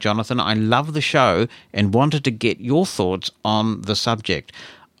says, "Hi, Jonathan. I love the show and wanted to get your thoughts on the subject.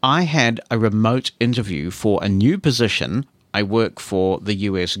 I had a remote interview for a new position. I work for the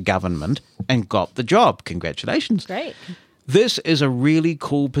US government and got the job. Congratulations. Great. This is a really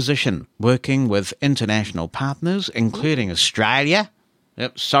cool position, working with international partners, including Australia.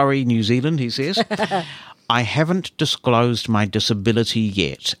 Yep, sorry, New Zealand, he says. I haven't disclosed my disability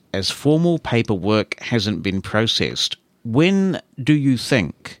yet, as formal paperwork hasn't been processed. When do you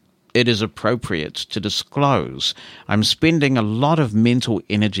think it is appropriate to disclose? I'm spending a lot of mental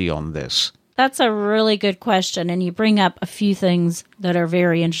energy on this. That's a really good question, and you bring up a few things that are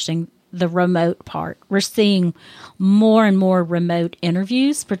very interesting. The remote part. We're seeing more and more remote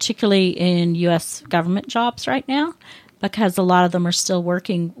interviews, particularly in U.S. government jobs right now, because a lot of them are still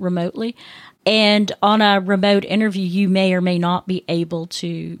working remotely. And on a remote interview, you may or may not be able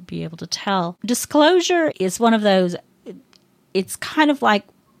to tell. Disclosure is one of those, it's kind of like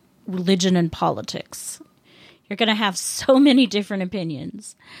religion and politics. You're going to have so many different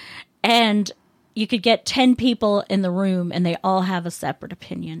opinions. And you could get 10 people in the room and they all have a separate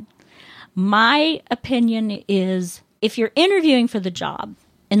opinion. My opinion is, if you're interviewing for the job,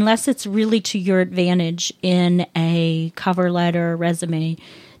 unless it's really to your advantage in a cover letter or resume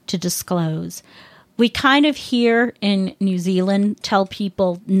to disclose, we kind of here in New Zealand tell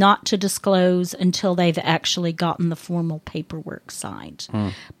people not to disclose until they've actually gotten the formal paperwork signed.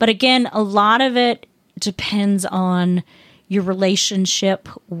 But again, a lot of it depends on your relationship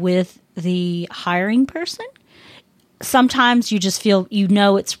with the hiring person. Sometimes you just feel,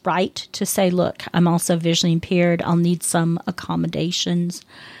 it's right to say, look, I'm also visually impaired. I'll need some accommodations.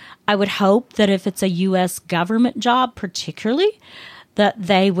 I would hope that if it's a U.S. government job particularly, that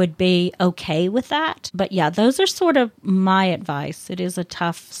they would be okay with that. But yeah, those are sort of my advice. It is a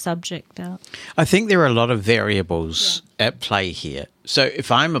tough subject, though. I think there are a lot of variables at play here. So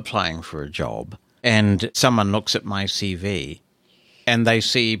if I'm applying for a job and someone looks at my CV and they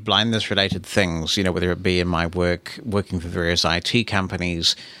see blindness-related things, whether it be in my working for various IT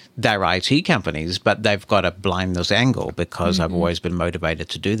companies, they're IT companies, but they've got a blindness angle because I've always been motivated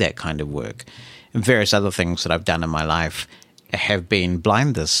to do that kind of work. And various other things that I've done in my life have been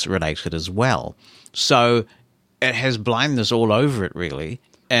blindness-related as well. So it has blindness all over it, really.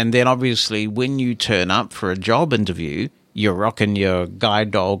 And then obviously when you turn up for a job interview, you're rocking your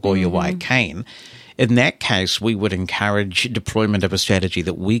guide dog or your white cane. In that case, we would encourage deployment of a strategy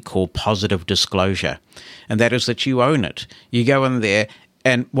that we call positive disclosure. And that is that you own it. You go in there,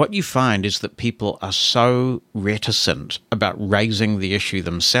 and what you find is that people are so reticent about raising the issue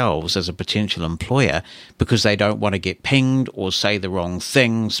themselves as a potential employer because they don't want to get pinged or say the wrong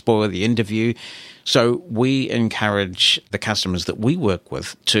thing, spoil the interview. So we encourage the customers that we work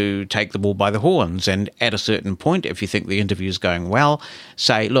with to take the bull by the horns, and at a certain point, if you think the interview is going well,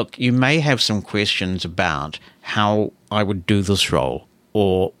 say, look, you may have some questions about how I would do this role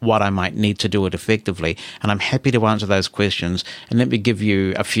or what I might need to do it effectively, and I'm happy to answer those questions, and let me give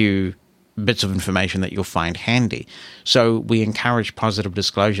you a few bits of information that you'll find handy. So we encourage positive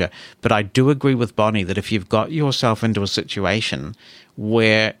disclosure. But I do agree with Bonnie that if you've got yourself into a situation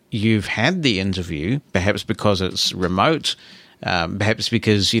where you've had the interview, perhaps because it's remote, perhaps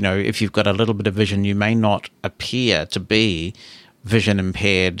because, if you've got a little bit of vision, you may not appear to be vision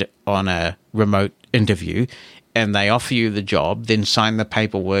impaired on a remote interview, and they offer you the job, then sign the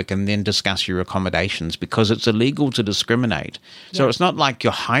paperwork and then discuss your accommodations, because it's illegal to discriminate. So it's not like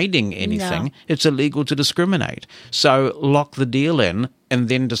you're hiding anything. No. It's illegal to discriminate. So lock the deal in and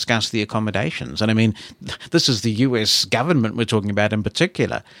then discuss the accommodations. And I mean, this is the US government we're talking about in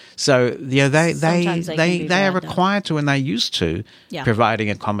particular. So they are required to, and they used to, providing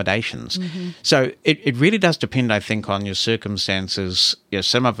accommodations. So it really does depend, I think, on your circumstances.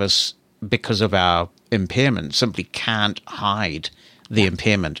 Some of us, because of our impairment, simply can't hide the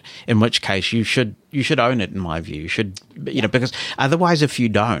impairment, in which case you should own it, in my view. You should, because otherwise, if you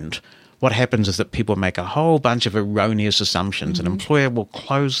don't, what happens is that people make a whole bunch of erroneous assumptions. An employer will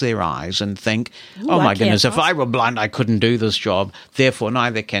close their eyes and think, oh my goodness, if I were blind, I couldn't do this job, therefore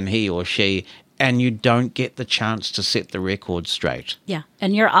neither can he or she, and you don't get the chance to set the record straight. Yeah,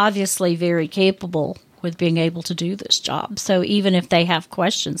 and you're obviously very capable with being able to do this job. So even if they have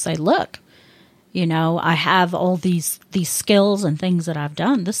questions, say, look, I have all these skills and things that I've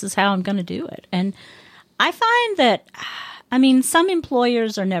done. This is how I'm going to do it. And I find that, some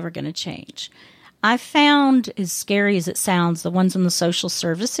employers are never going to change. I found, as scary as it sounds, the ones in the social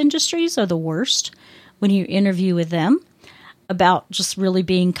service industries are the worst when you interview with them about just really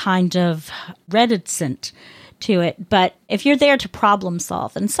being kind of reticent to it. But if you're there to problem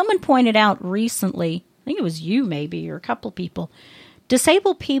solve, and someone pointed out recently, I think it was you maybe, or a couple people,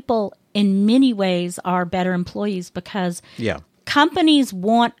 disabled people in many ways are better employees because Companies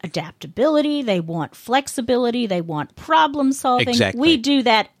want adaptability, they want flexibility, they want problem solving. Exactly. We do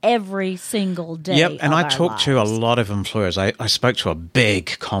that every single day. Yep, and I talked to a lives. lot of employers. I spoke to a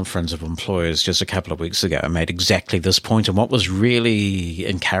big conference of employers just a couple of weeks ago and made exactly this point. And what was really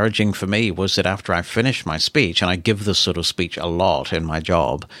encouraging for me was that after I finished my speech, and I give this sort of speech a lot in my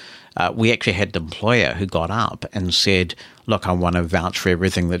job, we actually had an employer who got up and said, look, I want to vouch for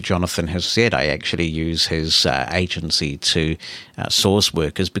everything that Jonathan has said. I actually use his agency to source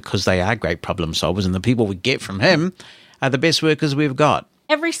workers because they are great problem solvers, and the people we get from him are the best workers we've got.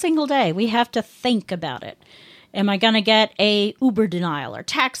 Every single day, we have to think about it. Am I going to get a Uber denial or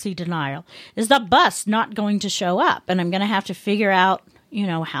taxi denial? Is the bus not going to show up? And I'm going to have to figure out,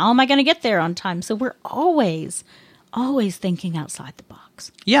 how am I going to get there on time? So we're always thinking outside the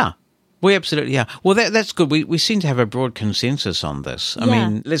box. Yeah. We absolutely are. Well, that's good. We seem to have a broad consensus on this. I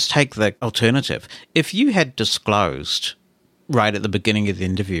mean, let's take the alternative. If you had disclosed right at the beginning of the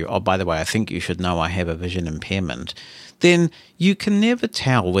interview, oh, by the way, I think you should know I have a vision impairment, then you can never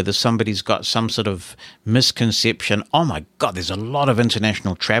tell whether somebody's got some sort of misconception. Oh, my God, there's a lot of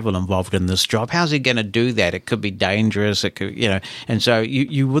international travel involved in this job. How's he going to do that? It could be dangerous. It could, and so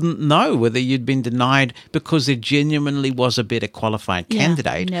you wouldn't know whether you'd been denied because there genuinely was a better qualified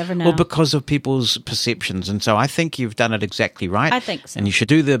candidate, you never know. or because of people's perceptions. And so I think you've done it exactly right. I think so. And you should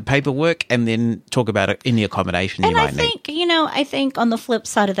do the paperwork and then talk about any accommodation you might need. I think on the flip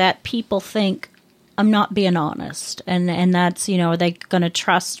side of that, people think, I'm not being honest, and that's, are they going to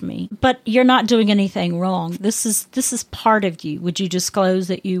trust me? But you're not doing anything wrong. This is part of you. Would you disclose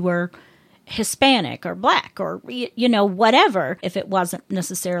that you were Hispanic or black or whatever if it wasn't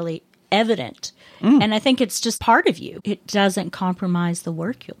necessarily evident? And I think it's just part of you. It doesn't compromise the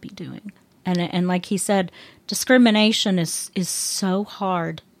work you'll be doing. And like he said, discrimination is so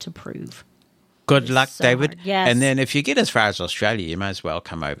hard to prove. Good luck, so David. Hard. Yes. And then if you get as far as Australia, you might as well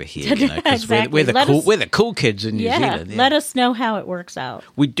come over here, because Exactly. we're the cool kids in New Zealand. Yeah. Let us know how it works out.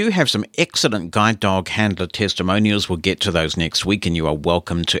 We do have some excellent guide dog handler testimonials. We'll get to those next week, and you are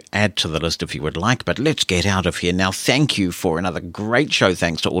welcome to add to the list if you would like. But let's get out of here now. Thank you for another great show.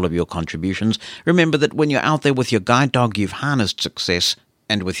 Thanks to all of your contributions. Remember that when you're out there with your guide dog, you've harnessed success,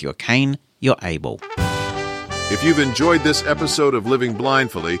 and with your cane, you're able. If you've enjoyed this episode of Living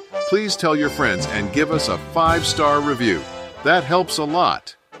Blindfully, please tell your friends and give us a 5-star review. That helps a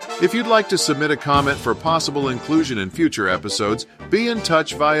lot. If you'd like to submit a comment for possible inclusion in future episodes, be in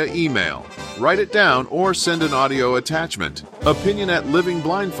touch via email. Write it down or send an audio attachment.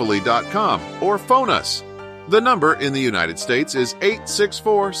 opinion@livingblindfully.com or phone us. The number in the United States is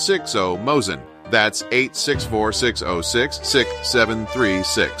 864-60-MOSEN. That's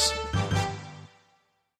 864-606-6736.